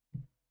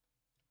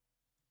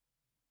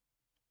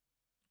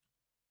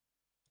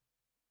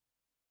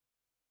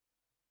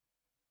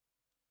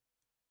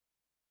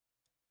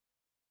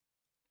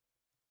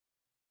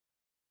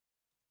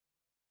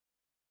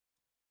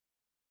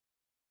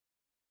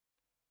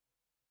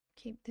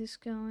 Keep this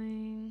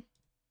going.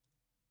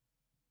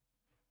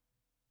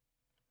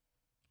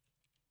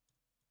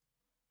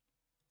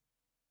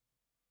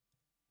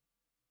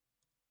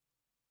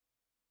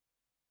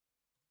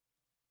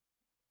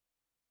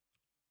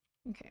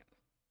 Okay.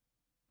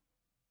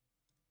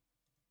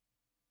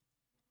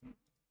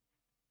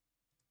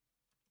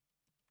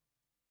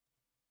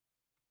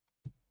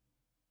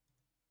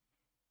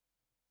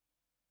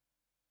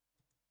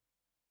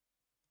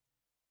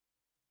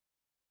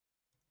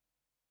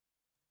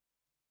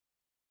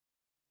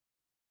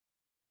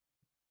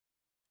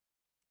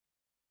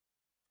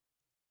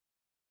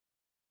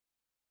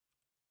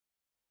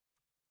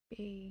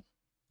 P,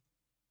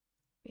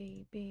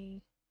 B,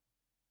 B.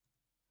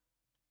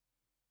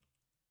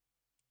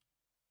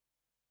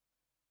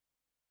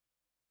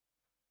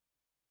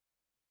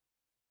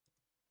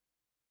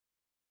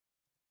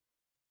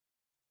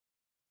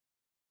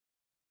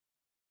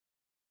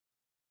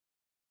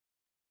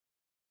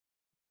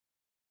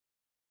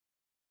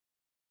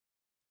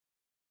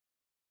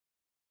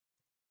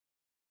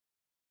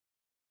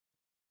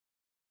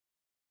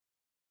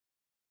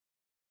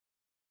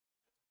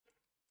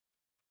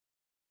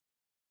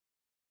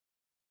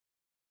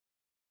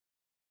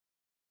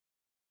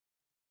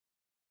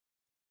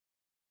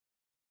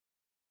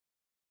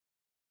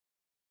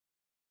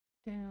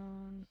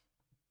 Down.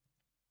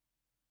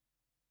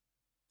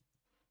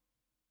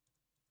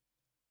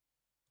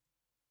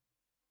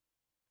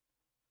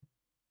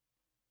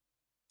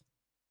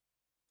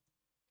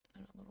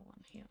 And a little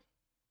one here.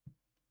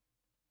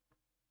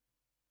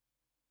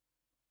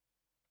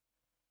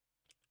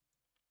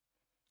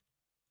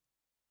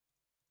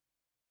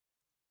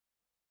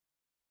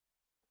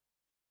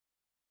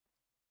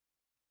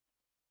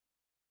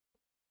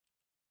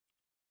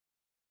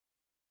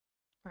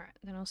 All right,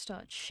 then I'll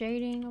start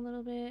shading a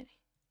little bit.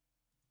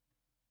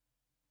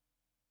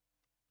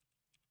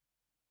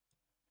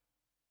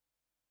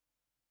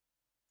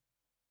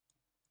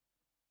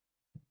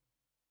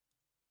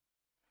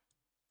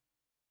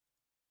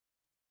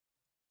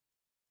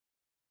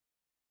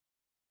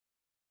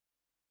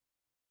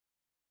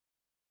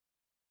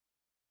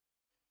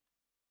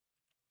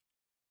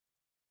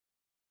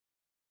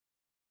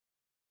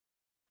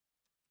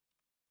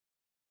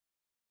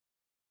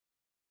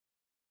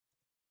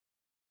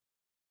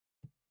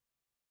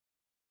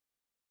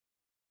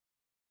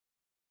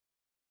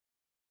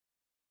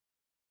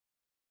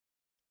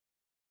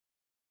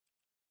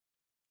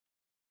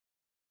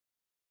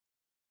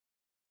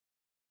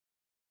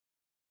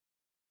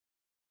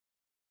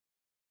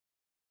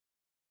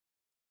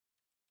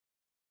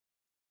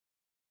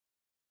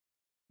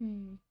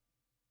 Hmm.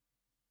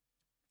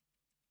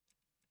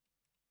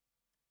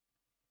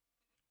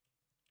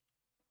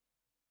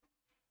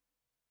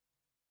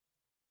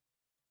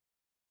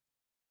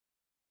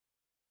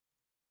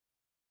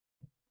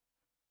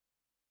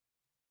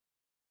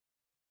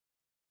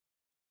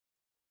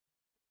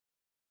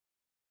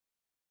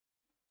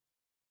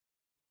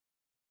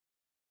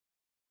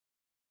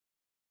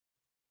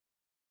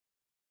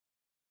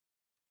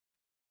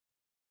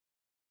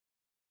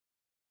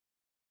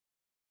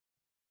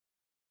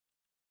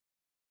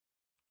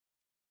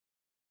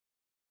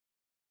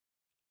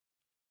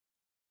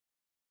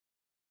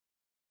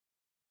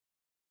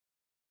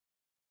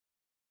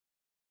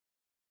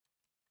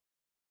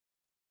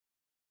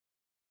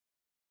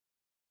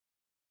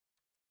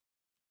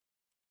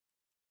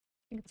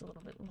 I think it's a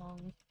little bit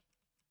long.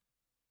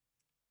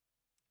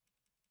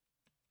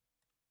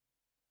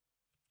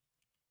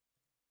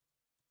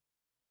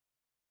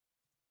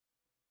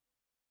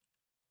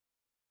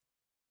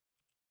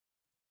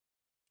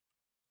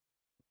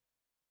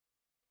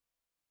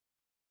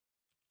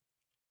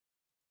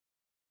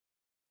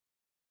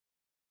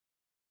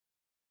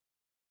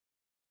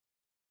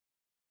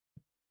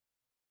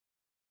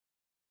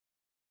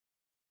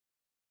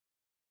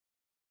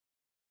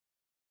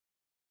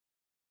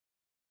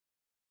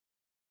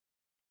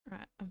 All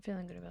right, I'm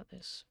feeling good about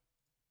this.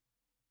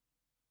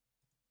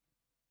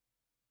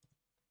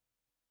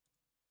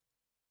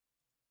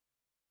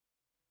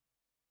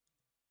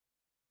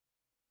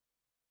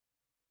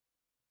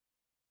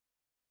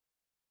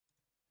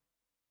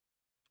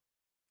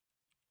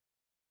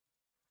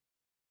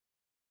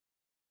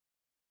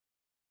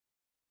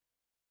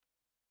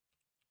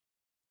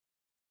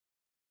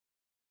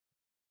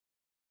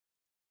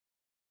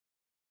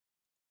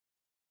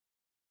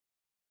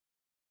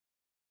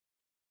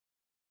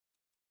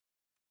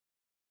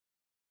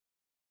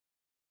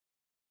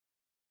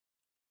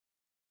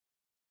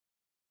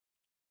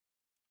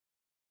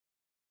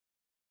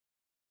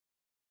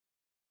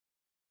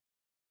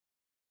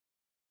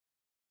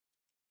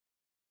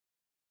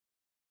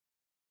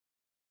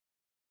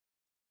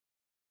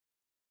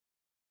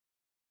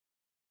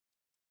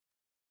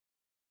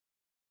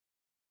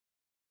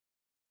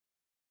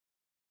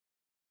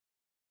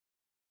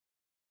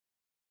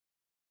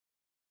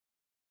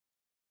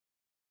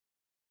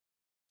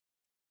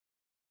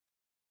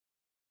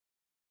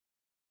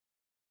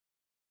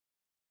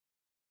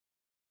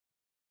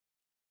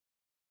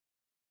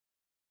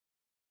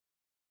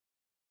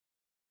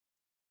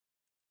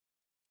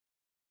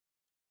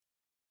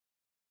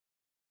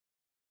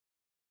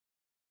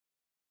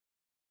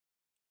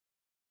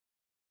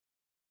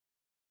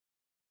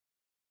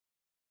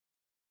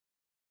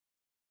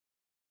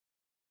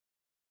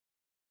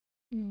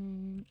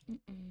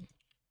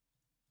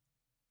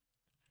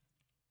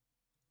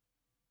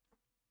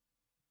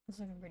 It's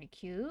looking pretty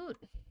cute.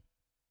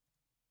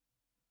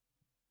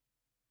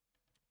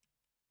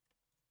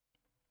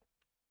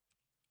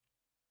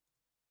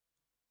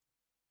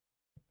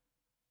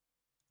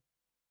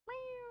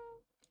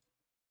 Meow.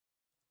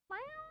 Meow.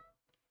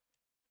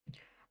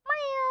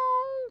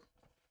 Meow.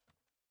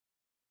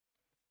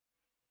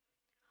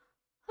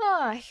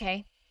 Oh,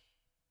 okay.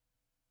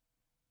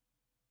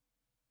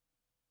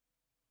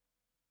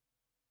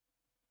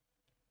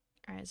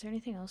 Alright, is there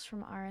anything else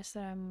from RS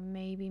that I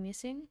may be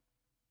missing?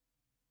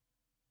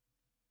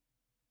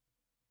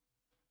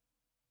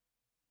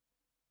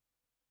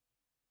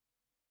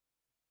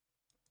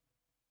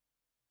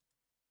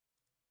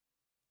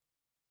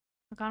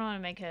 I kind of want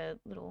to make a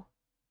little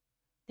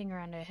thing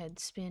around her head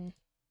spin.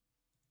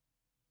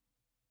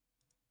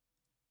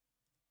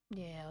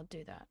 Yeah, I'll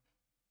do that.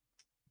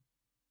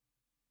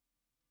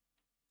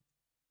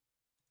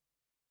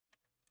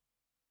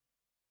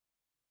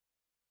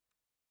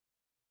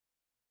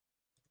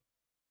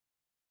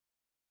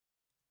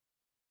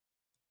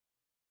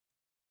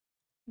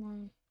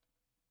 One.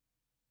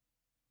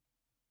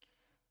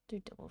 Do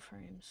double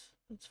frames.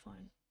 That's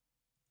fine.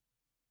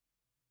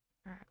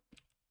 Alright.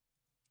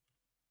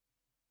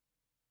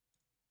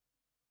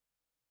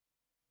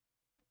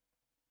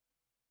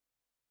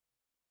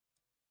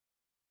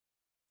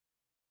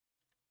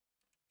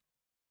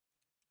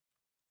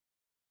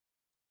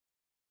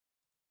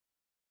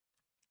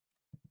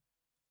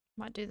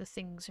 Might do the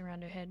things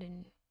around her head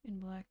in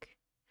black.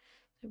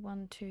 So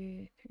 1,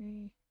 2,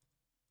 3.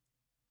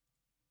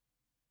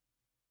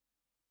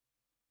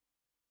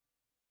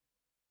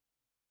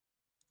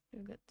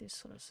 We've got this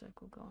sort of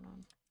circle going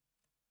on.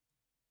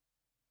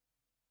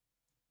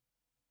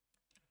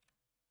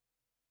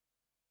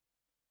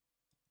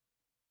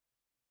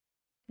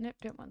 Nope,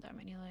 don't want that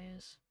many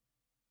layers.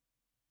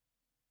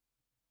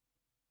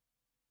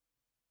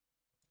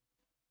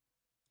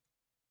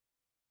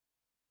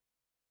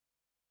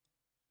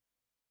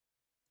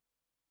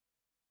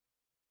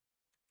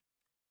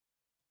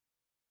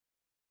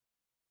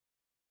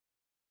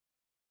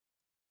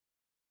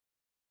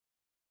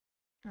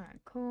 Alright,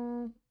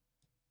 cool.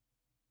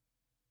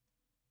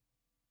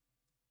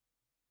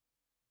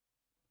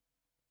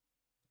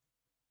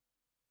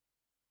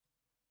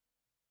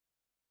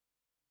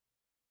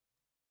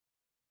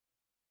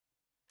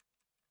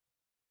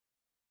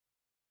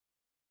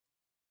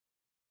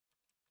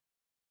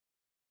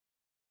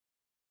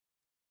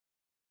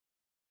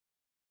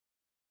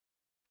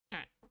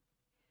 Alright.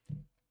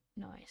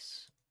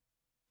 Nice.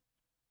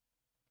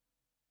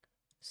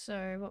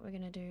 So what we're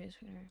going to do is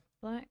we're going to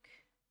black.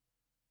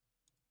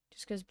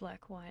 Just goes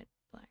black, white,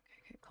 black.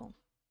 Okay, cool.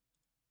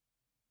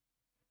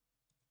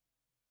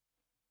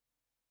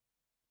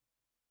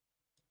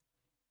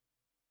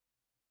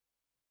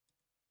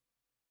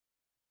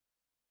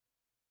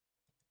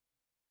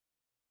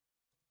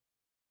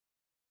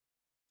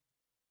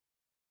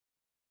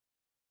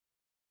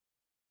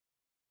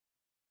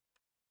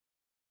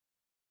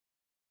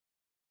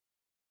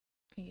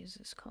 I use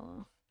this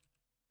color.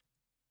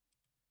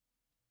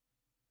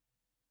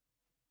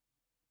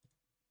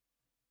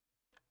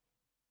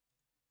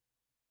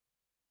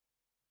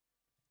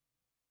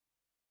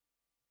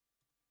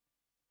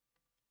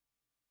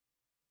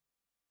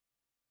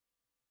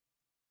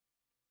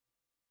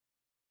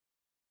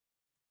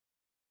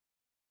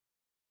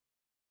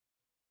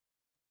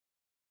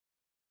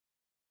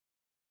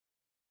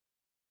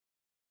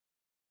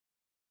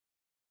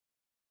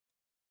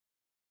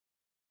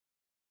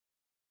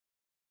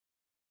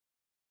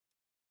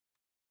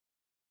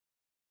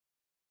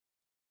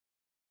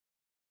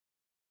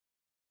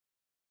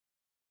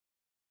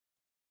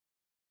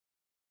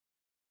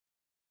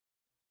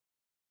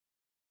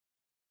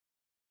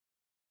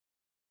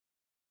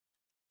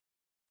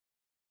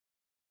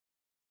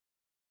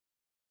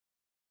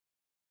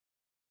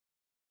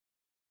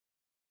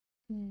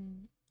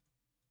 Hmm.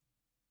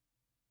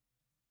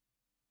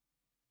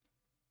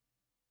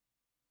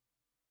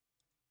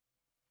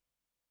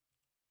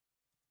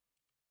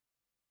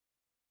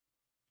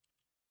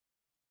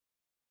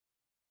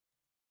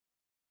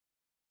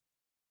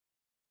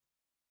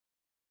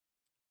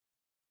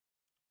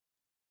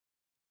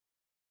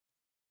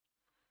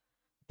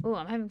 Oh,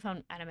 I'm having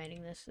fun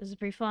animating this. This is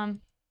pretty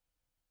fun.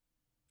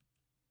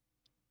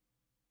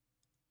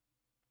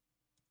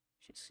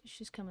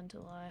 She's coming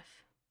to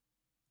life.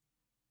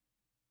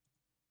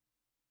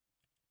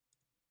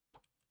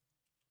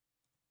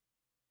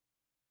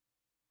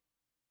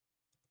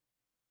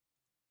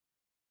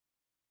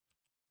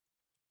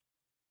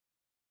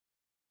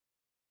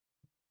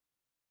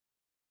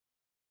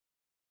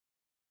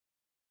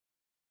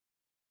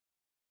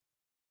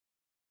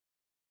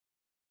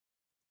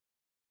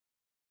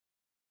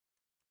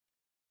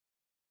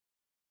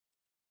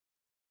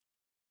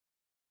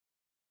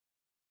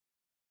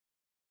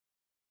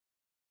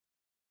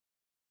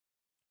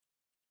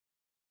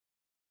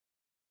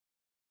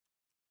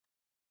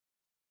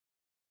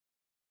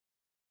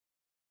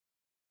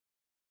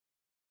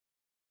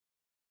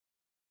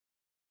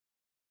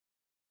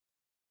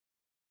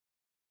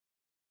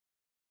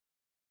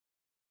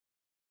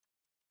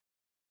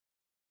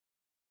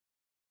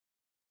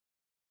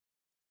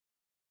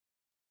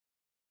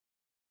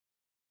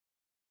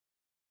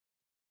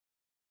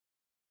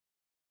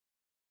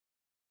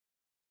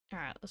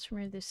 Alright, let's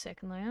remove this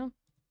second layer.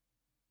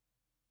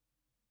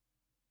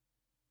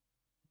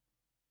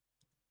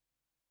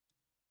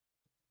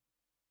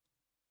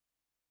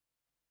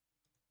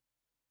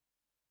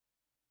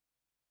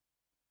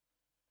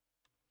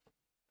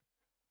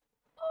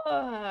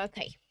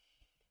 Okay.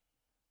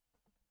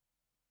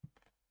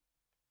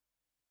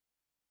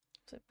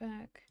 Flip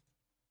back.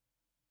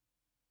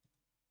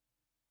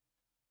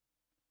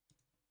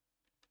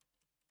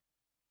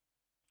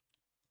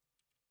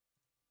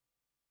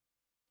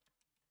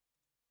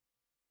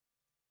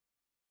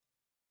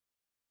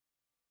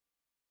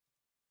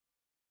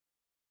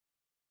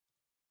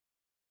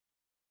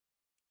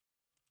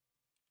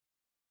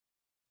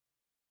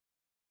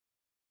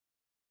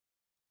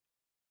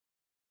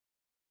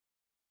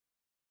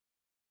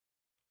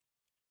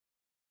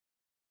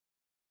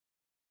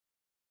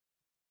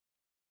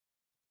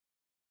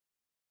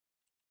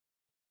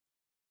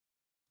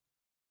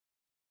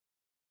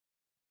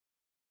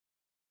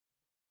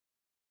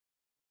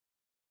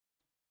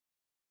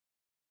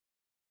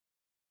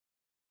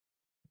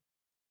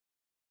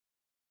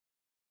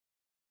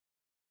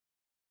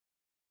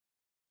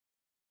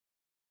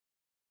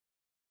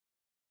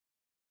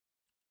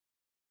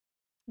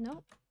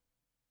 Nope.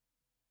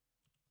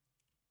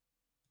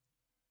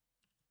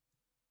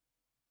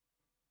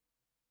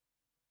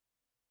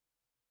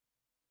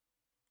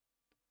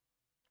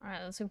 Alright,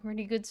 that's looking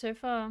pretty good so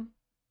far.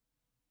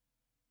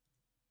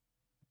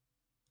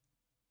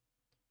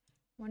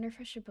 Wonder if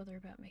I should bother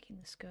about making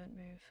the skirt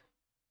move.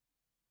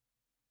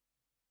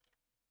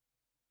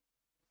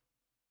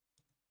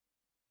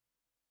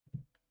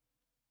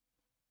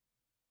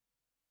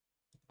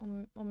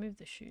 I'll move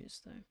the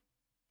shoes though.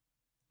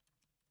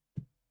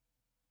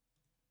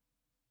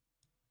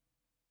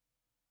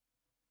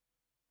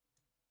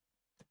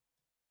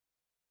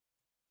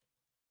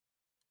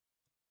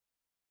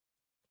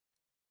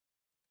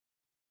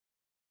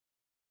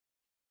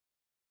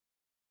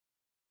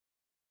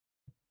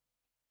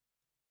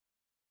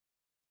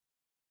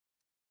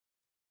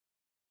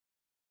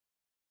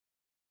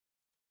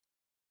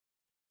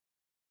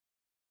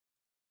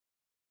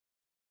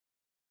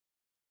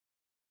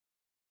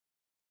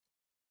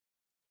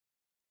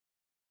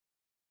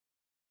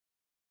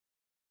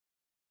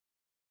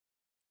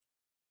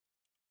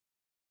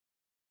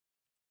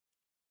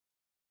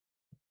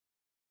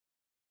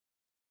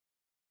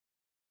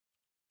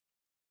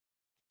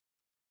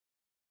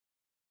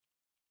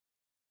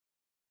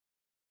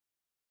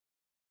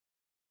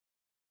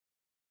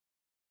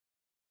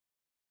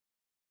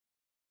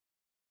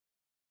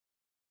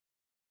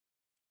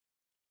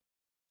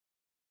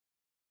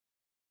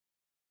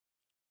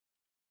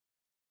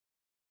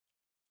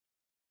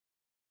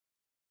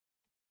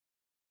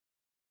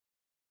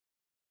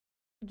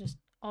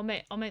 I'll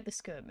make the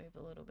skirt move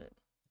a little bit.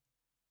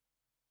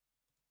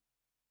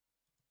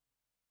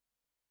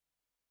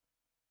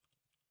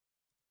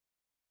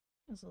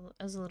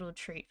 As a little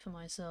treat for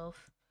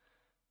myself,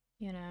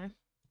 you know.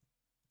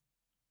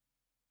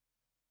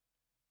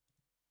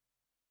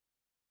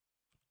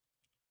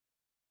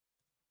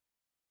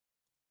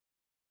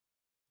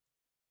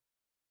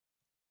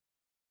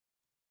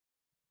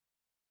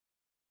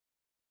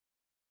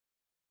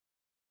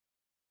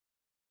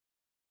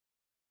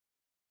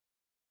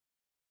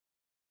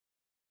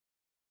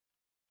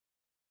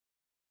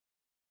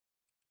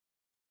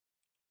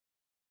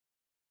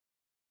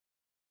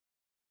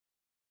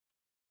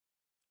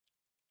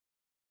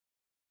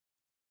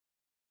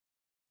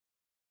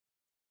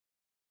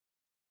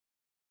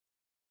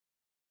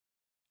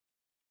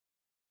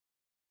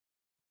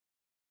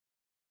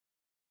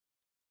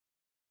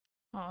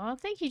 Oh,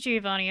 thank you,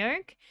 Giovanni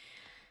Oak.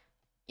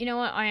 You know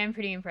what? I am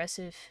pretty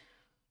impressive.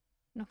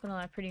 Not gonna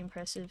lie, pretty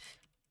impressive.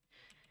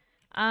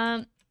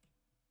 Um,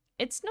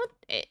 it's not.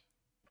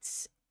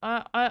 It's.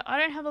 I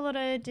don't have a lot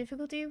of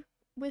difficulty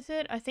with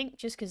it. I think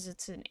just because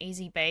it's an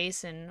easy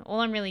base, and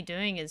all I'm really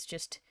doing is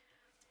just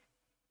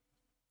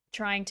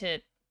trying to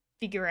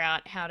figure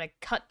out how to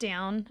cut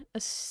down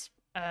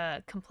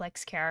a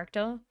complex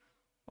character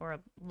or a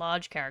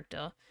large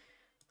character.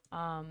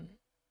 Um,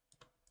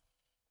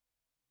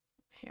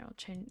 here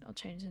I'll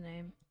change the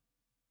name.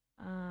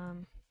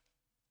 Um,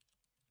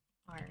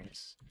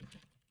 Iris.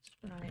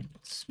 Right,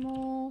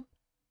 small.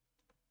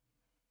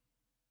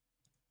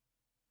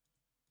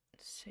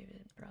 Save it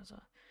in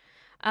browser.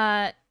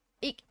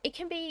 It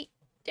can be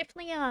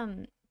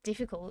definitely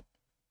difficult.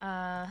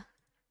 Uh,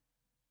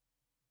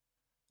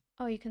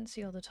 oh, you can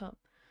see all the top.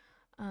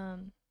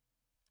 Um,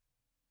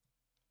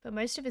 but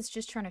most of it's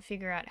just trying to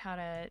figure out how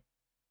to,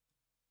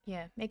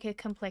 yeah, make a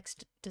complex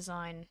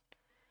design,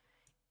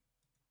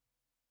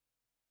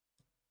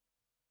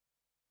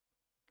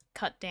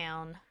 cut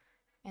down,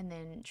 and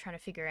then trying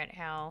to figure out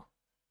how.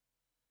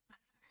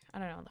 I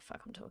don't know what the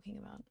fuck I'm talking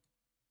about.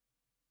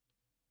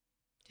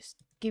 Just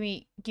give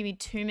me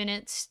 2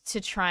 minutes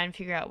to try and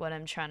figure out what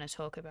I'm trying to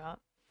talk about.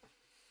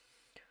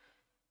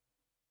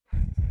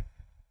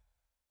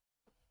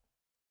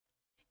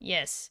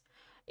 Yes,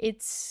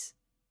 it's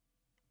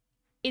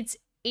it's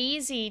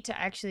easy to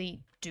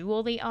actually do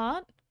all the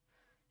art.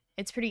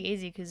 It's pretty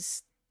easy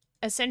because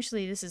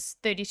essentially this is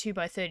 32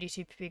 by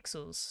 32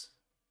 pixels.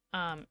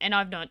 And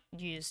I've not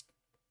used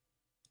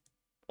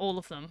all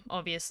of them.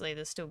 Obviously,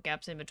 there's still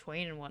gaps in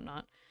between and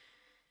whatnot.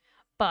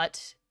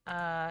 But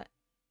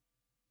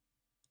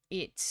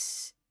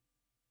it's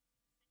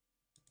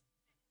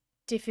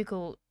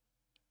difficult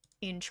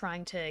in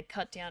trying to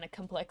cut down a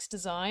complex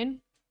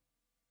design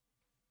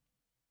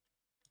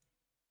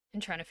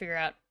and trying to figure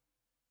out,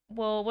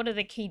 well, what are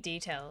the key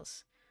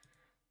details?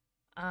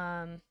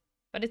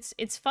 But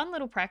it's fun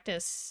little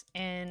practice,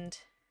 and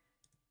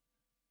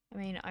I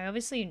mean, I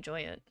obviously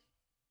enjoy it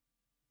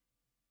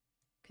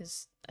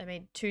because I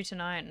made 2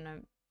 tonight and I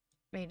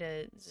made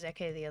a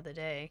zeke the other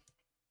day,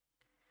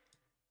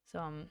 so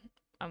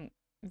I'm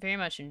very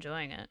much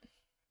enjoying it.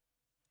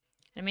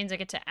 It means I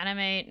get to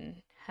animate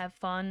and have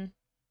fun.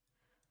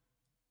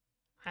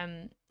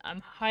 I'm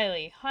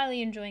highly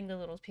enjoying the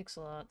little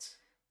pixel arts.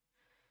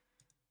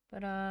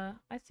 But I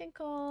think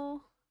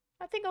I'll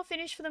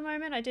finish for the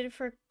moment. I did it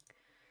for,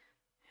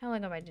 how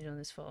long have I been doing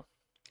this for?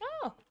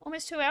 Oh,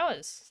 almost 2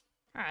 hours.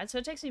 All right, so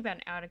it takes me about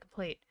an hour to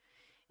complete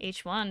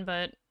each one,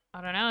 but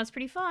I don't know, it's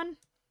pretty fun.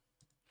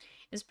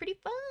 It's pretty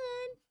fun.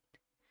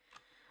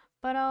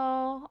 But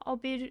I'll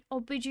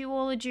bid you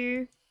all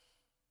adieu.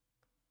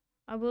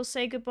 I will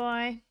say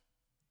goodbye.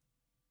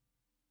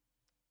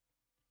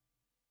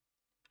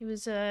 It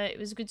was a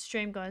good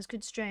stream, guys.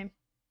 Good stream.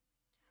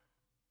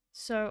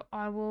 So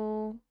I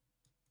will,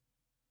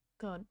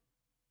 God,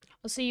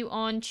 I'll see you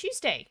on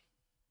Tuesday.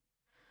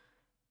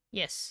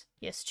 Yes,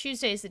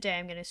 Tuesday is the day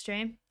I'm going to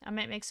stream. I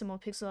might make some more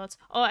pixel arts.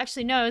 Oh,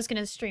 actually, no, I was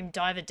going to stream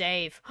Diver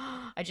Dave.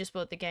 I just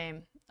bought the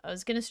game. I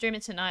was going to stream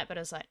it tonight, but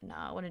I was like,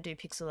 nah, I want to do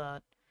pixel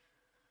art.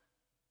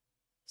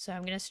 So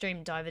I'm going to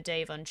stream Diver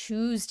Dave on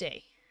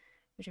Tuesday,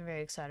 which I'm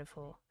very excited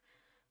for.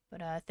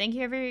 But thank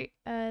you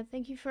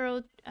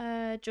for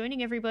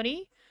joining,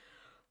 everybody.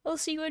 I'll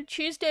see you on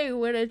Tuesday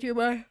when I do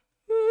my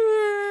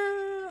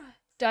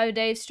Diver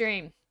Dave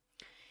stream.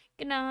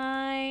 Good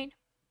night.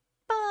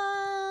 Bye.